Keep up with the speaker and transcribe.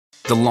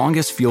The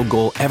longest field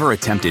goal ever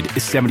attempted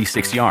is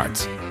 76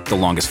 yards. The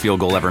longest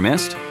field goal ever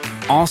missed?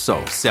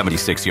 Also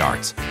 76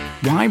 yards.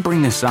 Why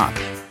bring this up?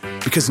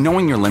 Because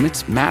knowing your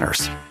limits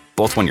matters,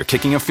 both when you're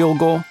kicking a field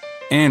goal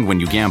and when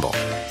you gamble.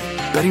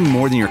 Betting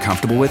more than you're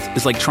comfortable with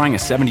is like trying a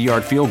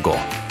 70-yard field goal.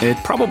 It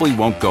probably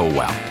won't go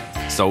well.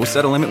 So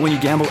set a limit when you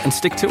gamble and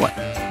stick to it.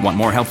 Want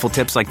more helpful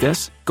tips like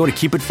this? Go to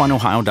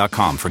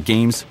keepitfunohio.com for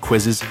games,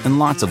 quizzes, and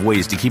lots of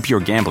ways to keep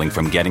your gambling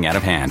from getting out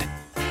of hand.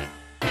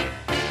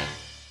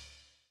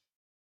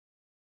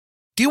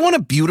 Do you want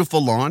a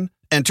beautiful lawn?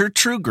 Enter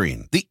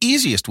TruGreen, the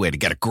easiest way to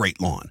get a great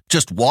lawn.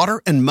 Just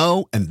water and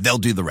mow, and they'll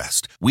do the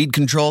rest. Weed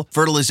control,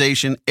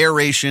 fertilization,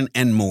 aeration,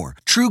 and more.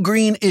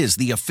 TruGreen is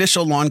the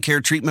official lawn care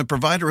treatment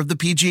provider of the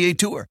PGA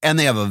Tour, and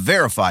they have a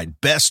verified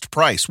best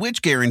price,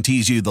 which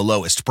guarantees you the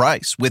lowest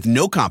price with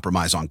no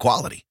compromise on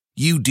quality.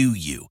 You do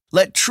you.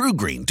 Let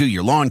TruGreen do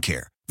your lawn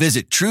care.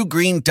 Visit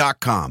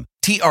TruGreen.com,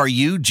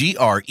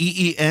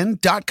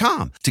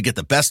 TruGreen.com, to get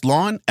the best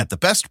lawn at the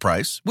best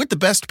price with the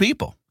best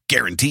people.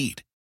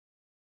 Guaranteed.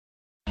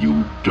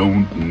 You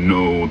don't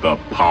know the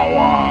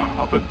power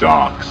of the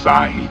dark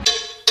side.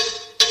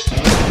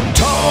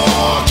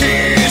 Talk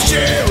is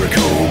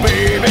Jericho,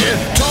 baby.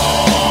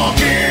 Talk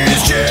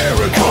is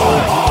Jericho.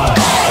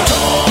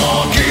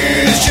 Talk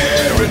is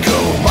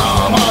Jericho,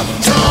 mama.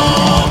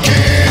 Talk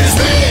is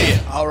me.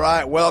 All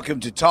right,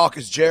 welcome to Talk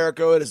is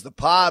Jericho. It is the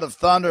pod of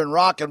thunder and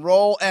rock and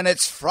roll, and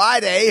it's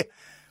Friday,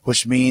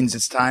 which means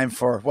it's time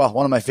for, well,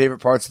 one of my favorite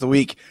parts of the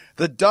week,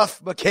 the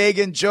Duff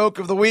McKagan joke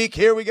of the week.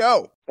 Here we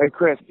go. Hey,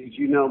 Chris, did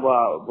you know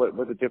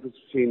what the difference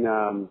between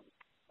a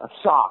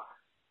sock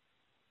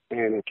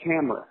and a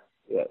camera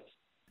is?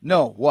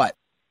 No, what?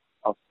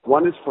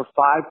 One is for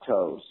 5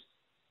 toes,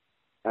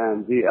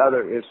 and the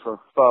other is for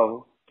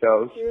faux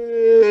toes.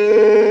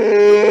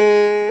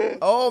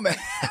 Oh, man.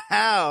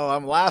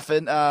 I'm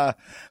laughing,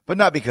 but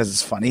not because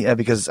it's funny,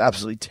 because it's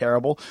absolutely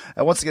terrible.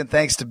 Once again,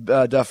 thanks to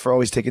Duff for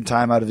always taking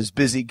time out of his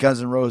busy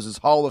Guns N' Roses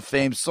Hall of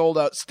Fame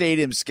sold-out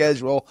stadium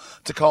schedule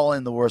to call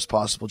in the worst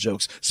possible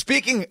jokes.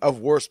 Speaking of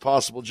worst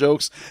possible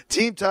jokes,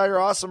 Team Tiger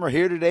Awesome are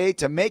here today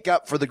to make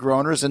up for the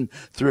groaners and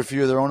threw a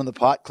few of their own in the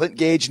pot. Clint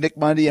Gage, Nick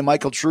Mundy, and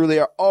Michael Truly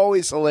are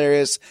always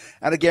hilarious,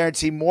 and I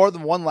guarantee more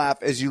than one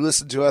laugh as you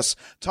listen to us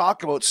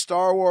talk about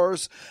Star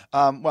Wars.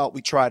 Well,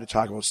 we try to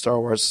talk about Star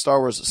Wars. Star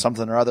Wars is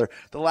something or other.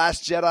 The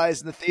Last Jedi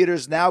is in the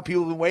theaters now.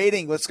 People have been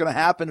waiting. What's going to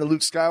happen to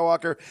Luke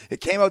Skywalker? It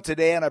came out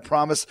today, and I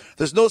promise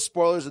there's no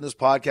spoilers in this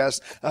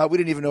podcast. We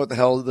didn't even know what the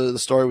hell the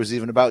story was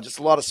even about. Just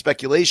a lot of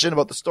speculation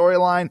about the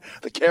storyline,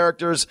 the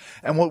characters,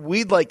 and what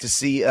we'd like to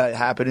see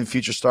happen in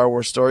future Star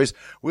Wars stories.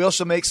 We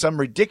also make some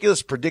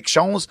ridiculous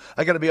predictions.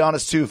 I got to be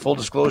honest, too. Full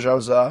disclosure,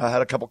 I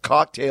had a couple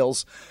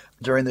cocktails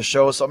during the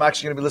show, so I'm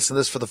actually going to be listening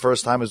to this for the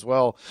first time as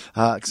well,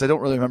 because I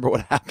don't really remember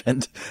what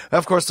happened.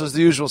 Of course, there's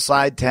the usual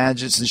side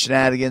tangents and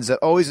shenanigans that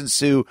always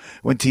ensue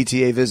when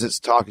TTA visits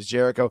Talk is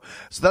Jericho.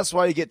 So that's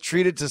why you get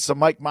treated to some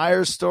Mike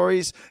Myers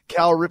stories,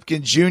 Cal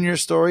Ripken Jr.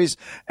 stories,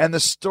 and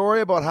the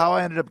story about how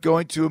I ended up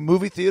going to a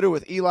movie theater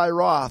with Eli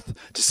Roth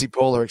to see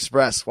Polar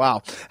Express.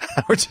 Wow.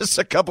 We're just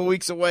a couple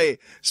weeks away.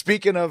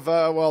 Speaking of,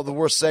 well, the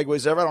worst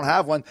segues ever, I don't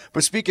have one,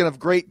 but speaking of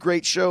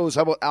great shows,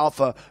 how about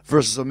Alpha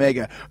versus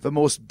Omega? The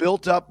most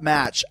built-up match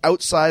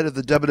outside of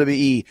the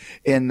WWE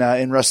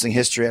in wrestling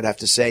history, I'd have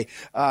to say.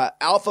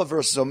 Alpha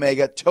versus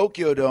Omega,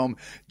 Tokyo Dome,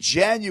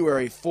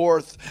 January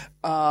 4th.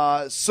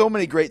 So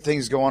many great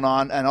things going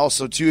on. And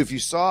also, too, if you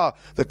saw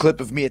the clip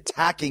of me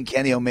attacking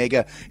Kenny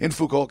Omega in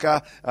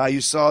Fukuoka,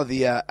 you saw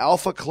the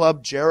Alpha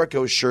Club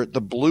Jericho shirt, the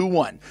blue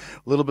one.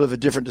 A little bit of a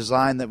different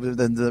design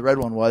than the red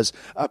one was.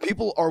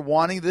 People are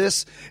wanting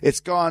this. It's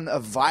gone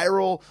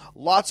viral.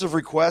 Lots of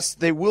requests.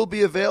 They will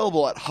be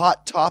available at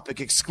Hot Topic,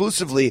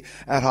 exclusively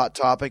at Hot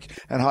Topic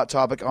and Hot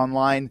Topic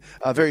online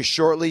very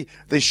shortly.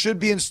 They should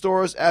be in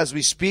stores as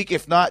we speak.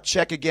 If not,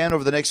 check again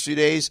over the next few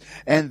days,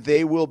 and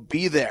they will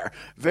be there.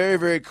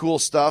 Very cool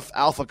stuff.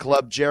 Alpha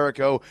Club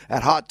Jericho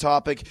at Hot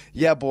Topic.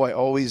 Yeah, boy,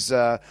 always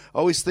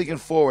thinking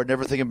forward,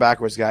 never thinking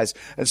backwards, guys.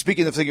 And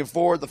speaking of thinking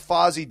forward, the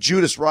Fozzy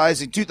Judas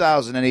Rising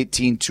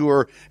 2018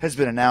 tour has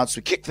been announced.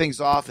 We kick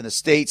things off in the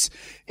States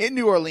in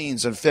New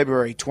Orleans on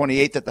February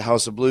 28th at the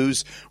House of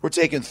Blues. We're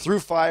taking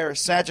Through Fire,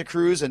 Santa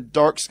Cruz, and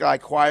Dark Sky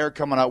Choir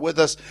coming out with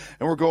us,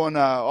 and we're going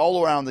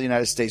all around the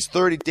United States.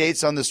 30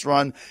 dates on this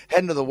run.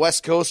 Heading to the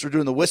West Coast, we're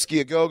doing the Whiskey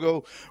A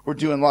Go-Go. We're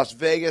doing Las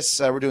Vegas.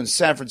 We're doing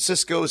San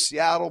Francisco,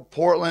 Seattle,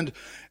 Portland,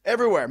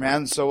 everywhere,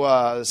 man.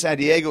 So San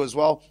Diego as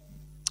well.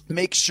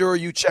 Make sure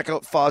you check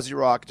out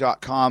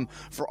FozzyRock.com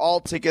for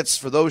all tickets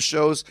for those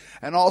shows.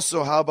 And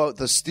also, how about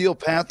the Steel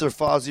Panther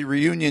Fozzy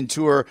Reunion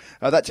Tour?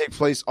 That takes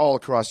place all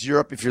across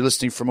Europe if you're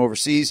listening from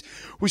overseas.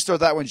 We start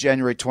that one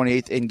January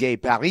 28th in Gay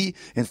Paris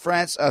in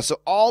France. So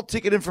all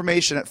ticket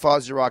information at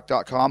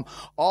FozzyRock.com.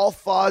 All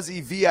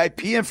Fozzy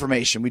VIP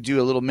information. We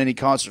do a little mini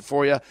concert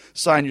for you.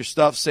 Sign your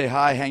stuff, say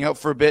hi, hang out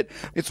for a bit.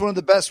 It's one of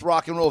the best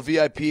rock and roll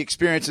VIP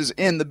experiences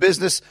in the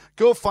business.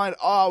 Go find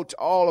out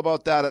all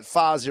about that at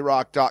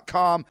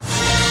FozzyRock.com.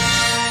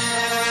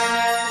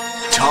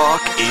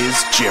 Talk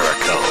is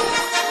Jericho.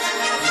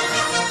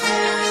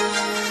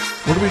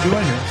 What are we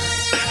doing here?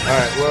 All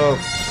right, well,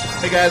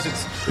 hey guys,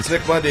 it's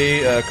Nick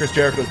Mundy, Chris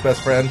Jericho's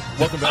best friend.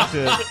 Welcome back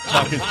to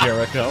Talk is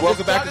Jericho.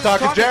 Welcome back to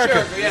Talk is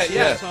Jericho.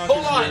 Yeah.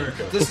 Hold on.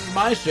 This is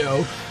my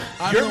show.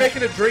 You're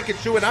making a drink and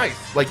chewing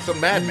ice like some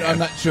madman. I'm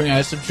not chewing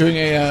ice. I'm chewing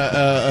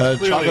a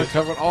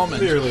chocolate-covered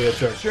almond. Clearly a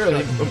church.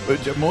 Surely,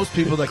 most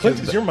people that Clint,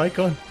 is your mic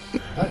on?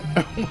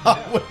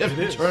 have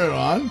to turn it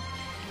on.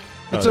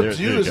 It's up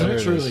to you, isn't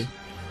it? Truly.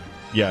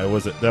 Yeah,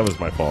 that was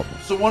my fault.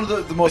 So one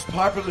of the most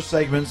popular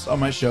segments on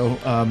my show,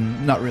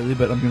 not really,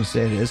 but I'm going to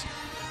say it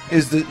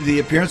is the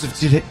appearance of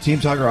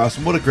Team Tiger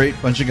Awesome. What a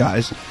great bunch of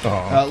guys,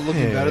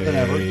 looking better than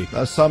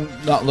ever. Some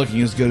not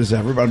looking as good as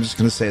ever, but I'm just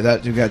going to say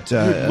that you got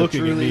You're looking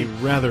Truly. at me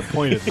rather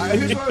pointedly.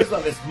 Here's what I always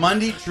love: it's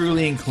Mundy,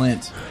 Truly, and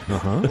Clint.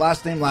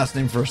 Last name,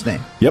 first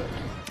name. Yep.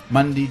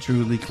 Mundy,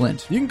 Truly,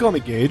 Clint. You can call me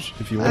Gage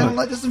if you I don't want.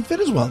 like doesn't fit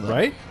as well though,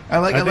 Right?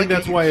 I think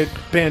that's why it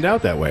panned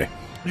out that way.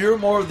 You're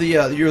more of the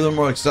you're the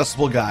more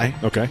accessible guy.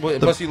 Okay. Well,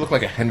 plus you look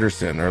like a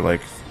Henderson or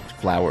like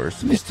Flowers.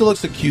 He still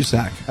looks like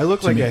Cusack. I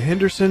look like a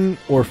Henderson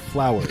or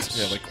Flowers.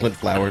 Yeah, like Clint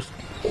Flowers.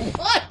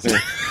 What?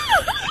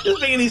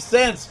 Doesn't make any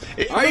sense.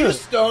 Are you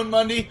stoned,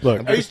 Mundy?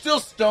 Look, are you still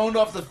stoned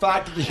off the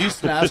fact that the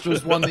Houston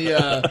Astros won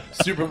the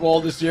Super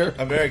Bowl this year?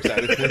 I'm very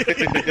excited.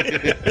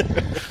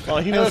 Oh,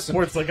 he knows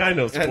sports like I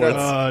know sports.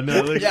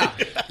 No, like, Yeah.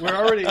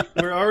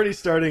 we're already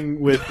starting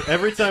with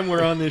every time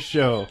we're on this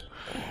show.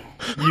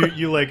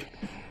 You like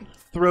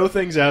throw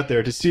things out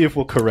there to see if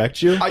we'll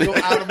correct you. I go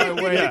out of my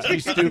way to be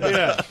stupid.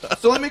 Yeah.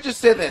 So let me just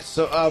say this.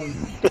 So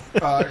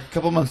a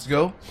couple months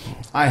ago,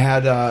 I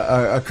had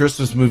a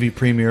Christmas movie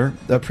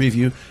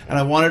preview, and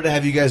I wanted to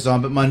have you guys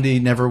on, but Mundy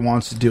never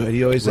wants to do it.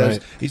 He always says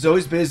he's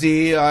always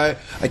busy. I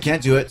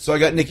can't do it. So I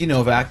got Nikki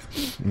Novak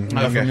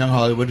from Young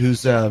Hollywood,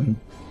 who's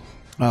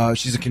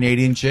she's a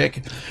Canadian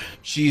chick.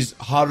 She's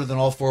hotter than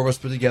all four of us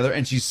put together,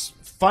 and she's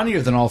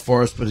funnier than all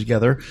four of us put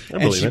together. I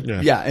believe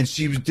it. Yeah, and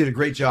she did a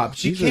great job.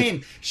 She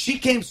came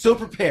so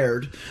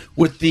prepared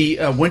with the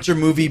winter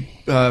movie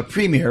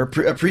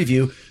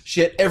preview.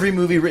 She had every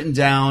movie written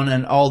down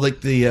and all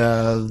like the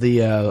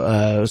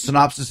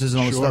synopsises and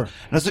all this stuff.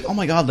 And I was like, oh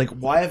my god, like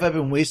why have I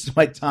been wasting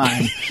my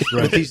time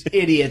with these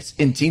idiots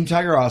in Team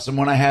Tiger Awesome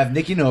when I have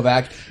Nikki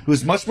Novak,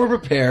 who's much more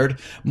prepared,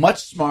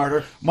 much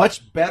smarter,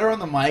 much better on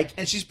the mic,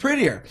 and she's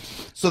prettier.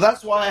 So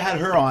that's why I had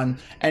her on.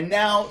 And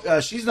now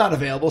she's not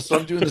available, so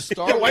I'm doing the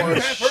Star Wars. Why did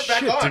you have her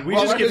back on? Did we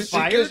just get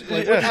fired?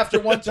 After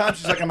one time,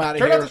 she's like, I'm out of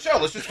Turn here. off the show.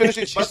 Let's just finish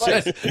these Bud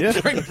Lights.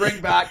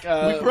 Bring back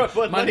brought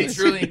Bud Mundy Lights.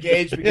 Truly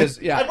Engaged because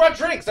I brought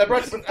drinks.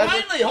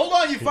 Finally, hold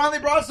on! You finally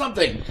brought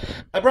something.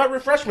 I brought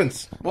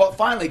refreshments. Well,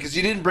 finally, because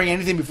you didn't bring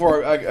anything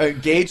before.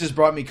 Gage has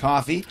brought me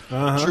coffee.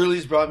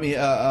 Truly's brought me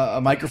a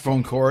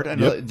microphone cord. I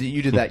know that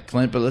you did that,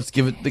 Clint, but let's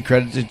give it the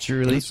credit to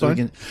Truly. So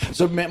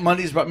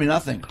Mundy's brought me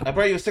nothing. I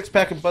brought you a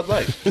 6-pack of Bud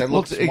Light. That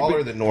looks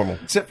smaller than normal.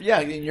 Except,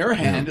 in your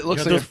hand, it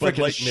looks You like got a those Bud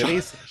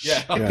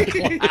freaking Light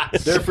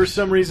minis. They're for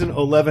some reason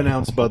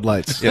 11-ounce Bud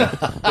Lights. Yeah,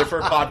 they're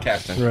for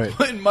podcasting.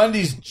 Right. In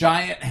Mundy's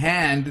giant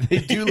hand, they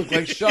do look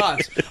like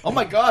shots. Oh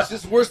my gosh,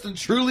 it's worse than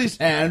Truly's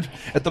hand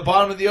at the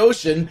bottom of the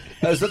ocean.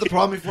 Is that the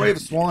problem before you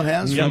have swollen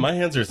hands? Yeah, my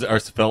hands are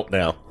svelte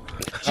now.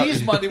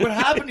 Jeez, Mundy, what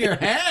happened to your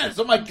hands?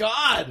 Oh my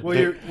god!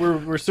 Well,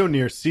 we're so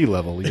near sea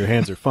level. Your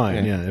hands are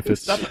fine. Yeah, if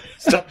it's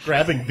Stop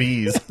grabbing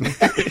bees.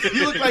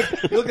 You look like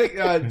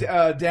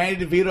Danny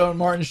DeVito and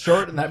Martin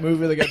Short in that movie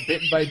where they got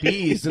bitten by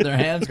bees and their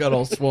hands got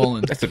all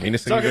swollen. That's the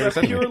meanest thing talking you've ever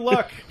about said to me. pure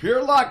luck.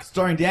 Pure Luck,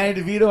 starring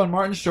Danny DeVito and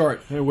Martin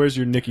Short. Hey, where's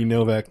your Nikki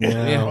Novak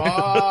now?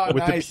 Oh,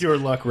 With nice. the pure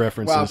luck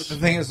references. Wow, but the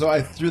thing is, though,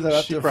 I threw that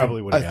out She there.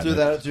 probably would've I threw gotten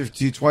that out there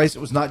to you twice. It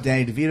was not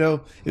Danny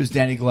DeVito. It was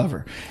Danny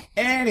Glover.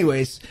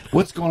 Anyways,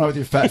 what's going on with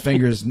your fat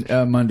fingers,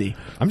 Mundy?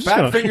 I'm just Fat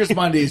gonna- Fingers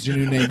Mundy is your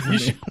new name. For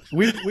me.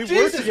 We've worked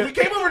Jesus, together. we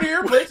came over to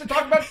your place and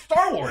talked about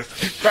Star Wars.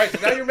 Christ,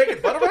 and now you're making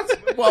fun of us?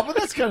 Well, but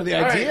that's kind of the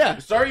All right.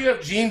 idea. Sorry you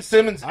have Gene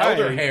Simmons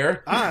elder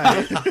hair.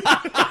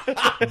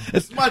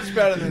 It's much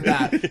better than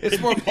that. It's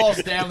more Paul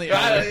Stanley.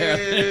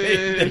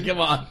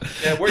 Come on.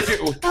 Yeah, where's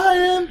your... I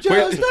am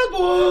just a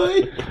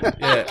boy.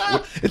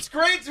 Yeah. It's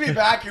great to be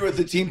back here with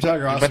the Team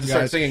Tiger I'm Awesome about to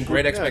start guys. singing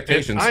Great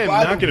Expectations. I am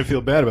By not the- going to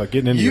feel bad about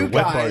getting into You your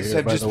wet bar guys here,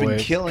 have by just the been way,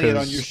 killing it on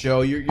 'cause your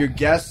show. Your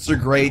guests are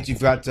great. You've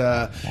got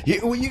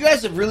you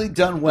guys have really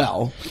done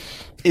well.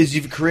 Is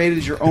you've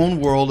created your own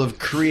world of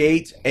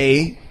create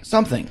a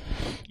something.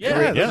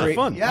 Yeah, that's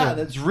fun. Yeah,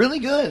 that's really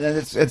good, and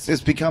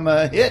it's become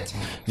a hit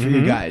for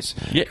you guys.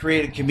 Yeah.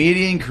 Create a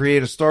comedian,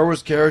 create a Star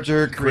Wars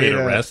character, create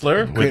a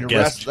wrestler create with a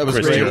guest That was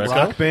Chris great. Jericho.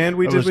 rock band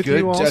we That did was with good.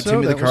 you also.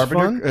 Timmy the That was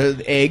Carpenter.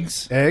 fun.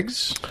 Eggs.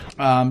 Eggs.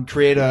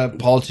 Create a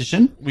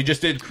politician. We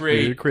just did We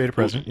create... did create a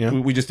present. Yeah.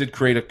 We just did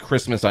create a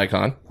Christmas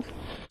icon.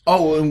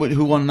 Oh, and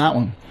who won that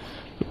one?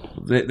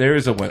 There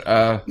is a win.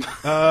 I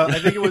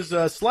think it was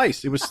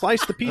Slice. It was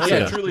Slice the pizza.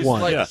 Yeah, truly one.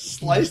 Slice. Yeah.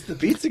 Slice the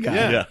pizza guy.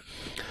 Yeah.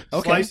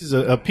 Okay. Slice is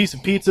a piece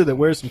of pizza that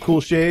wears some cool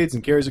shades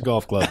and carries a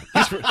golf club.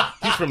 He's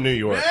from New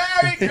York.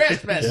 Merry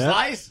Christmas, Yeah.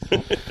 Slice.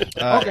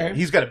 Okay.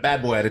 He's got a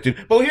bad boy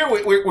attitude. But here,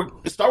 we're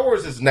Star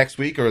Wars is next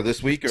week or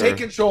this week. Or... Take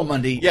control,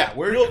 Mundy. Yeah,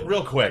 we're...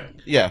 Real quick.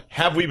 Yeah.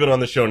 Have we been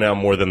on the show now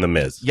more than The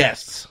Miz?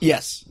 Yes.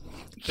 Yes.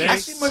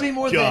 I've seen the movie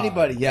more than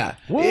anybody. Yeah,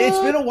 it's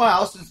been a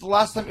while since the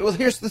last time. Well,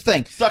 here's the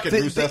thing. Suck it,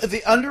 Rusev.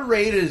 The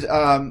underrated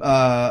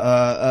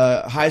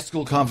High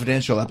School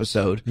Confidential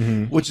episode,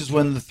 which is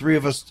when the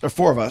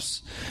four of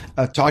us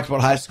talked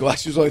about high school.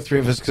 Actually, it was only three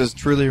of us because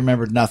Truly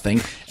remembered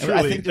nothing. And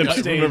I think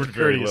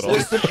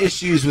there's some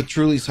issues with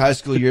Truly's high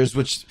school years,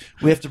 which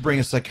we have to bring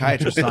a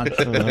psychiatrist on.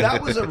 But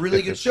that was a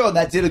really good show, and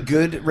that did a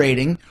good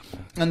rating.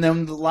 And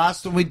then the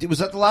last one we did, was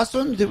that the last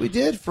one that we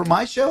did for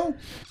my show?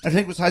 I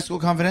think it was High School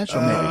Confidential,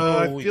 maybe.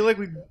 I feel like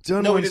we've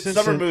done No, one we did since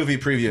summer then. movie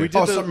preview. We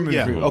did Summer movie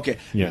preview. Okay.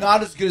 Yeah.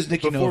 Not as good as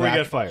Nikki Before Novak. we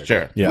got fired.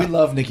 Sure. Yeah. We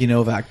love Nikki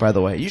Novak, by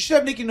the way. You should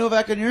have Nikki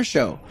Novak on your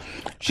show.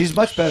 She's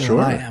much better than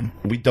I am.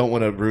 We don't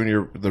want to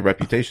ruin the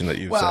reputation that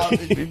you've Well,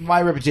 set.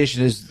 my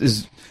reputation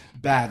is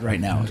bad right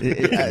now.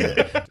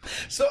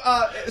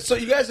 So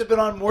you guys have been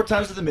on more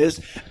times than The Miz.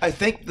 I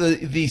think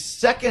the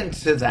second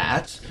to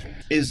that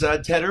is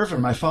Ted Irvin,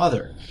 my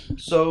father.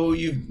 So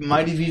you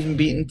might have even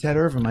beaten Ted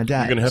Irvin, my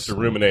dad. You're gonna have to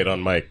ruminate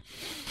on Mike.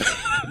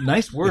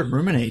 Nice word,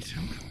 ruminate.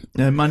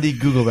 Monday,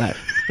 Google that,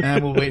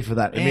 and we'll wait for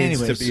that. It means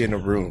Anyways. to be in a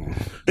room.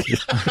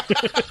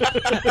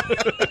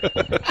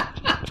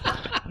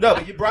 No,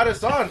 but you brought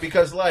us on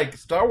because, like,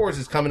 Star Wars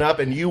is coming up,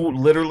 and you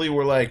literally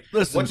were like,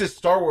 Listen. what's this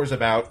Star Wars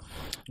about?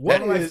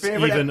 One of my Is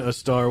favorite even a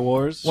Star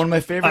Wars. One of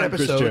my favorite I'm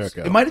Chris episodes.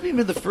 Jericho. It might have even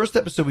been the first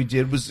episode we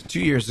did was 2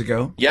 years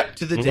ago. Yep.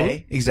 To the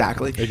day.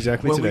 Exactly.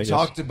 Exactly When today, we yes.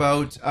 talked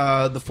about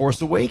The Force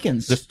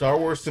Awakens. The Star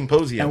Wars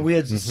Symposium. And we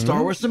had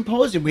Star Wars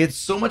Symposium. We had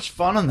so much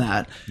fun on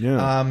that.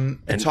 Yeah.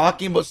 And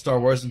talking about Star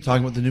Wars and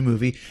talking about the new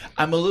movie.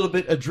 I'm a little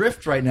bit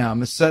adrift right now.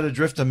 I'm set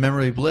adrift on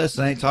Memory Bliss,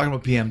 and I ain't talking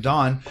about PM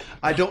Dawn.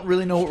 I don't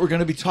really know what we're going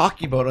to be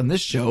talking about on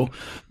this show.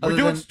 We're other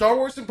doing than- Star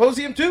Wars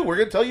Symposium, too. We're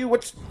going to tell you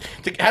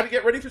how to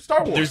get ready for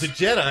Star Wars. There's a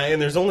Jedi,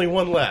 and there's only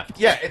one left.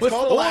 Yeah, it's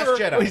called The Last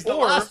Jedi. He's the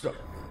last one.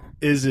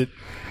 Is it?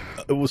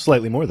 It was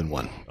slightly more than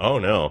one. Oh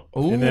no!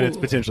 And then it's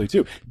potentially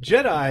two.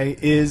 Jedi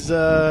is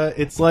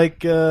it's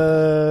like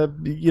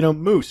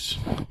moose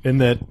in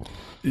that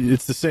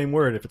it's the same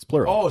word if it's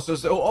plural. Oh,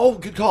 so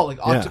good call. Like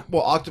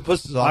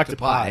octopus is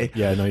octopi.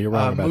 Yeah, no, you're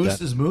wrong about moose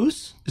that. is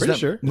moose. Is Pretty that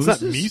sure. It's mooses?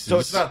 not meeses. So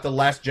it's not The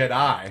Last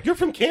Jedi. You're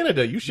from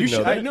Canada. You should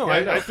know that. I know.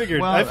 Yeah, I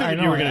figured. Well, I figured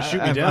you were going to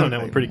shoot me down on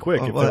that one pretty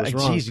quick if I was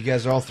wrong. Jeez, you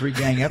guys are all three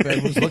gang up.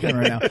 Everyone's looking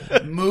right now.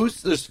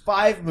 Moose. There's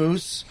 5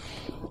 moose.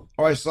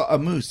 Or I saw a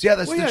moose. Yeah,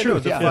 that's Well, the yeah, truth. no,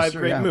 the Yeah, 5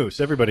 sure, great yeah. moose.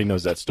 Everybody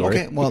knows that story.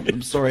 Okay, well,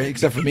 I'm sorry,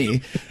 except for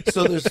me.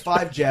 So there's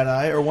 5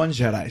 Jedi or 1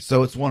 Jedi.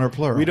 So it's one or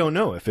plural. We don't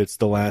know if it's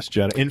the Last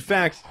Jedi. In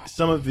fact,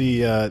 some of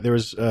the there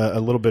was a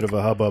little bit of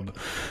a hubbub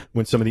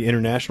when some of the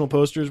international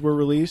posters were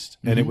released,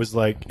 and it was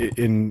like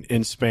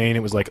in Spain,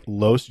 it was like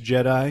Los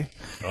Jedi.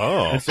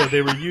 Oh, And so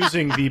they were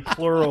using the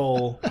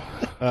plural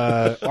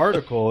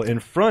article in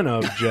front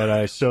of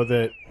Jedi so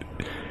that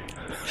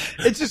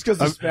It's just because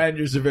the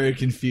Spaniards are very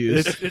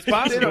confused. it's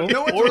possible.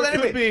 know what to Or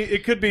do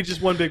it could be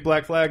just one big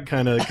black flag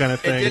kind of thing.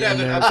 It did have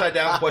in an there. upside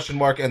down question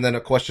mark and then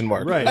a question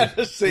mark. Right. At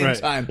the same Right.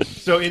 time.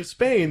 So in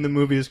Spain, the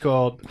movie is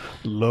called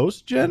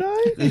Los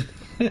Jedi.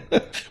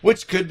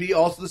 Which could be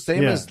also the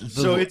same Yeah. as the,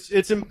 So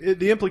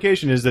the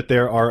implication is that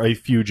there are a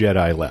few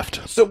Jedi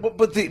left. So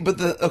but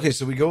the okay,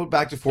 so we go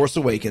back to Force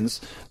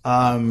Awakens.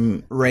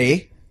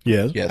 Rey.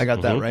 Yes. I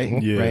got that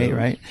right. Yeah. Rey,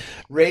 right?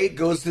 Rey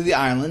goes to the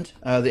island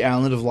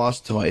of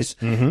Lost Toys,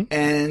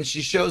 and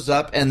she shows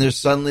up, and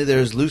there's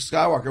Luke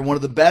Skywalker, one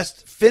of the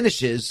best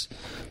finishes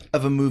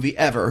of a movie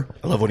ever.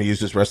 I love when he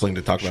uses wrestling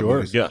to talk about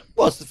movies. yeah.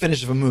 Well, it's the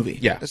finish of a movie.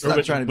 Yeah. it's Or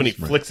not trying to when be he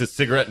smart. flicks his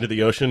cigarette into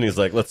the ocean, he's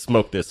like, "Let's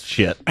smoke this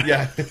shit."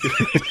 Yeah.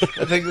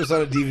 I think it was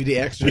on a DVD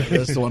extra.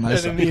 That's the one I And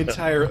saw. then the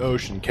entire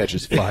ocean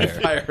catches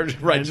fire. Right, And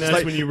just that's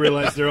like, when you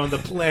realize they're on the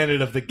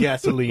planet of the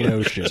gasoline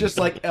ocean. just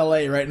like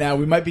L.A. right now.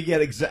 We might be get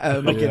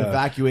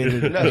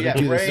evacuated. No, yeah, to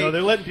do this. Ray- No,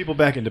 they're letting people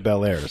back into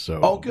Bel Air, so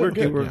Oh, good. we're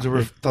Okay, good.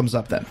 we're thumbs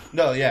up then.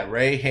 No, yeah.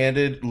 Rey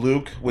handed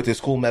Luke with his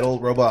cool metal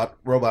robot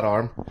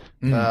arm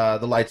the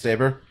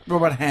lightsaber.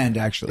 Robot hand,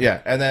 actually. Yeah,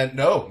 and then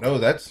no,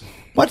 that's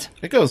What?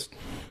 it goes.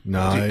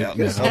 No,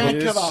 His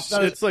hand cut off.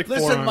 it's like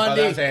Listen, forearm.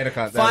 Monday. Oh, that's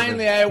Anaconda. That was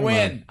Finally, it. I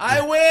win.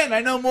 I win.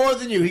 I know more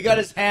than you. He got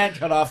his hand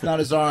cut off, not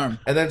his arm.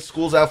 And then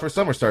School's Out for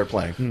Summer started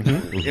playing.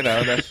 You know.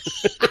 And then,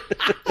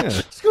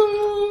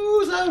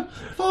 School's out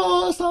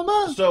for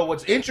summer. so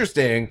what's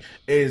interesting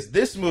is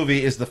this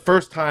movie is the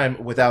first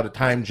time without a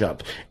time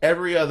jump.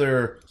 Every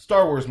other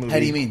Star Wars movie. How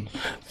do you mean?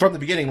 From the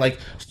beginning, like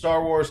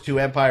Star Wars to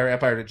Empire,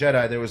 Empire to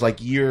Jedi, there was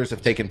like years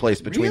of taking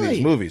place between Really?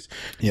 these movies.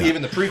 Yeah.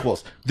 Even the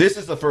prequels. This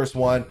is the first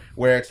one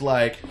where it's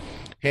like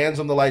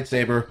hands on the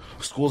lightsaber,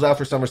 School's Out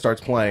for Summer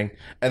starts playing,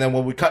 and then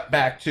when we cut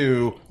back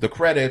to the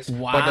credits,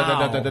 Wow. I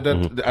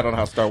don't know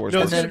how Star Wars No,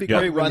 works. it's gonna be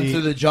great when Run the-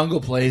 through the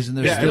jungle plays, and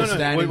they're Yeah, still no.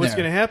 standing What's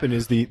there. going to happen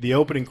is the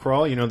opening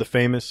crawl, the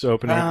famous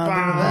opening.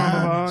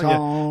 Bah,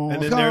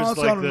 And then there's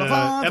like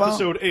the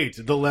episode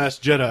 8, The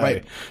Last Jedi.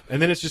 Right.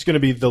 And then it's just going to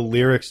be the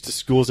lyrics to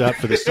School's Out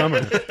for the Summer.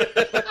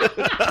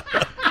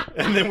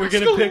 And then we're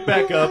going to pick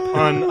back up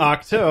on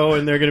Octo,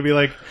 and they're going to be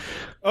like,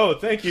 Oh,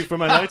 thank you for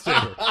my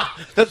lightsaber.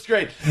 That's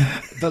great.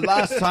 The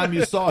last time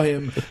you saw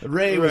him,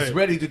 Rey was Right.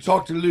 ready to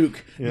talk to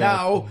Luke. Yeah.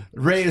 Now,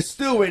 Rey is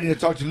still waiting to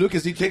talk to Luke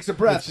as he takes a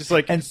breath It's just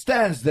like- and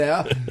stands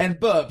there and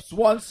burps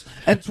once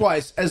and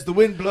twice as the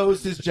wind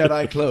blows his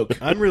Jedi cloak.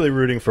 I'm really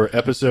rooting for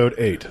Episode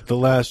 8, The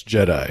Last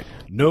Jedi.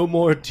 No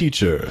more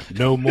teacher,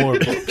 no more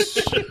books.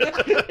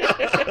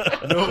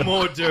 No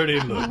more dirty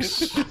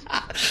looks.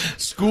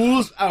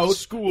 School's out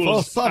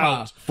School's for summer.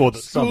 out for the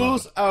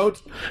School's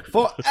out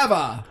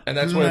forever. And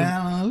that's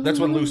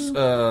when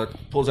Luke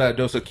pulls out a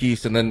Dos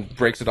Equis and then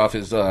breaks it off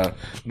his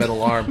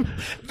metal arm.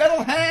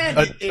 Metal hand,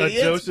 A you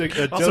idiot. dose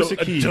of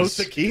keys. Dose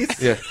of keys?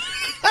 Yeah.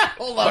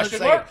 Hold on a Question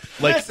second. mark?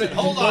 Like, Listen,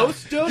 hold on.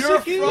 Dos You're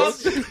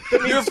Equis?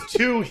 from, You're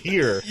two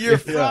here. you're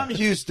from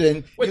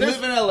Houston. Wait, you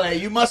live in L.A.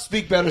 You must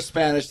speak better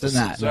Spanish than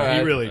that. No, he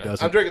really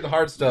doesn't. I'm drinking the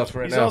hard stuff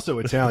right He's now. also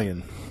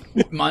Italian.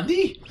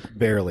 Mundy?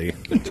 Barely.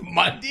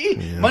 Mundy?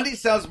 Mundy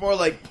sounds more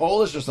like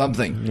Polish or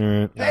something. All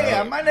right.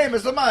 Hey, my name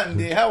is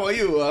Mundy. How are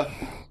you?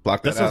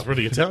 Block That sounds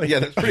pretty Italian. Yeah,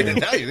 that's pretty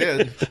Italian.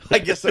 Yeah. I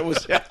guess that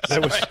was. Yeah,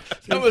 That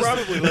was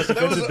probably less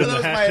offensive than the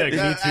hashtag Me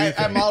Too I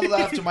thing. modeled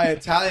after my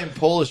Italian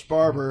Polish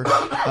barber,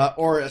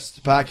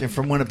 Orist, back in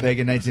from Winnipeg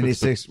in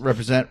 1986.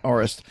 Represent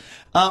Orist.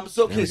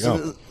 So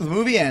the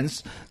movie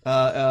ends.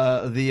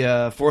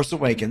 The Force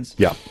Awakens.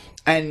 Yeah.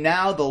 And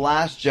now the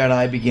Last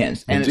Jedi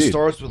begins, and it Indeed.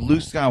 starts with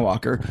Luke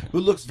Skywalker, who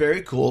looks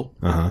very cool.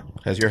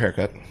 Has your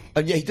haircut?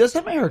 Yeah, he does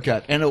have a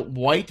haircut and a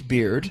white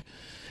beard.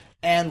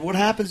 And what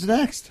happens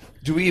next?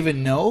 Do we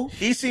even know?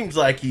 He seems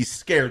like he's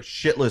scared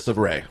shitless of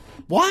Rey.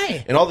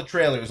 Why? In all the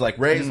trailers, like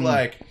Rey's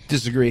like,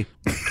 Disagree.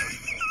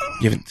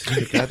 you haven't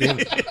seen it, goddamn.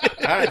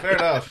 All right, fair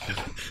enough.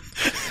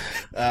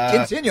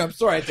 Continue. I'm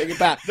sorry. I take it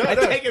back. I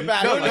take it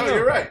back. No,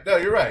 you're right. No,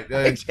 you're right.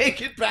 I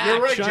take it back.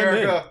 You're right, Chime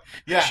Jericho. in.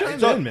 Yeah, Chime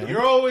it's all- in, man.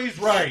 You're always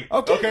right.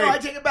 Okay, no, I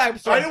take it back. I'm I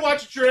sorry. didn't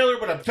watch the trailer,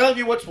 but I'm telling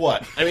you what's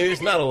what. I mean,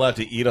 he's not allowed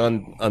to eat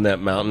on that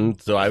mountain,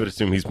 so I would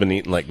assume he's been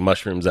eating like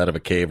mushrooms out of a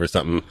cave or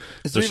something.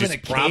 Is So there even she's a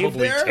cave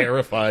probably there?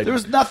 terrified. There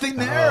was nothing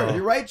there.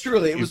 You're right,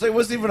 truly. It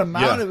wasn't even a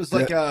mountain. Yeah. It was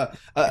like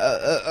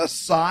a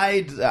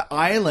side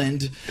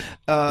island.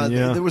 Yeah.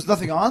 There was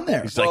nothing on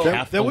there. He's like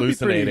half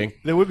hallucinating.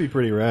 That would be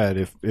pretty rad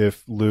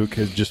if Luke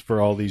has just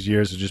for all these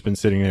years has just been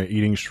sitting there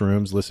eating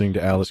shrooms, listening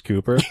to Alice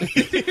Cooper.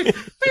 That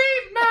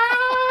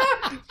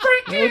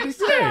would be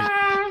great.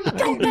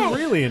 I would be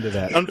really into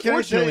that.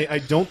 Unfortunately, I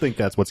don't think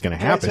that's what's going to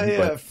Can I happen. tell you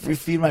but a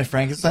Feed My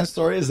Frankenstein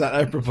story? Is that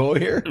apropos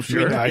here?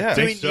 Sure, I Yeah.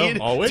 Do we think so. need?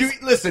 Always? Do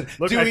we, listen.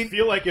 Look, do I we?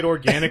 feel like it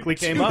organically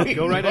came up.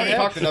 Go right We've ahead.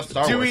 talked enough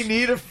Star Do Wars. we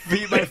need a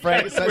Feed My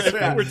Frankenstein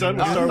story? We're done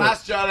with Star Wars.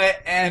 Last Jedi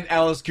and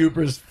Alice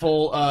Cooper's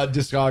full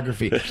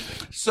discography.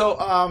 So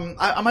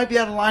I might be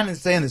out of line in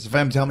saying this if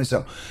I'm telling me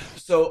so.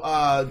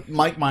 So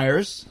Mike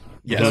Myers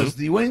does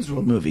the Wayne's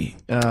World movie.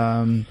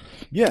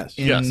 Yes.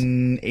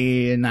 In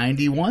a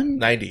 91?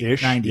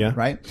 90-ish. 90, yeah.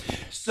 right?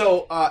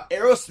 So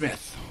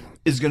Aerosmith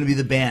is going to be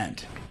the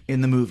band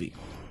in the movie.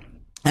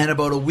 And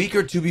about a week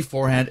or two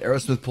beforehand,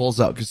 Aerosmith pulls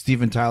out because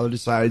Steven Tyler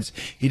decides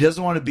he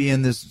doesn't want to be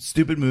in this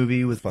stupid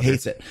movie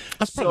hates it.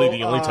 That's probably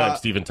the only time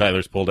Steven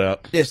Tyler's pulled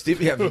out. Yeah,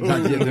 Steve. Yeah,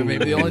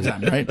 maybe the only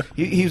time, right?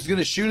 He was going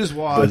to shoot his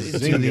wad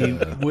into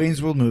the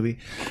Wayne's World movie,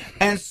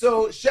 and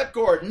so Shep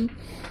Gordon,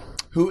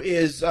 who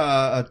is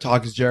a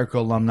Talk Is Jericho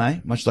alumni,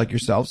 much like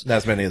yourselves,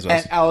 As many as us.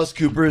 and Alice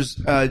Cooper's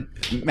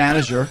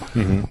manager,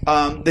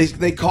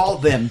 they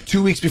called them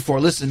 2 weeks before.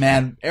 Listen,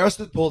 man,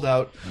 Aerosmith pulled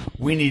out.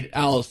 We need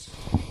Alice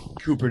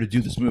Cooper to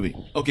do this movie.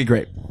 Okay,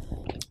 great.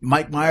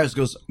 Mike Myers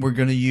goes, we're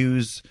going to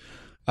use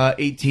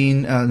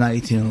 18, not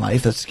 18 in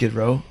life. That's Skid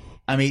Row.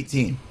 I'm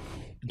 18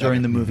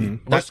 during the movie.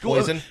 That's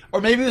Poison.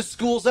 Or maybe the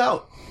school's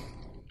out.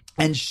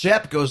 And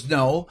Shep goes,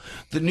 no,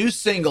 the new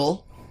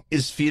single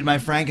is Feed My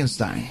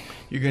Frankenstein.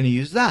 You're going to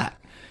use that.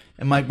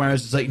 And Mike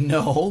Myers is like,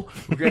 no,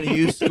 we're going to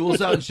use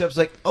School's Out. And Shep's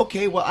like,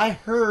 okay, well, I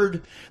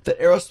heard that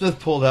Aerosmith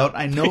pulled out.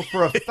 I know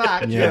for a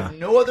fact you have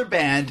no other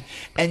band,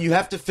 and you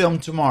have to film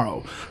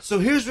tomorrow. So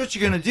here's what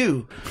you're going to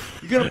do.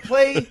 You're going to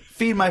play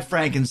Feed My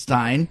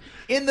Frankenstein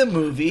in the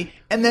movie,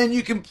 and then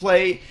you can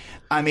play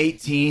I'm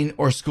 18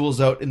 or School's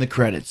Out in the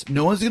credits.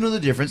 No one's going to know the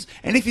difference.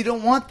 And if you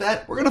don't want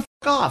that, we're going to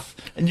f*** off.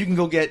 And you can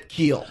go get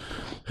Keel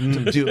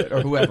to do it,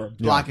 or whoever.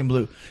 Black and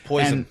Blue.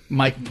 Poison. And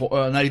Mike,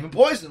 not even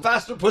Poison.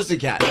 Faster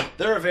Pussycat.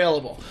 They're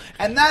available.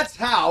 And that's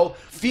how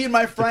Feed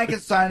My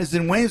Frankenstein is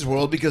in Wayne's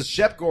World, because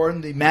Shep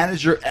Gordon, the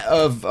manager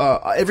of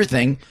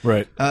everything,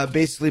 Right.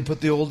 Basically put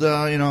the old,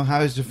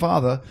 how's your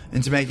father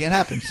into making it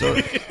happen. So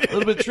a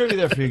little bit of trivia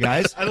there for you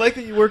guys. I like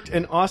that you worked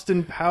an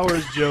Austin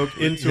Powers joke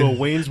into a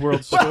Wayne's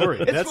World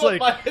story. It's That's both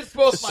like it's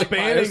both Mike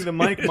spanning Myers. the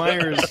Mike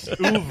Myers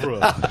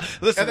oeuvre.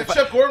 Listen, And then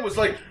Shep Gordon was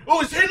like,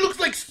 oh, his head looks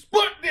like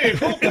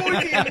Sputnik. Oh,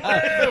 pointy and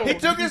round. he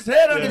took his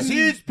head on his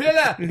huge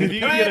pillar. If you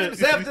could Cried get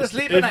himself to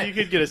sleep at if night. you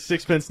could get a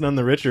sixpence none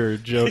the richer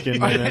joke in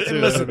there, too,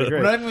 Listen, that'd be we're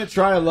great. not even going to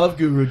try a love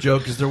guru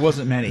joke because there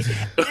wasn't many.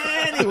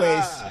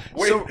 Anyways,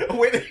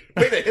 Way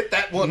to hit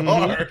that one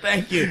hard.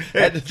 thank you. And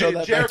Had to throw that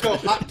back Jericho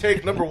to me. hot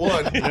take number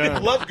one.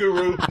 Love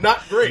Guru,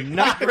 not great.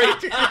 Not great.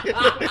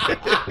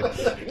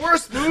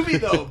 Worst movie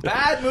though.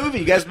 Bad movie.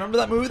 You guys remember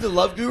that movie, The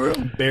Love Guru?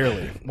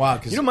 Barely. Wow.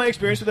 'Cause You know, my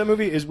experience with that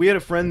movie is we had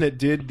a friend that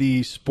did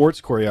the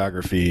sports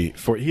choreography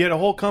for. He had a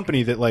whole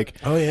company that like.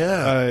 Oh,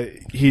 yeah.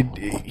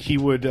 He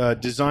would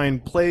design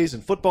plays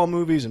and football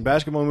movies and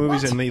basketball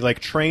movies, and they like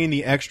train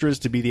the extras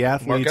to be the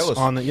athletes Ellis.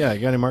 on the. Yeah, a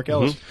guy named Mark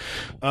Ellis.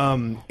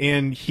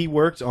 And he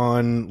worked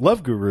on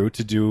Love Guru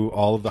to do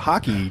all of the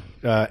hockey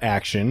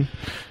action.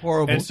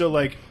 Horrible. And so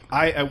like.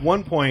 At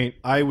one point,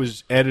 I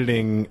was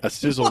editing a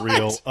sizzle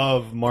reel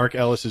of Mark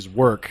Ellis's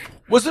work.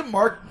 Wasn't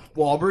Mark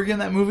Wahlberg in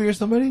that movie or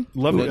somebody?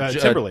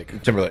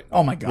 Timberlake. Timberlake.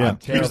 Oh my God!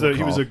 Yeah, he was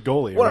a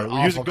goalie. What an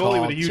He was a awful goalie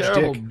call. with a huge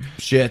Terrible dick.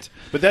 shit.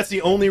 But that's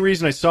the only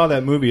reason I saw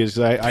that movie is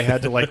I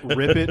had to like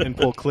rip it and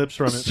pull clips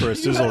from it for a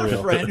sizzle You had a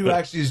reel. friend who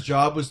actually his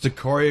job was to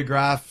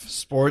choreograph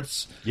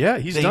sports. Yeah,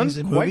 he's done things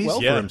in quite movies?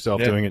 well Yeah. for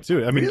himself Yeah. doing it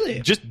too. I mean, Really?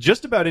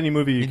 just about any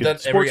movie you He's done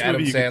could every sports Adam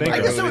movie you could Sandler think I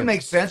of. guess it would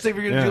make sense if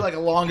you're going to Yeah. do like a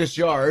longest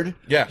yard.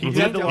 Yeah. He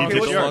did the Okay, longest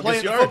what you're yard.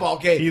 playing football.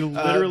 Okay, He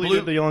literally blue,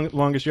 did the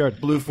longest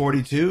yard. blue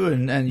 42,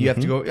 and you have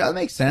to go. Yeah, that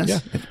makes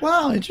sense.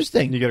 Wow,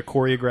 interesting. You got to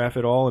choreograph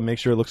it all and make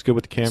sure it looks good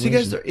with the cameras. So, you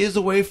guys, there is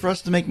a way for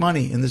us to make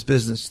money in this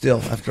business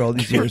still after all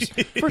these years.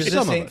 Because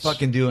some this of ain't us.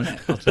 fucking doing it.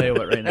 I'll tell you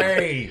what right now.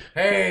 Hey.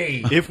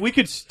 If we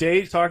could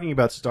stay talking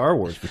about Star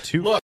Wars for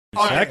 2 All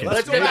right, seconds,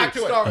 let's go back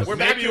to it. We're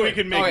back maybe to we it.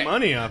 can make All right.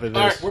 money off of this.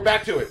 All right, we're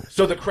back to it.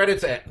 So the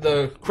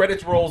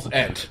credits rolls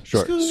end.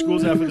 Sure.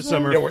 School's out for the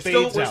summer. Yeah, we're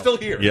fades out. still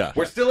here. Yeah.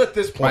 We're still at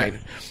this point.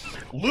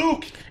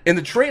 Luke in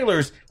the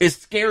trailers is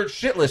scared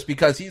shitless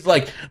because he's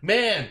like,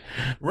 man,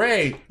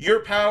 Ray,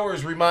 your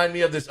powers remind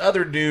me of this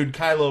other dude,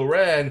 Kylo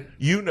Ren.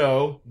 You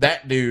know,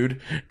 that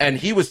dude. And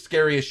he was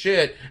scary as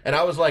shit. And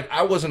I was like,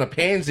 I wasn't a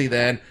pansy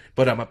then,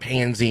 but I'm a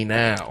pansy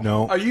now.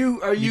 No. Are you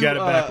got it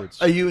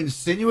backwards. Are you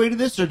insinuating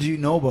this, or do you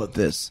know about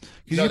this?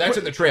 'Cause No, you that's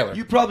in the trailer.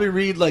 You probably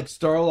read like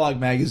Starlog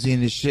magazine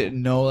and shit,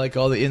 and know like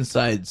all the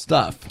inside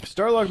stuff.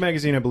 Starlog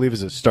magazine, I believe,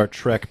 is a Star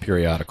Trek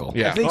periodical.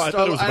 Yeah. I think I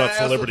thought it was about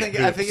celebrity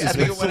I think it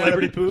went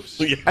Celebrity out of,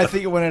 poops. I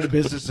think it went out of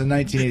business in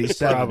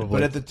 1987. Probably.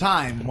 But at the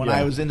time, when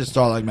I was into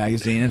Starlog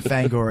magazine and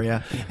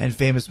Fangoria and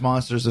Famous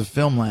Monsters of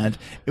Filmland,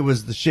 it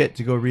was the shit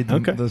to go read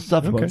the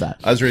stuff about that.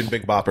 I was reading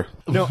Big Bopper.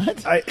 No,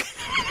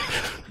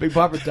 Big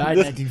Bopper died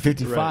in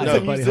 1955. Right.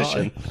 So Buddy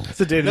Holly.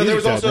 it's a day. No, there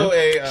was also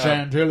a...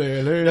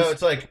 Chantilly. no,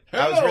 it's like,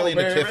 I was really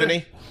into baby.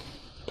 Tiffany.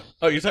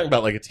 Oh, you're talking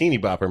about like a teeny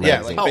bopper Yeah,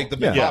 magazine. like the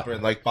Big yeah. Bopper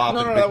and like Bop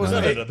No, and no,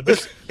 Big that was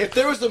Bopper. if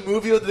there was a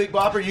movie with the Big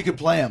Bopper, you could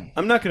play him.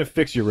 I'm not going to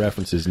fix your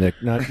references, Nick.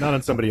 Not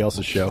on somebody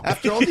else's show.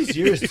 After all these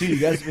years, too, you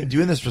guys have been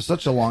doing this for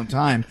such a long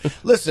time.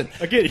 Listen,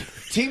 Again,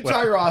 Team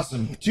Tiger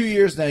Awesome, 2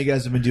 years now you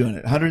guys have been doing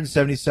it.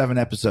 177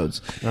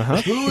 episodes.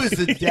 Who is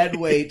the dead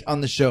weight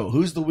on the show?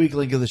 Who's the weak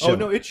link of the show? oh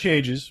no, it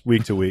changes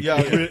week to week. Yeah.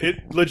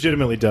 It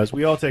legitimately does.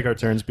 We all take our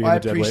turns being I the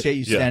dead weight. appreciate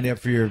you standing up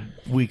for your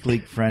weak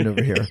link friend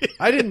over here.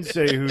 I didn't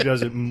say who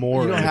does it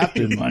more. You don't have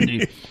to, Mundy.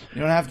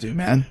 You don't have to,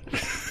 man.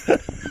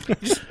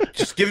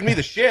 Just giving me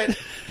the shit.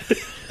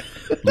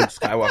 Luke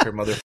Skywalker,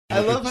 mother. I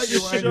love how you're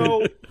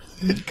So,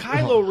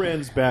 Kylo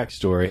Ren's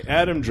backstory,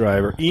 Adam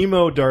Driver,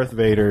 emo Darth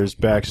Vader's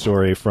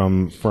backstory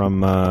from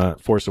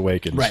Force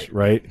Awakens,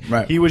 Right.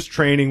 He was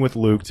training with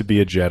Luke to be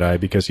a Jedi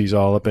because he's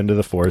all up into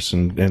the Force,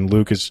 and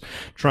Luke is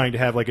trying to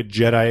have like a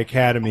Jedi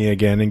Academy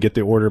again and get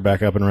the Order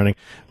back up and running.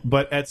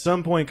 But at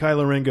some point,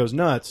 Kylo Ren goes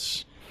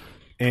nuts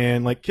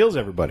and like kills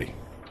everybody.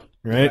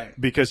 Right?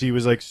 Because he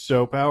was like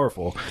so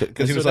powerful.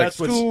 Because he And was so like, that's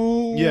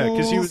what's- yeah,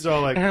 because he was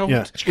all like,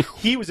 yeah.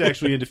 He was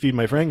actually into Feed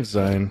My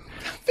Frankenstein.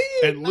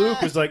 And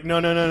Luke was like, no,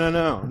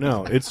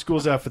 it's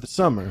school's out for the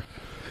summer.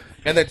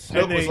 And then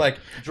Snoke And they- was like,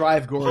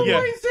 Drive Gordon.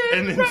 Yeah.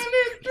 And then,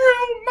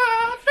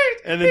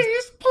 and then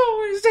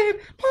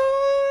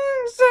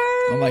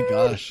Oh my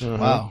gosh.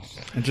 Wow.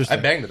 Interesting.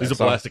 I banged to that He's a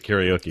song. plastic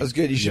karaoke. That's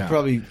good. You should Yeah.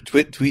 probably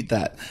tweet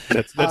that.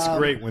 that's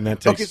great when that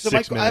takes Okay, so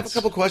 6 Michael, I have a minutes.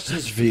 couple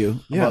questions for you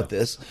Yeah. about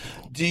this.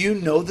 Do you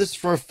know this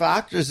for a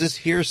fact, or is this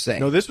hearsay?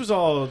 No,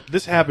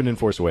 this happened in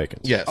Force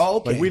Awakens. Yes. Oh,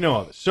 okay. Like, we know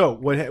all this. So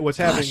what's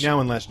happening Gosh.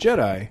 now in Last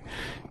Jedi?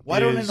 Why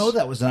don't I is- know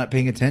that? Was I not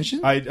paying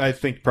attention? I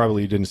think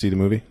probably you didn't see the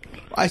movie.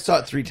 I saw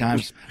it 3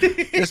 times.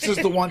 This is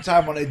the one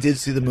time when I did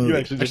see the movie.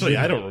 Actually,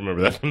 I don't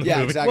remember that from the yeah,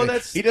 movie. exactly. Well,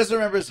 that's- he doesn't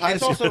remember his high It's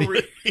school.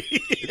 also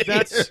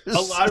That's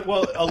a lot.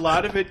 Well, a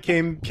lot of it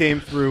came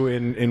through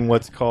in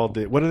what's called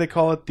what do they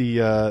call it?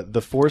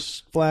 The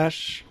Force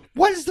Flash.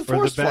 What is the Or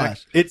Force the back.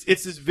 Flash? It's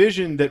this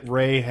vision that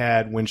Rey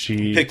had when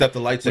she Picked up the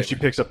lightsaber. When she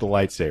picks up the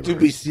lightsaber.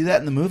 Did we see that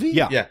in the movie?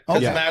 Yeah. Yeah,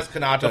 because Yeah. Maz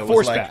Kanata The was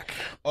Force like, back.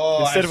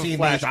 oh, Instead I've of a seen these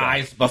flashback.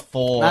 eyes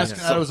before. Mask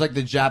Kanata was like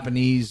the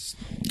Japanese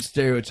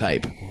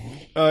stereotype.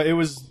 It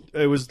was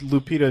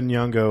Lupita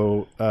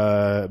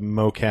Nyong'o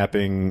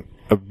mo-capping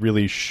a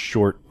really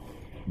short,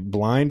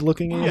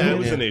 blind-looking Asian. Yeah, it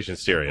was an Asian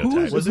stereotype. Who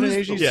is- Was it an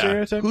Asian Yeah.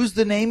 stereotype? Who's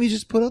the name you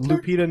just put up there?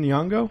 Lupita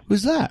Nyong'o?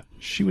 Who's that?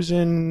 She was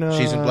in.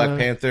 She's in Black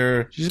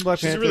Panther. She's in Black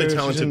She's a Panther. really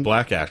talented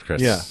black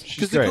actress. Yeah, she's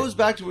Because it great. goes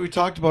back to what we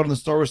talked about in the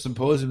Star Wars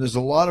Symposium. There's a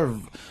lot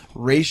of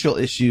racial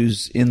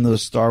issues in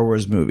those Star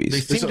Wars movies.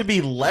 They seem to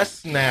be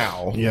less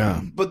now. Yeah,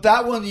 But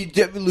that one, you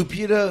did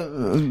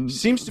Lupita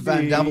Seems to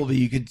Van be- Dumbleby.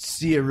 You could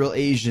see a real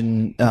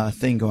Asian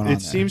thing going on.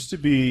 it seems to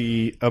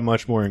be a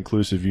much more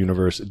inclusive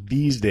universe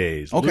these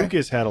days. Okay.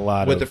 Lucas had a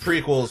lot With of the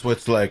prequels,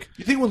 which like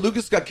You think when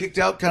Lucas got kicked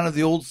out, kind of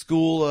the old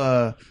school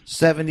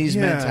 70s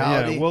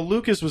mentality? Yeah. Well,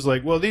 Lucas was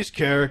like, well, these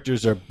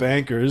characters are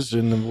bankers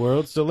in the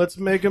world, so let's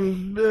make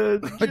them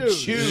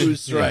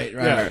Jews, right?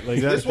 Yeah,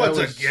 like that, this one's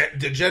that was, a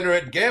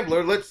degenerate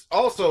gambler. Let's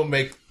also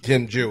make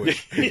him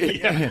Jewish.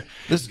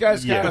 This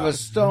guy's kind of a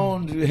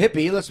stoned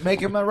hippie. Let's make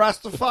him a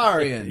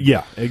Rastafarian.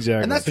 yeah,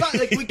 exactly. And that's not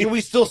like can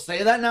we still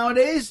say that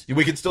nowadays?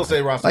 We can still say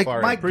Rastafari.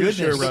 Like my Pretty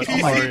goodness, sure The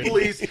Rastafari- PC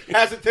police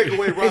hasn't taken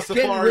away Rastafari. it's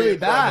getting really from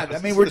bad. us.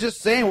 I mean, we're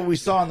just saying what we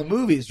saw in the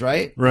movies,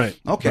 right? right.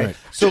 Okay, right.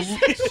 so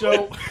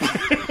So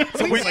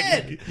we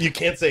did. You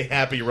can't say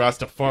happy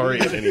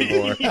Rastafarian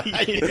anymore.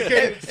 You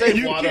can't say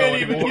you Watto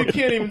can't even anymore. you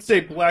can't even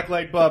say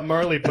Blacklight Bob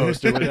Marley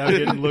poster without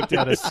getting looked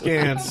at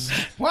askance.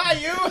 Why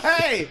you?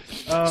 Hey.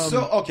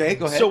 So okay,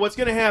 go ahead. So what's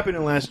going to happen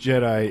in Last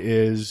Jedi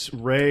is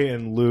Rey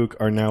and Luke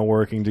are now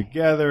working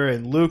together,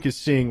 and Luke is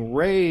seeing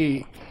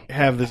Rey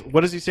have this.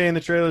 What does he say in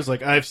the trailers?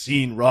 Like, I've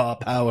seen raw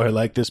power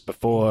like this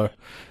before,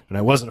 and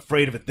I wasn't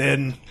afraid of it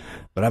then,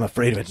 but I'm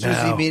afraid of it So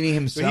now. is he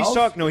meaning So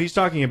himself? he's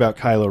talking about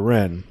Kylo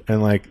Ren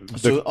and like the,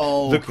 So-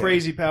 oh, the okay.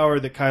 crazy power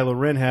that Kylo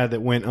Ren had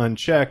that went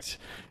unchecked,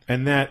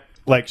 and that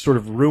like sort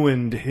of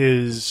ruined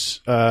his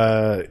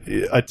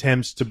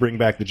attempts to bring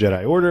back the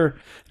Jedi Order.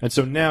 And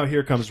so now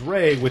here comes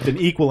Rey with an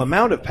equal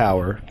amount of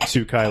power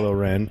to Kylo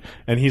Ren,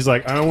 and he's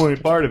like, I don't want to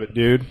be part of it,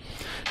 dude.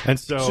 And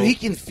so he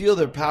can feel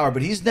their power,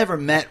 but he's never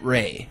met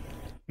Rey.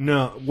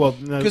 no, well,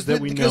 no, Because that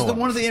we know of.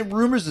 one of the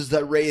rumors is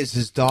that Rey is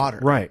his daughter.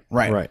 right.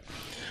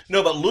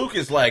 No, but Luke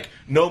is like,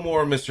 no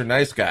more Mr.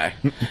 Nice Guy.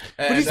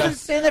 But he's been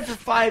saying that for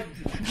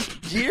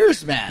 5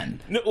 years, man.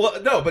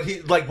 No, but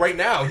he like right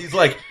now he's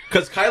like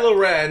because Kylo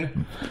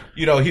Ren,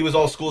 you know, he was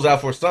all school's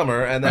out for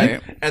summer, and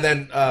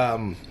then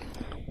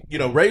you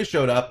know, Rey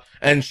showed up,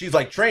 and she's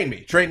like, train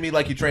me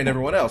like you trained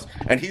everyone else,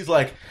 and he's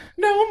like,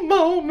 no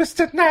more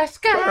Mr. Nice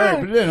Guy. Right,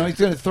 but you know, he's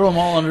going to throw them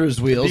all under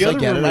his wheels. The I other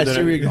get it. rumor I that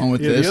see where you're going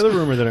with yeah, this. the other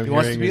rumor that I'm he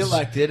wants to hearing be is-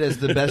 elected as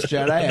the best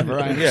Jedi ever.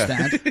 I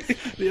understand.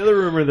 The other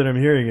rumor that I'm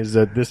hearing is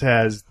that this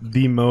has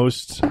the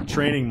most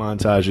training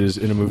montages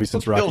in a movie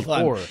since Rocky Hold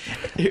on.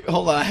 IV.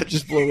 Hold on, I have to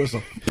just blow a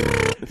whistle.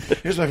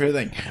 Here's my favorite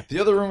thing. The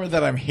other rumor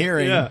that I'm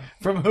hearing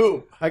from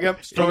who? I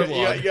got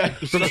Starlog.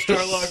 from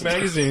Starlog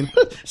magazine.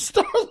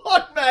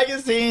 Starlog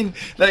magazine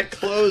that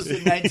closed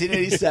in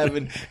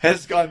 1987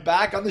 has gone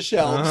back on the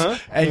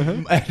shelves,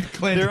 and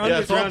Clint. They're Yeah,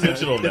 it's all underground.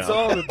 digital now. It's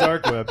all on the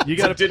dark web. You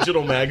It's a got to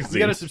digital magazine. you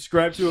got to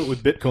subscribe to it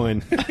with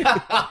Bitcoin.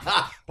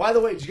 By the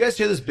way, did you guys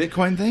hear this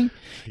Bitcoin thing?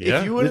 Yeah.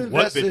 If you would have What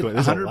invested Bitcoin?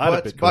 There's a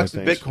lot of bucks Bitcoin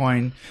in things.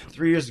 Bitcoin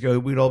 3 years ago,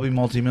 we'd all be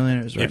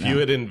multimillionaires right If now. you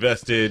had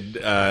invested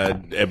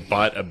and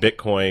bought a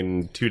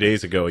Bitcoin 2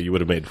 days ago, you would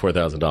have made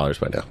 $4,000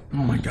 by now. Oh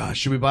my gosh,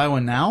 should we buy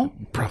one now?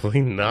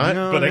 Probably not,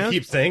 No, but I man.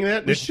 keep saying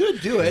that. We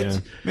should do it. Yeah.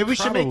 Maybe we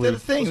should make that a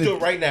thing. Let's do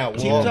it right now.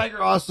 Team We'll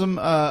Tiger Awesome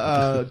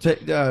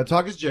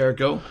Talk is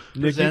Jericho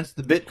presents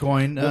the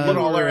Bitcoin. put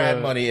all our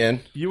ad money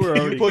in. You were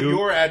already put Goog-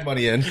 your ad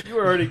money in. You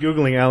were already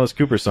googling Alice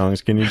Cooper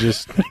songs. Can you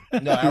just?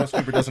 No, Alice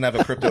Cooper doesn't have a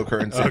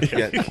cryptocurrency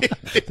yet.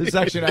 This is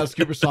actually an Alice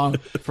Cooper song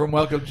from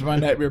Welcome to My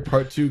Nightmare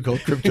Part 2 called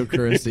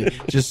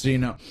Cryptocurrency, just so you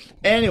know.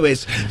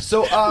 Anyways,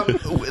 so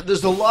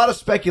there's a lot of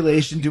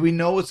speculation. Do we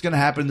know what's going to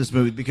happen in this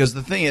movie? Because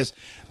the thing is,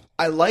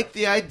 I like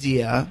the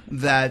idea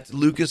that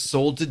Lucas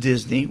sold to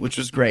Disney, which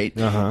was great.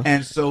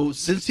 And so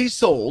since he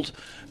sold,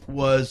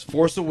 was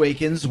Force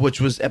Awakens,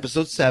 which was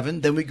episode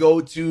 7. Then we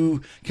go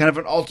to kind of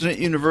an alternate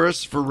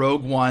universe for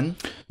Rogue One.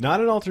 Not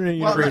an alternate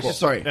Well, universe no,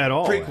 sorry. at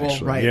all. Prequel,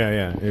 actually. right.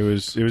 Yeah. It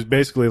was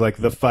basically like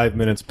the 5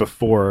 minutes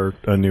before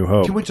A New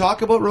Hope. Can we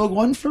talk about Rogue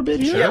One for a bit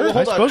here? Yeah, well,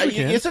 hold I on. suppose we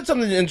You- can. You said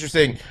something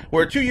interesting.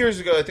 Where 2 years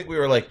ago, I think we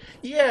were like,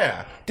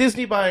 "Yeah,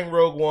 Disney buying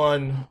Rogue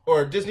One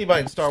or Disney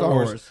buying Star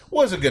Wars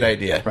was a good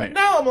idea." Right.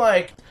 Now I'm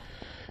like,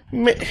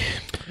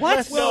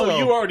 What? Well,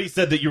 you already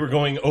said that you were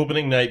going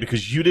opening night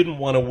because you didn't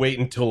want to wait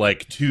until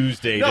like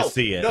Tuesday to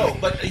see it. No,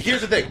 but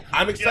here's the thing.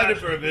 I'm excited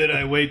for a bit.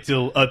 I wait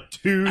till a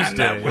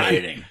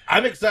Tuesday.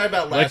 I'm excited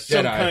about like Last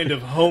some Jedi. kind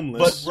of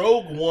homeless. But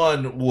Rogue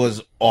One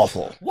was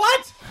awful.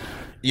 What?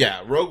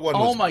 Yeah, Rogue One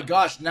was Oh my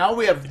gosh! Now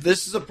we have.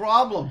 This is a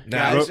problem,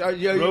 guys.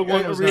 Rogue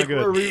One was not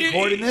good. Are we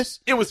recording this?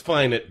 It was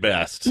fine at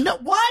best. No,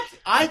 what?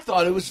 I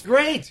thought it was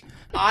great.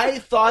 I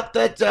thought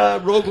that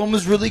Rogue One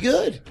was really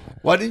good.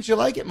 Why didn't you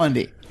like it,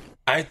 Monday?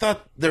 I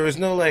thought there was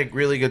no like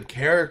really good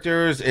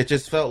characters. It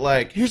just felt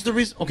like Here's the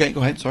reason. Okay,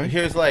 go ahead. Sorry.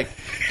 here's like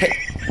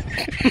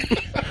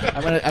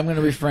I'm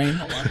gonna refrain.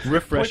 Hold on.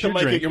 Refresh Point the your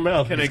mic drink. at your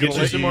mouth. Can I It's get gonna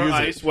you let some you more use it.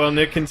 ice while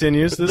Nick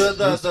continues this?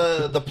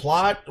 the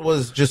plot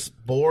was just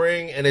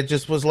boring, and it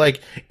just was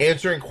like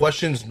answering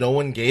questions no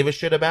one gave a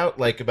shit about,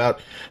 like about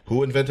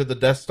who invented the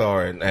Death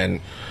Star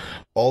and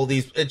all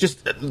these. It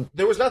just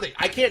there was nothing.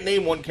 I can't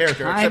name one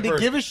character I except for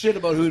give a shit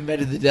about who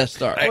invented the Death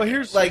Star. Well,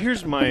 here's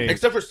my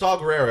except for Saw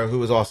Gerrera, who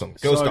was awesome.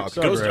 Ghost Dog.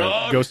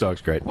 Ghost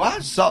Dog's great.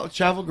 What?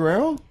 Chavo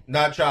Guerrero?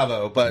 Not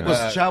Chavo, but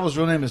Chavo's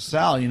real name is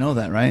Sal. You know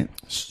that, right?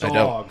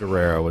 Saw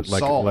Gerrera was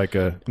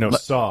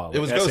Saw. It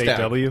was Saw. Ghost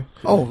Dog. SAW.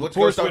 Oh, What's Forrest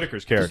Ghost Dog?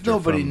 Whitaker's character. There's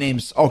nobody from-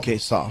 names. Okay,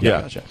 Saul.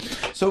 Yeah. Gotcha.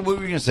 So what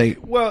were you gonna say?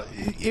 Well,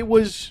 it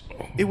was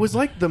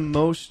like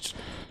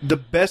the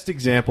best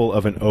example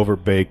of an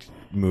overbaked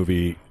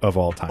movie of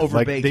all time. Overbaked,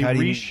 Like they how do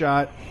you mean?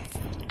 reshot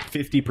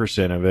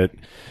 50% of it.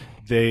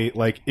 They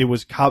it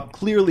was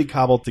clearly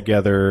cobbled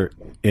together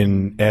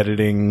in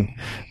editing.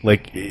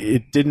 Like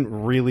it didn't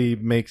really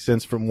make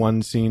sense from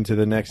one scene to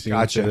the next scene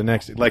Gotcha. to the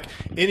next. Like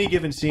any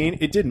given scene,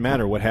 it didn't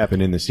matter what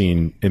happened in the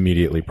scene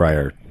immediately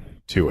prior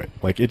to it.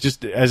 Like it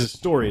just, as a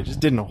story, it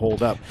just didn't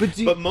hold up.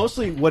 But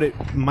mostly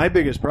my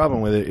biggest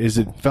problem with it is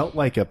it felt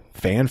like a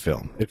fan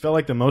film. It felt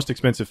like the most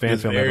expensive fan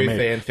film ever very made.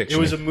 fan fiction.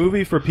 It was a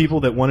movie for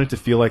people that wanted to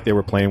feel like they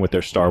were playing with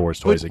their Star Wars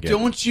toys again.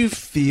 Don't you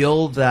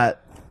feel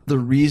that the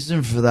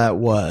reason for that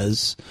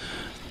was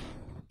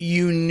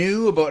you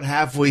knew about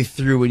halfway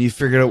through when you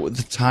figured out what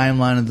the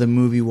timeline of the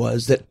movie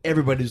was that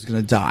everybody was going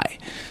to die?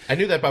 I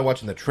knew that by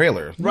watching the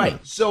trailer. Right.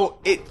 So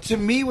it to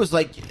me was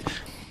like,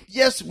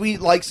 yes, we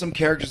like some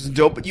characters and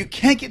dope, but you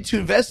can't get too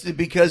invested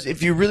because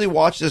if you really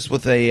watch this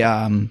with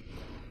a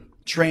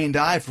trained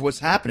eye for what's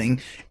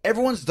happening,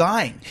 everyone's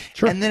dying.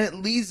 Sure. And then it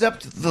leads up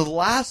to the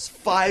last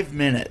 5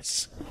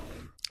 minutes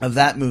of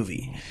that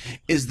movie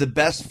is the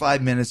best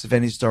 5 minutes of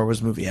any Star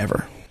Wars movie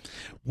ever,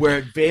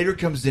 where Vader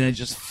comes in and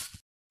just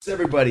f***s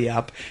everybody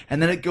up,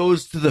 and then it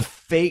goes to the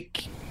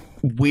fake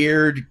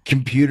weird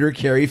computer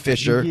Carrie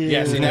Fisher.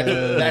 Yeah, see,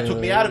 that took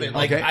me out of it.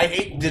 Like, Okay. I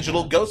hate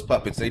digital ghost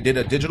puppets. They did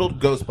a digital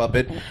ghost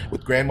puppet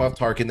with Grand Moff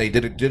Tarkin. They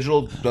did a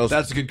digital ghost.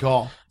 That's a good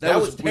call. That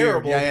was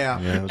weird. terrible.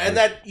 Yeah. it was And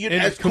that you know,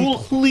 And as it's cool.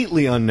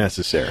 completely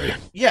unnecessary.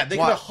 Yeah, they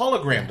could have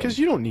hologrammed Because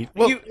them. you don't need...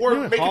 or you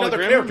don't make another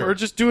hologram character. Or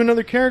just do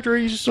another character,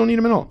 you just don't need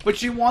them at all.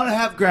 But you want to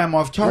have Grand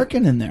Moff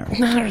Tarkin in there.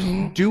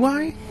 Do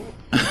I?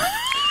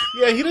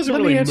 Yeah, he doesn't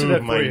Let me really answer move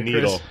that my for you,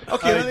 needle. Chris.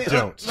 Okay,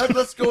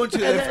 let's go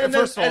into it. And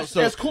First of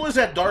all, as cool as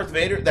that Darth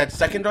Vader, that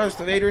second Darth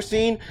Vader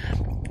scene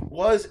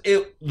was,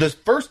 the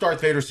first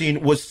Darth Vader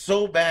scene was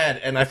so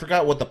bad, and I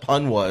forgot what the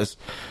pun was,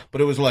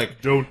 but it was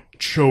like, Don't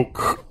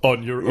choke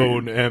on your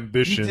own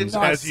ambitions He did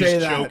not as say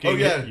he's that. choking. Oh,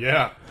 yeah.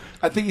 Yeah.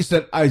 I think he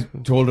said, I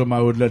told him I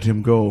would let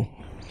him go.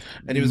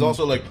 and he was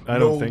also like, I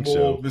don't no think more,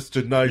 so.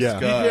 Mr. Nice Yeah.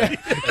 Guy.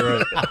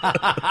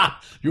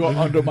 You are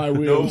under my No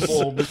wheels.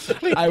 more,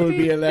 Mr. I will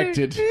be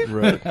elected.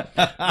 Right.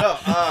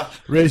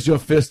 Raise your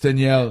fist and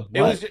yell.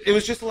 It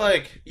was just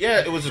like, yeah,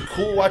 it was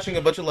cool watching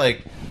a bunch of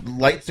like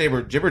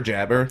lightsaber jibber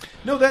jabber.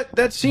 No,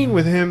 that scene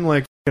with him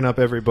like fucking up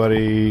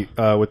everybody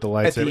with the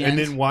lightsaber, the and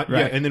end?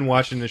 then and then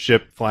watching the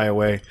ship fly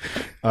away.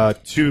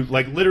 To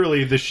like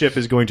literally, the ship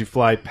is going to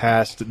fly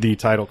past the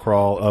title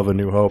crawl of A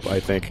New Hope, I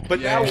think.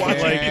 But now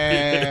watching,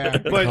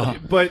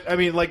 But I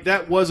mean, like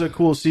that was a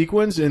cool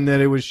sequence in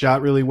that it was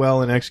shot really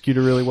well and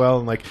executed really well,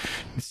 and like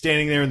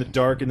standing there in the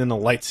dark, and then the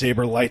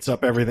lightsaber lights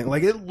up everything.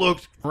 Like it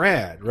looked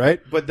rad, right?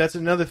 But that's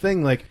another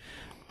thing. Like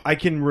I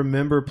can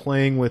remember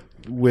playing with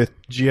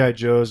G.I.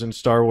 Joes and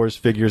Star Wars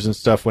figures and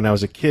stuff when I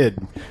was a kid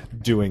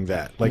doing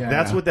that. Like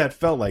that's what that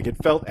felt like. It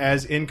felt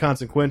as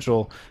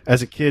inconsequential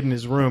as a kid in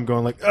his room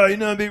going like, oh, you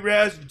know, big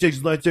Raz takes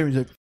his lightsaber, he's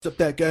like, up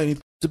that guy, and he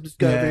up this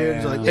guy over here.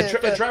 He's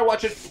like, and try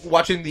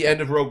watching the end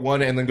of Rogue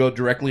One and then go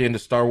directly into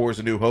Star Wars: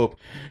 A New Hope,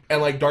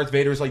 and like Darth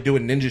Vader's like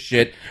doing ninja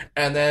shit,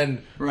 and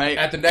then Right.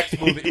 at the next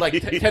movie, like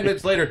 10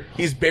 minutes later,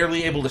 he's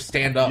barely able to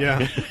stand up.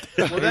 yeah.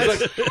 Well,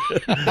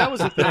 That was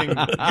the thing.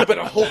 you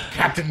better hope,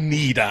 Captain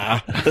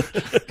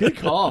Nida. Good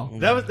call.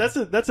 That's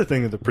the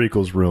thing that the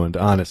prequels ruined,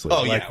 honestly.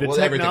 Oh, yeah. Like the Well,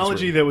 everything's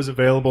technology ruined. that was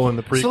available in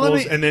the prequels, let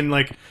me- and then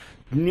like,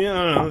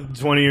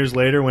 20 years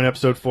later when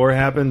Episode 4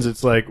 happens,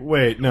 it's like,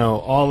 wait, no,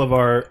 all of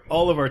our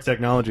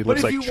technology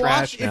But looks like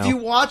trash now. if you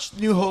watch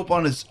New Hope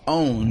on its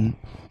own,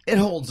 it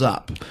holds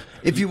up.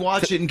 If you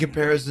watch it in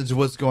comparison to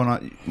what's going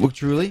on, look,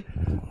 truly,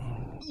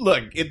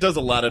 Look, it does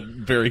a lot of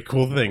very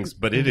cool things,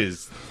 but it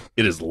is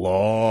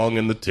long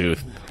in the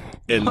tooth.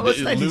 And Well, it's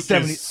Luke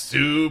 1970. is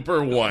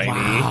super whiny.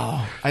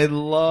 wow, I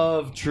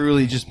love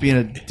truly just being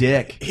a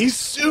dick. He's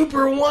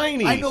super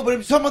whiny. I know, but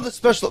I'm talking about the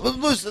special.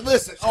 Listen.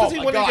 Oh he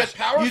my wanted to gosh! get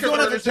power You don't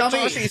have to converters tell to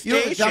me. Toshi You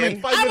don't have to tell me.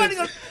 Station. I want to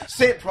go.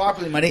 Say it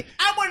properly, money.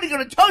 I wanted to go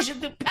to Toshi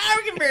to power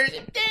converters.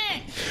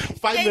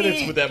 5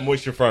 minutes with that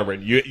moisture farmer,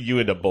 and you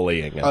end up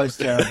bullying him. Oh, it's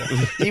terrible.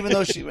 Even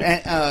though she, but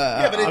it's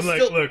I'm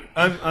like, still. look,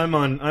 I'm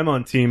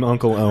on Team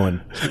Uncle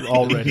Owen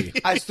already.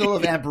 I still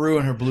have Aunt Beru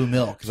and her blue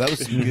milk because that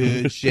was some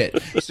good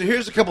shit. So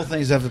here's a couple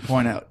things I have to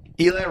point out.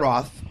 Eli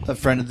Roth, a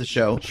friend of the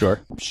show,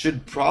 Sure.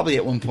 should probably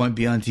at one point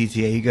be on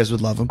TTA. You guys would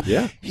love him.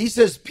 Yeah. He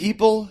says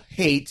people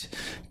hate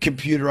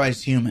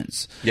computerized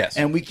humans. Yes.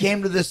 And we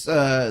came to this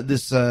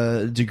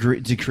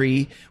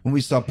decree when we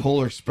saw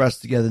Polar Express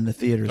together in the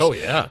theaters. Oh,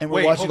 yeah. And we're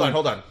Wait, watching.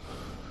 hold on.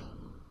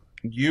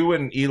 You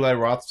and Eli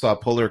Roth saw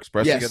Polar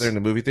Express Yes. together in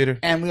the movie theater?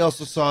 And we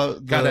also saw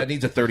God, that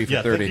needs a 30 for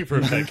Yeah, 30. thank you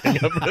for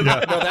backing up. No,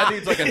 that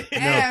needs like a...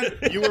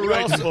 and You were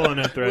right to pull on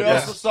that thread. we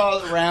also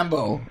saw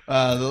Rambo.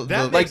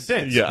 That makes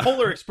sense. Yeah.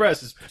 Polar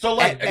Express is So,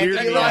 like, And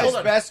hold Eli's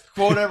on. best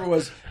quote ever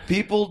was,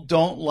 "People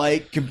don't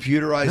like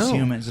computerized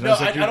humans." And No, I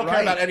was like, I "You're don't right."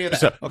 care about any of that.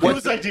 So, What-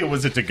 whose idea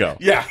was it to go?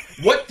 Yeah.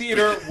 What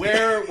theater,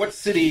 where, what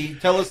city?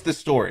 Tell us this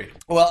story.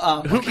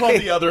 Well, Who called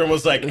the other and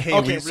was like, "Hey,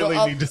 we so really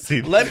I'll- need to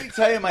see this"? Let me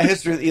tell you my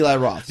history with Eli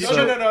Roth. No,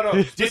 So- no. Did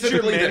your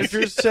Specifically this.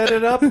 managers set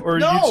it up, or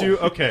No. you two?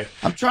 Okay.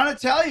 I'm trying to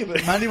tell you,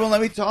 but Monday won't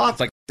let me talk.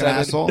 like An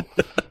asshole.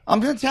 I'm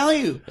going to tell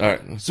you. All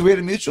right. So we had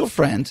a mutual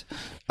friend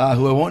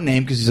who I won't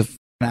name because he's a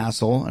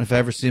asshole, and if I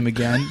ever see him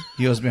again,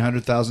 he owes me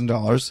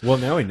 $100,000. Well,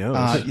 now he knows.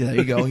 Yeah, there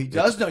you go. He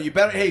does know. You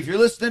better. Hey, if you're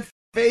listening,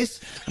 face,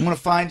 I'm going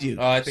to find you.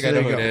 Oh, I think I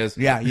there know you who go. it is.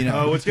 Yeah, you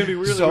know. Oh, it's going to be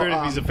really So, weird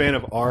if he's a fan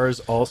of ours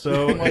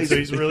also. And so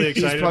he's really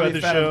excited probably about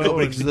the a fan of show.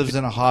 nobody 'cause he lives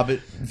in a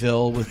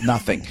Hobbitville with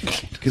nothing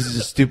because he's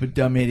a stupid,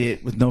 dumb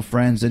idiot with no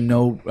friends and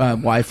no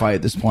Wi-Fi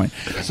at this point.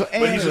 So, But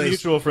he's a anyways,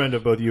 mutual friend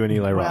of both you and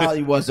Eli Roth. well,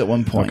 he was at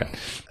one point.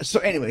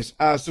 So, anyways,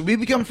 so we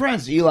become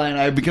friends. Eli and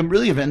I have become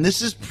really good friends. And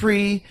this is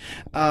pre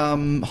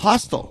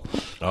Hostel.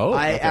 Oh,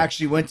 I okay.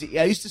 actually went to.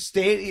 I used to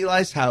stay at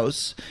Eli's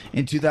house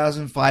in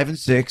 2005 and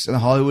 6 in the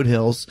Hollywood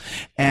Hills,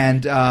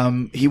 and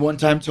he one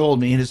time told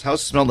me, and his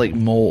house smelled like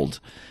mold.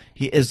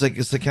 He is like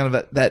it's like kind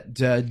of that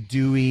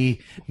dewy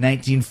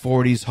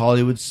 1940s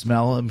Hollywood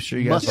smell. I'm sure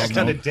you guys all It's know.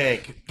 kind of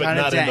dank, but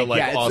Kinda not in dank. the like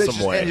Yeah, it's awesome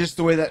just, way. and just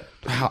the way that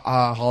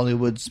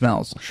Hollywood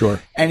smells.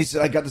 Sure. And he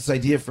said, I got this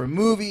idea for a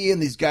movie,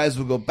 and these guys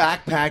will go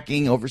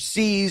backpacking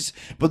overseas,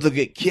 but they'll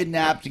get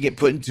kidnapped and get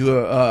put into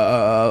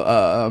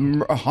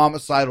a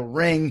homicidal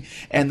ring,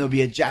 and there'll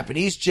be a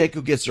Japanese chick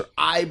who gets her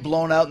eye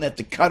blown out, and they have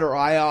to cut her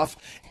eye off.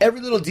 Every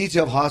little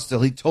detail of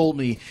Hostel, he told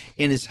me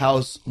in his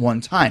house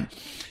one time.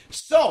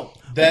 So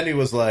Then he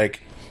was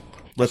like,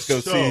 let's go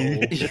So,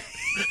 see.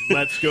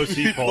 let's go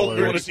see Polar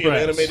You want to see an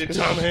Express. animated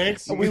Tom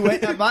Hanks? we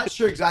went. I'm not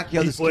sure exactly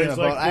how this came plays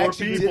about. like I four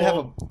actually did people. have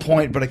a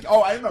point, but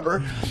I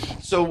remember.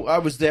 So I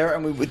was there,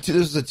 and we went to,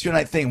 this was a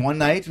 2-night thing. One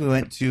night we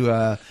went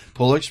to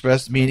Polar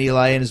Express. Me and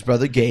Eli and his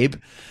brother Gabe,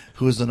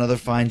 who is another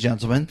fine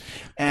gentleman,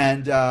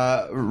 and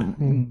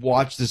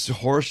watched this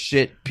horse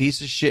shit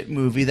piece of shit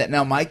movie that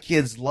now my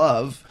kids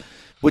love,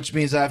 which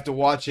means I have to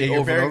watch it You're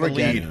over and over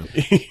bearing the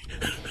again.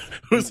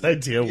 Whose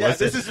idea Yes,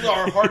 was this it? is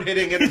our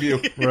hard-hitting interview.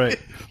 Right.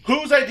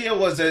 Whose idea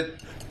was it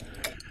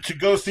to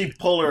go see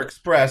Polar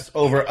Express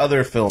over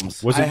other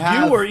films? Was I it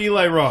have- you or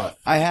Eli Roth?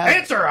 I have.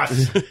 Answer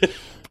us!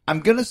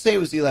 I'm gonna say it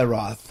was Eli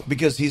Roth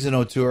because he's an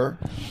auteur.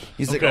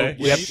 He's Okay. like,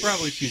 oh, we Yeah, have, he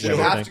probably sees we have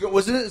everything. to go.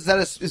 Wasn't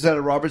it? Is that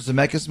a Robert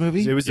Zemeckis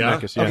movie? It was Yeah.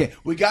 Zemeckis, yeah. Okay,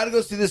 we got to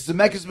go see this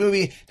Zemeckis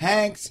movie.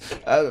 Hanks,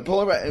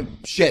 Polar,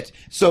 shit.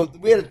 So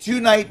we had a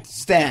 2-night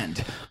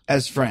stand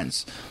as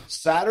friends.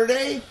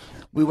 Saturday,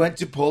 we went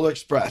to Polar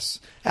Express.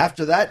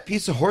 After that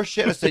piece of horse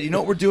shit, I said, you know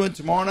what we're doing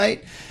tomorrow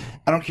night?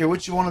 I don't care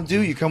what you want to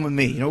do. You come with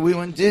me. You know what we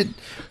went and did?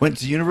 Went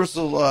to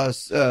Universal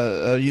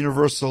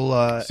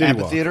City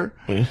Amphitheater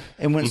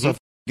and went and saw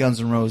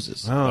Guns N'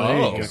 Roses. Oh, there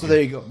you go. So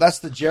there you go. That's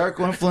the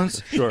Jericho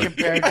influence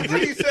compared to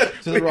He said,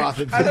 the Roth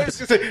I influence. thought he was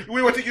going to say,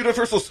 we went to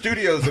Universal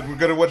Studios and we're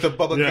going to went to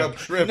Bubba Yeah. Gump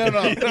Shrimp. No, no.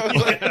 And I was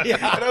like, and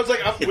I was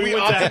like we went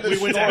opted to- this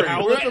we went to story.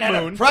 Howl We're at the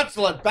at Moon. a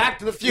pretzel at Back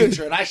to the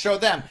Future, and I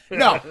showed them.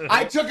 No,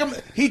 I took him.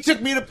 He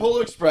took me to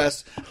Polar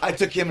Express. I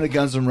took him to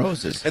Guns N'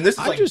 Roses. And this is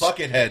I like just-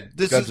 Buckethead.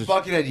 This Guns is N'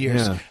 Buckethead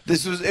years. Yeah.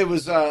 It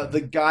was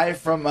the guy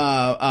from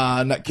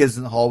not Kids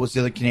in the Hall was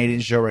the other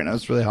Canadian show right now.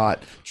 It's really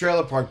hot.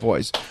 Trailer Park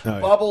Boys. yeah.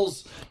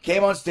 Bubbles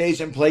came on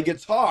stage and played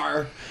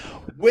guitar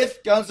with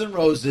Guns N'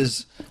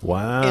 Roses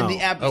Wow. in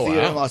the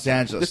amphitheater in Los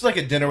Angeles. This is like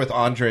a dinner with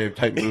Andre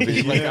type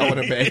movie. Like I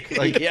want to make.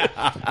 Like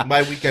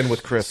My Weekend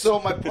with Chris.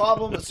 So my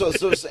problem, so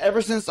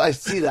ever since I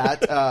see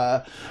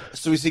that,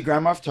 so we see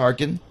Grand Moff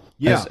Tarkin,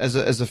 Yeah. as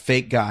a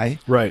fake guy,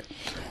 Right.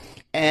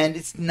 and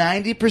it's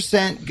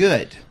 90%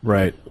 good,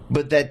 Right.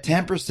 but that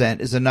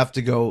 10% is enough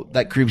to go.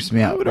 That creeps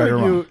me out. would Right or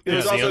argue wrong?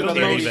 There's Yeah, also the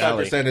another Uncanny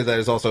Valley. 85% of that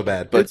is also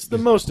bad. But It's the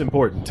most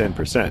important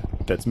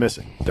 10% that's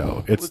missing,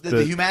 though. It's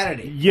The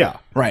humanity, Yeah.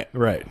 right?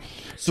 Right.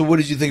 So what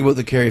did you think about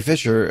the Carrie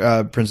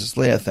Fisher Princess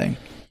Leia thing?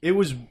 It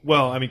was,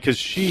 well, I mean, because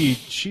she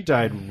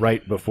died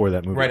right before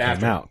that movie Right came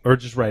after. out. Or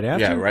just right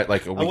after? yeah, right.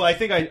 Like a week. Well, I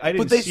think I didn't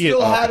But they see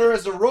still it. had her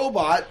as a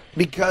robot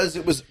because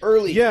it was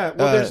early. Yeah,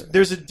 well,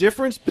 there's a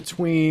difference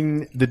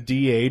between the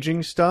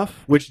de-aging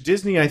stuff, which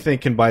Disney, I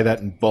think, can buy that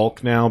in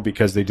bulk now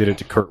because they did it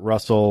to Kurt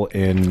Russell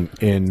in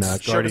Guardians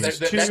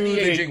that 2.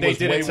 de-aging was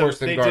way worse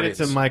than They Guardians.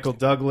 did it to Michael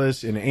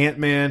Douglas in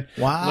Ant-Man.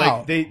 Wow.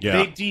 Like, they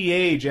Yeah.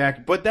 de-age,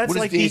 but that's what does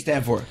like D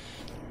stand for?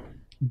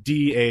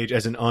 de-age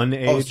as an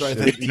unaged. Oh, sorry, I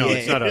thought no, DA.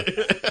 it's not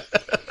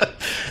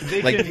a...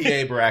 They like can-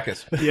 D.A.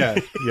 Baracus. Yeah,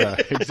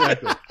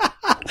 exactly.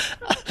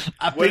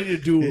 I paid you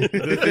to do. The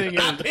thing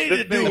is, the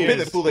thing Don't be the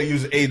is, fool that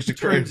use age to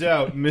turns curve.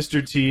 out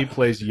Mr. T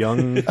plays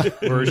young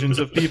versions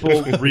of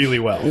people really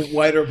well.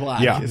 White or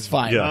black? Yeah. It's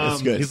fine. Yeah,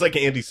 It's good. He's like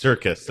Andy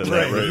Serkis in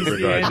that He's the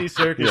regard. Andy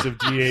Serkis of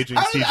de-aging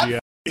I CGI.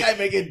 Guy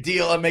make a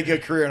deal and make a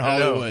career in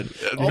Hollywood.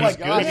 Oh my He's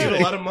good. god! He had a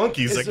lot of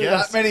monkeys, I Is there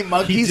guess. that many He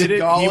monkeys did and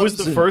it. golems? He was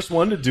the and- first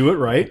one to do it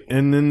right,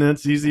 and then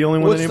he's the only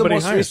one What's that the anybody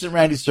most hires. recent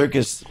Randy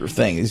Circus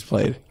thing he's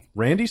played?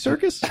 Randy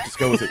Circus? Let's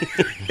go with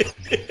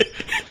it.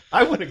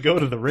 I wouldn't go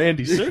to the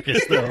Randy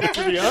Circus, though,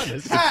 to be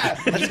honest.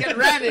 Let's get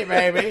Randy,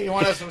 baby. You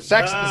want to have some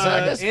sex in the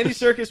circus? Andy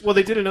Circus. Well,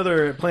 they did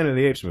another Planet of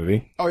the Apes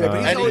movie. Oh yeah, but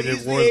he's, they always, did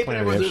he's War the of ape.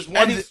 Planet Where of the there's Apes. one.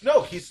 And he's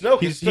Snoke. He's Snoke.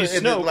 He's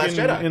in the Snoke Last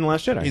Jedi. in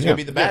Last Jedi. He's yeah. gonna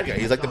be the bad guy.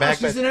 He's like the bad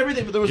He's guy. in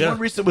everything, but there was one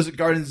recent. Was it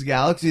Guardians of the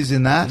Galaxy? He's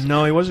in that.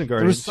 No, he wasn't There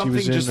Guardians. was something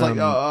he was just in,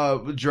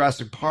 like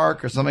Jurassic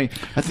Park or something.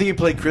 I think he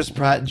played Chris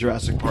Pratt in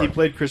Jurassic Park. he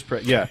played Chris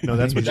Pratt. Yeah, no,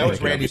 that's what That you're was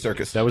thinking of. Randy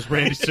Circus. That was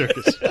Randy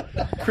Circus.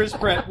 Chris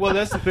Pratt. Well,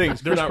 that's the thing.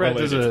 Chris not Pratt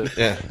does a. related.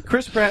 Yeah.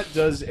 Chris Pratt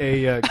does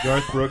a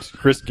Garth Brooks,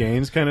 Chris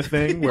Gaines kind of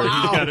thing, where he's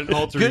got an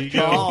alter Good ego.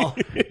 call.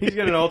 He's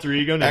got an alter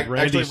ego named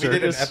Randy Actually, we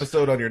did an Circus.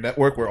 episode on your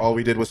network where all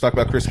we did was talk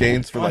about Chris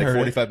Gaines for like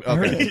 45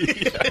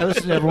 minutes. I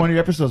listened to every one of your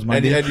episodes, And,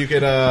 Monday. and you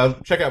can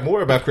check out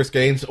more about Chris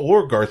Gaines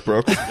or Garth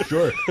Brooks.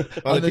 Sure.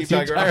 on the Team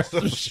Tiger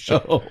Awesome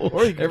show.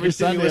 Or you can Every continue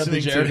Sunday on the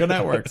listening Jericho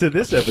Network. to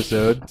this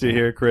episode to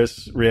hear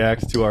Chris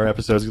react to our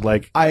episodes.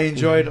 Like, I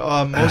enjoyed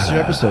most of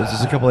your episodes.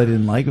 There's a couple I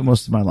didn't like, but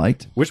most of them I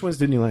liked. which ones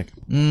didn't you like?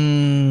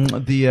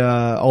 The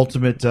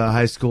ultimate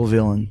high school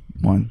villain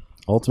one.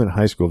 Ultimate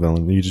High School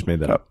Villain. You just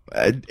made that up.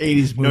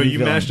 80s movie No, you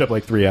villain. mashed up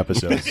like 3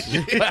 episodes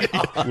with that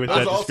Those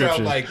all description.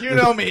 sound like You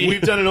know me.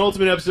 We've done an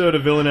Ultimate episode, a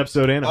Villain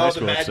episode, and a High oh,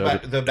 School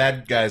episode. the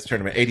bad guys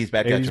tournament, 80s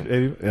bad guys 80s,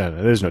 tournament. yeah,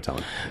 no, there's no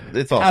telling.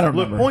 It's all. I don't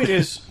Look, remember. point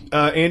is,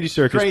 Andy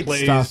Serkis Great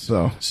plays stuff,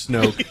 though.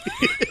 Snoke.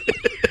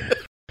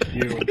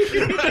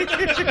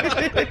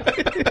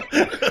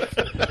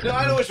 No,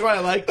 I know which one I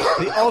like.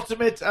 The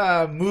ultimate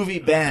movie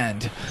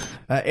band.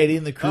 Eddie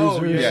and the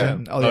Cruisers. yeah.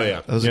 and- Oh,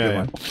 yeah. That was a Yeah, good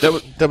yeah.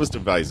 one. That was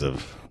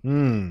divisive.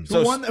 Who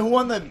won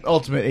the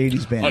ultimate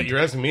 80s band? Oh, you're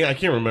asking me? I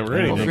can't remember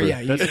anything. Yeah,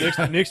 you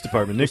That's Nick's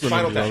department. Nick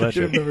Spinal remembers all Tap. that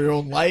you shit. remember your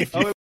own life.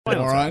 You Spinal Tap,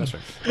 moron. that's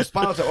right. Well,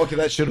 Spinal Tap. Okay,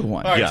 that should have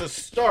won. All right, Yeah. so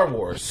Star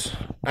Wars.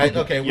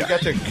 Okay, we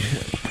got to.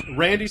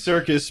 Randy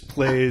Serkis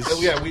plays.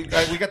 Yeah, we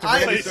got to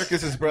Randy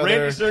Serkis' brother.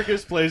 Randy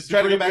Serkis plays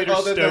Try to go Supreme back Leader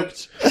all the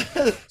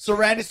Stokes. So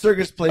Randy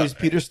Serkis plays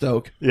Peter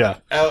Stoke. Yeah,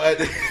 I'm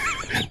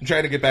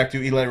trying to get back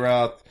to Eli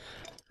Roth.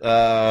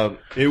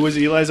 it was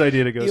Eli's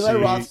idea to go Eli see.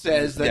 Roth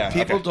says that Yeah,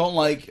 people okay. don't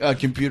like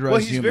computerized Well,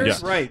 he's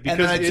humans. very right, And because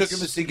then I took it's- him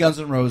to see Guns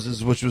N'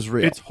 Roses, which was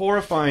real. It's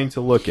horrifying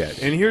to look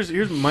at. And here's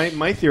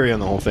my theory on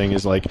the whole thing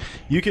is like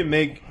you can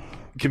make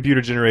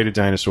computer generated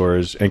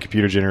dinosaurs and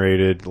computer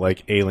generated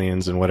like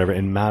aliens and whatever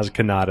and Maz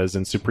Kanadas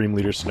and Supreme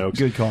Leader Snoke.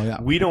 Good call,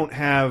 yeah. We don't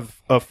have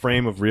a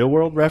frame of real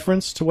world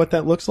reference to what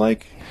that looks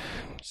like.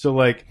 So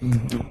like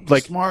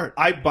Smart.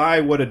 I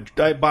buy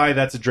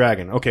that's a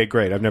dragon. Okay,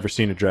 great. I've never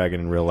seen a dragon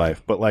in real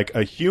life, but like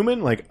a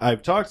human, like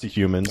I've talked to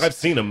humans. I've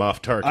seen a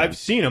Moff Tarkin. I've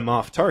seen a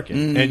Moff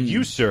Tarkin, and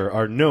you, sir,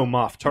 are no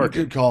Moff Tarkin.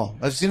 Good call.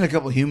 I've seen a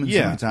couple of humans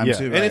Yeah, sometime yeah.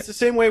 too. And right? it's the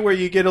same way where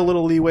you get a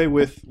little leeway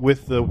with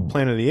the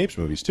Planet of the Apes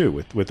movies too,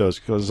 with those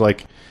because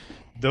like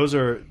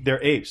they're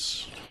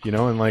apes, you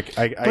know, and like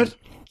I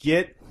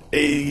get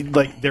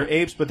like they're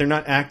apes, but they're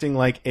not acting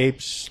like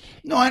apes.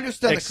 No, I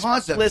understand the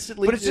concept,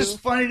 explicitly but it's do. just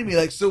funny to me.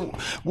 Like, so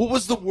what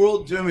was the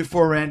world doing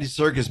before Randy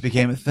Serkis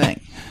became a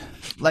thing?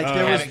 Like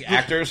Having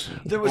actors.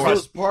 there was Or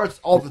those parts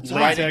all the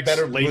time.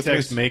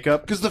 Latex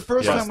makeup. Because the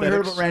first Yeah. time we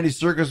heard about Randy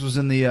Serkis was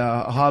in the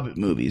Hobbit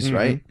movies,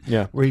 right?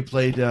 Yeah. where he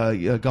played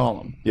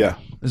Gollum. Yeah,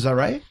 Is that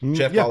right?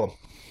 Jeff Yeah. Gollum.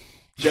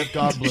 Jeff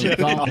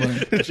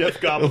Goldblum. Jeff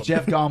Goblin.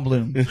 Jeff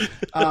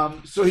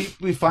Goldblum. So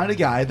we find a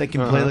guy that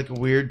can play like a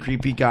weird,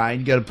 creepy guy,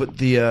 and you got to put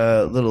the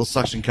little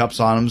suction cups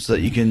on him so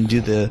that you can do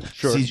the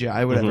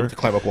CGI, whatever. To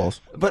climb up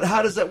walls. But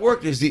how does that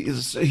work?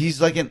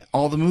 He's like in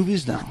all the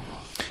movies now.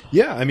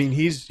 Yeah, I mean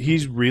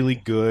he's really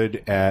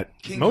good at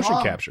King motion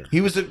Kong. capture. He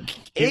was a.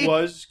 He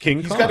was King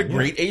He's Kong. got a yeah.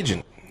 great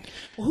agent.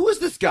 Who is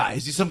this guy?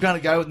 Is he some kind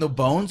of guy with no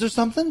bones or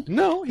something?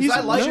 No, he's I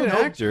a like legit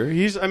him. actor.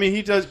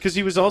 He does because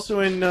he was also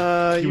in.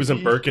 he was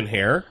in Burke and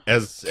Hare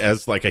as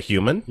like a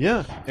human.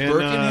 Yeah, and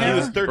Burke and Hare? He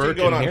was 13 Burke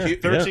going and on Hare.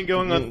 13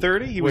 going on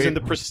 30. He was Wait. in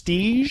The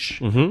Prestige.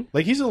 Mm-hmm.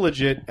 Like he's a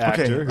legit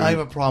actor. Okay, who- I have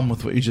a problem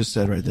with what you just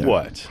said right there.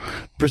 what?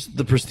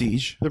 The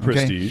Prestige. The okay?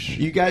 Prestige.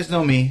 You guys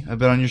know me. I've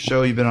been on your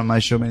show. You've been on my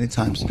show many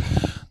times.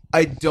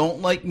 I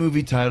don't like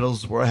movie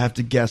titles where I have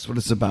to guess what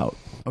it's about.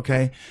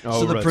 Okay? Oh,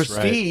 so The that's right.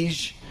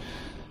 Prestige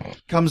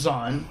comes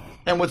on,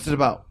 and what's it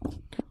about?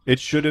 It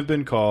should have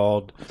been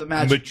called The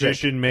Magic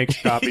Magician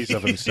Makes Copies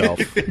of Himself.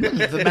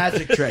 The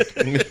Magic Trick.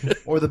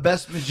 Or The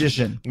Best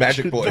Magician.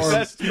 Magic Boys. The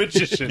best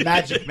magician.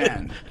 Magic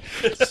Man.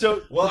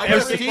 So Well, I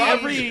gotta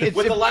say,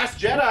 with the Last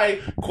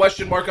Jedi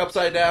question mark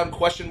upside down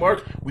question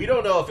mark, we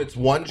don't know if it's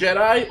one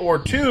Jedi or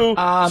two.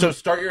 So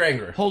start your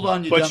anger. Hold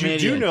on, you but dumb you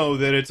do idiot. know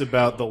that it's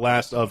about the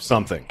last of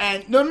something.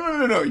 And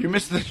no, you're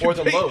missing the Or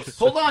the Lost.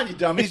 Hold on, you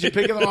dummies, you're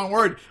picking the wrong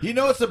word. You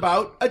know it's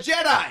about a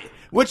Jedi,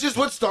 which is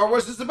what Star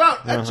Wars is about.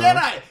 A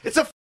Jedi. It's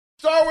a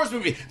Star Wars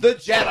movie. The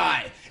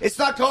Jedi. It's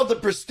not called The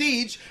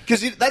Prestige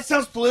because that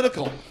sounds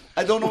political.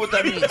 I don't know what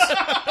that means.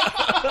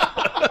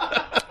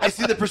 I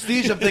see the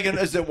Prestige. I'm thinking,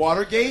 is it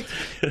Watergate?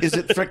 Is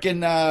it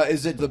frickin'?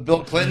 Is it the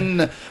Bill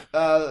Clinton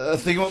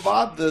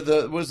thingamabob?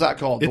 The what is that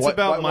called? It's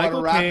about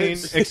Michael Caine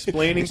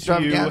explaining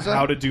to you extravaganza?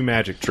 how to do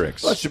magic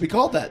tricks. Well, it should be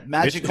called that.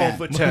 Magic It's Man.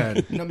 called The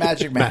Turn. No,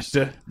 Magic Man.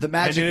 Master. The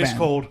Magic and Man. it's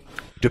called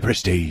The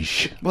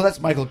Prestige. Well, that's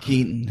Michael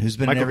Keaton, who's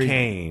been Michael in every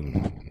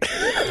Caine.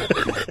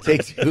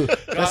 Take Two.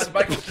 God,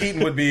 Michael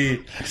Keaton would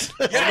be.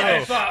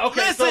 Yeah,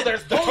 okay. Listen, So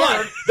there's the hold turn.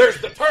 on.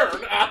 There's the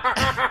turn.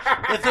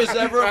 If there's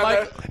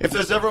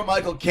ever a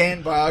Michael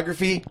Caine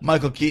biography,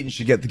 Michael Keaton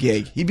should get the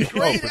gig. He'd be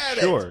great at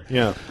it. Sure,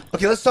 yeah.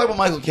 Okay, let's talk about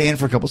Michael Caine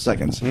for a couple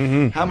seconds.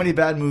 How many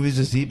bad movies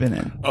has he been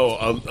in?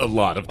 Oh, a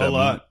lot of them. A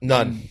lot.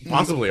 None.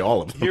 Possibly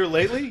all of them. Here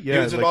lately? He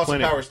Yeah, was in like Austin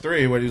plenty. Powers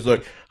 3 when he was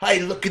like,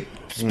 "Hey, look at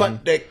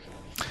Sputnik."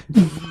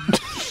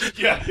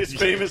 Yeah, his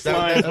famous That-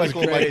 line. that's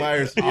Michael Mike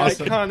Myers. The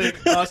iconic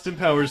Austin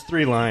Powers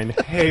 3 line,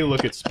 "Hey,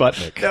 look at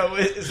Sputnik." No,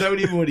 is that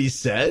even what he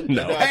said?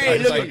 No. Hey,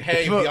 It's look like, at-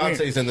 "Hey, look,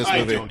 Beyonce's in this I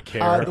movie." don't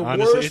care. The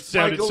Honestly, worst it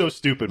sounded Michael- so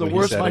stupid The when he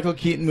worst said Michael it.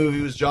 Keaton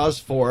movie was Jaws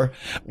 4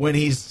 when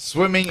he's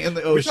swimming in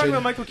the ocean. We're talking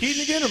about Michael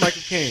Keaton again or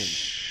Michael Caine?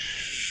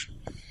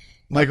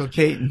 Michael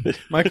Keaton.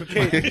 Michael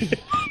Caine.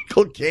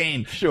 Michael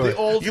Caine. Sure. The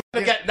old, You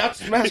wanna get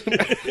nuts smashed?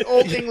 the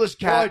old English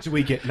cat.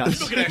 we get nuts?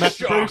 Look at that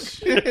shark.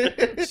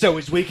 So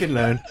as we can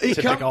learn He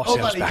comes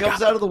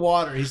out of the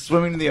water. He's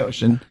swimming in the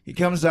ocean. He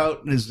comes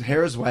out and his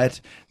hair is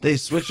wet. They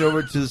switch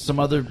over to some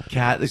other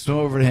cat. They swim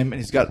over to him and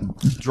he's got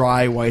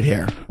dry white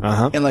hair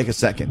in like a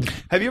second.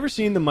 Have you ever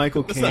seen the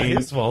Michael It's not Caine?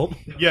 his fault.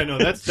 Yeah, no,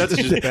 that's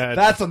just bad.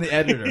 That's on the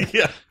editor.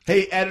 Yeah.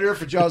 Hey, editor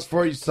for Jaws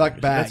 4, you suck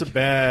bag. That's a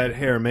bad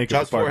hair and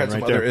makeup Jaws 4 had department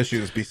some right other there.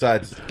 issues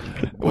besides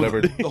whatever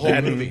the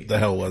whole movie. the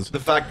hell was. The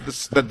fact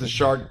that the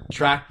shark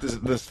tracked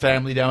this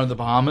family down in the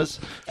Bahamas,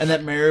 and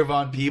that Mary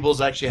Von Peebles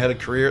actually had a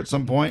career at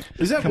some point.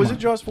 Was it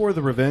Jaws 4: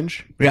 The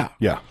Revenge? Yeah.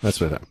 Yeah, that's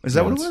what that. Is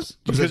that what it was?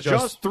 Because Was it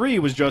Jaws 3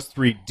 was just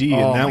 3D,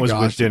 Oh and that my was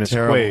gosh, with Dennis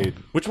terrible. Quaid.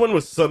 Which one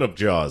was Son of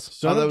Jaws?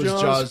 Son that of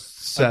was Jaws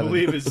 7. I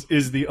believe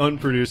is the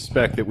unproduced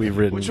spec that we've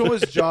written. Which one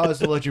was Jaws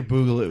Electric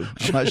Boogaloo?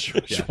 I'm not sure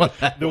which one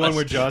that the one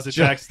where Jaws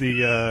attacks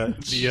the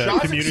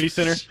Jaws community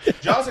center?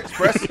 Jaws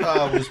Express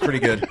was pretty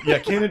good. Yeah,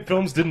 Canon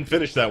Films didn't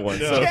finish that one.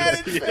 So.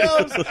 Cannon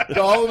Films,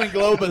 Gollum and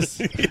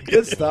Globus.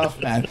 Good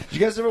stuff, man. Did you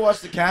guys ever watch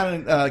the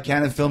Cannon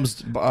Films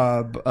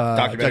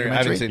documentary? I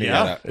haven't seen it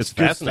Yeah, yet. it's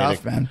Good fascinating.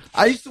 stuff, man.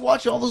 I used to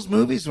watch all those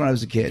movies when I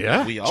was a kid.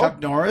 Yeah? We all-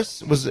 Chuck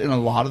Norris was in a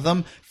lot of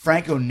them.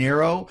 Franco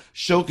Nero,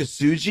 Sho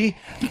Kosugi.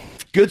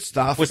 Good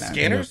stuff. Was man.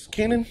 Scanners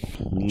canon?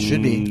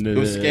 Should be. It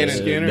was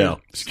Scanner. No.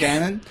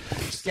 Scannon?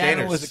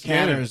 Scannon was a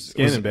Scanners.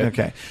 Scanners. Scannon, babe.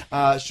 Okay.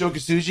 Sho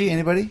Kosugi,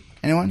 anybody?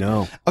 Anyone?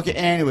 No. Okay,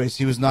 anyways,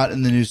 he was not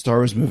in the new Star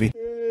Wars movie.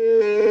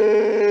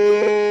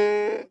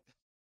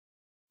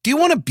 Do you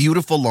want a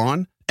beautiful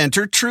lawn?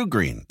 Enter True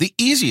Green, the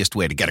easiest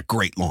way to get a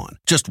great lawn.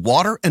 Just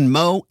water and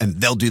mow, and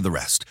they'll do the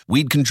rest.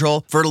 Weed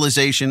control,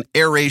 fertilization,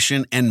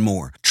 aeration, and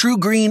more. True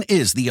Green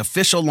is the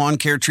official lawn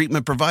care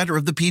treatment provider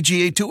of the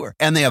PGA Tour,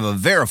 and they have a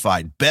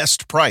verified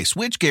best price,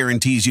 which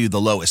guarantees you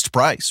the lowest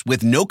price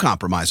with no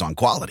compromise on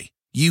quality.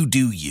 You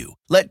do you.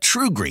 Let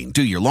True Green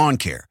do your lawn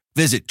care.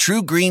 Visit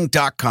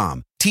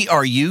truegreen.com,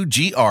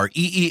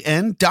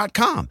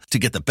 TRUGREEN.com to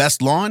get the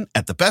best lawn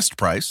at the best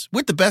price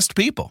with the best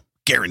people.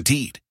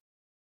 Guaranteed.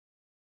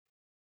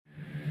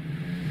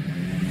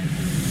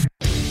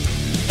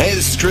 Hey,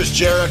 this is Chris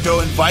Jericho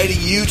inviting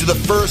you to the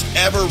first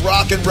ever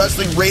rock and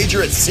wrestling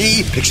Rager at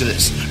Sea. Picture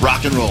this: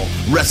 rock and roll,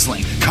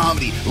 wrestling,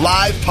 comedy,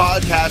 live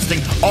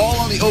podcasting, all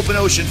on the open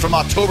ocean from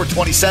October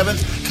 27th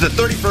to the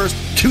 31st,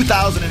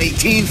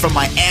 2018, from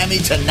Miami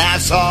to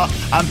Nassau.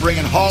 I'm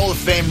bringing Hall of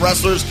Fame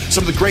wrestlers,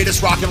 some of the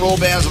greatest rock and roll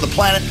bands on the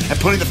planet, and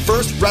putting the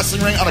first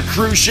wrestling ring on a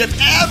cruise ship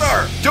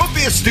ever. Don't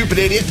be a stupid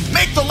idiot.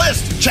 Make the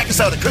list. Check us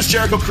out at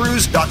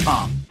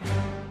ChrisJerichoCruise.com.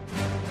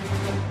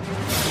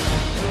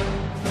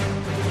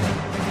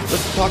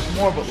 Let's talk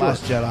more about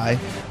Last Jedi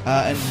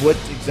and what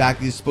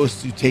exactly is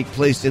supposed to take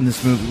place in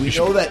this movie. We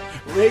know that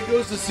Rey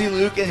goes to see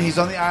Luke and he's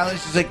on the island.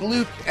 She's like,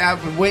 "Luke, I've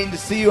been waiting to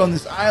see you on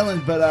this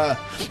island, but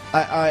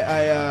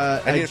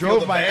I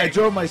drove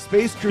my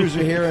space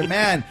cruiser here, and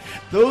man,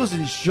 those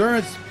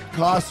insurance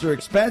costs are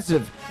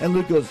expensive." And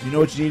Luke goes, "You know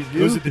what you need to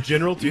do? Was it the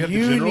general? Do you have the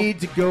general? need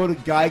to go to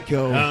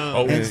Geico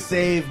Oh, and okay.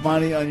 save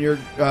money on your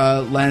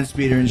land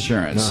speeder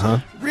insurance."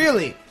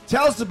 Really?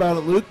 Tell us about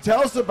it, Luke.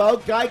 Tell us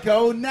about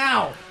Geico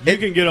now. You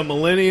can get a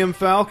Millennium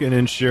Falcon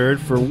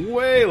insured for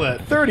way less,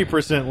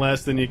 30%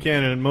 less than you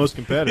can in most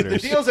The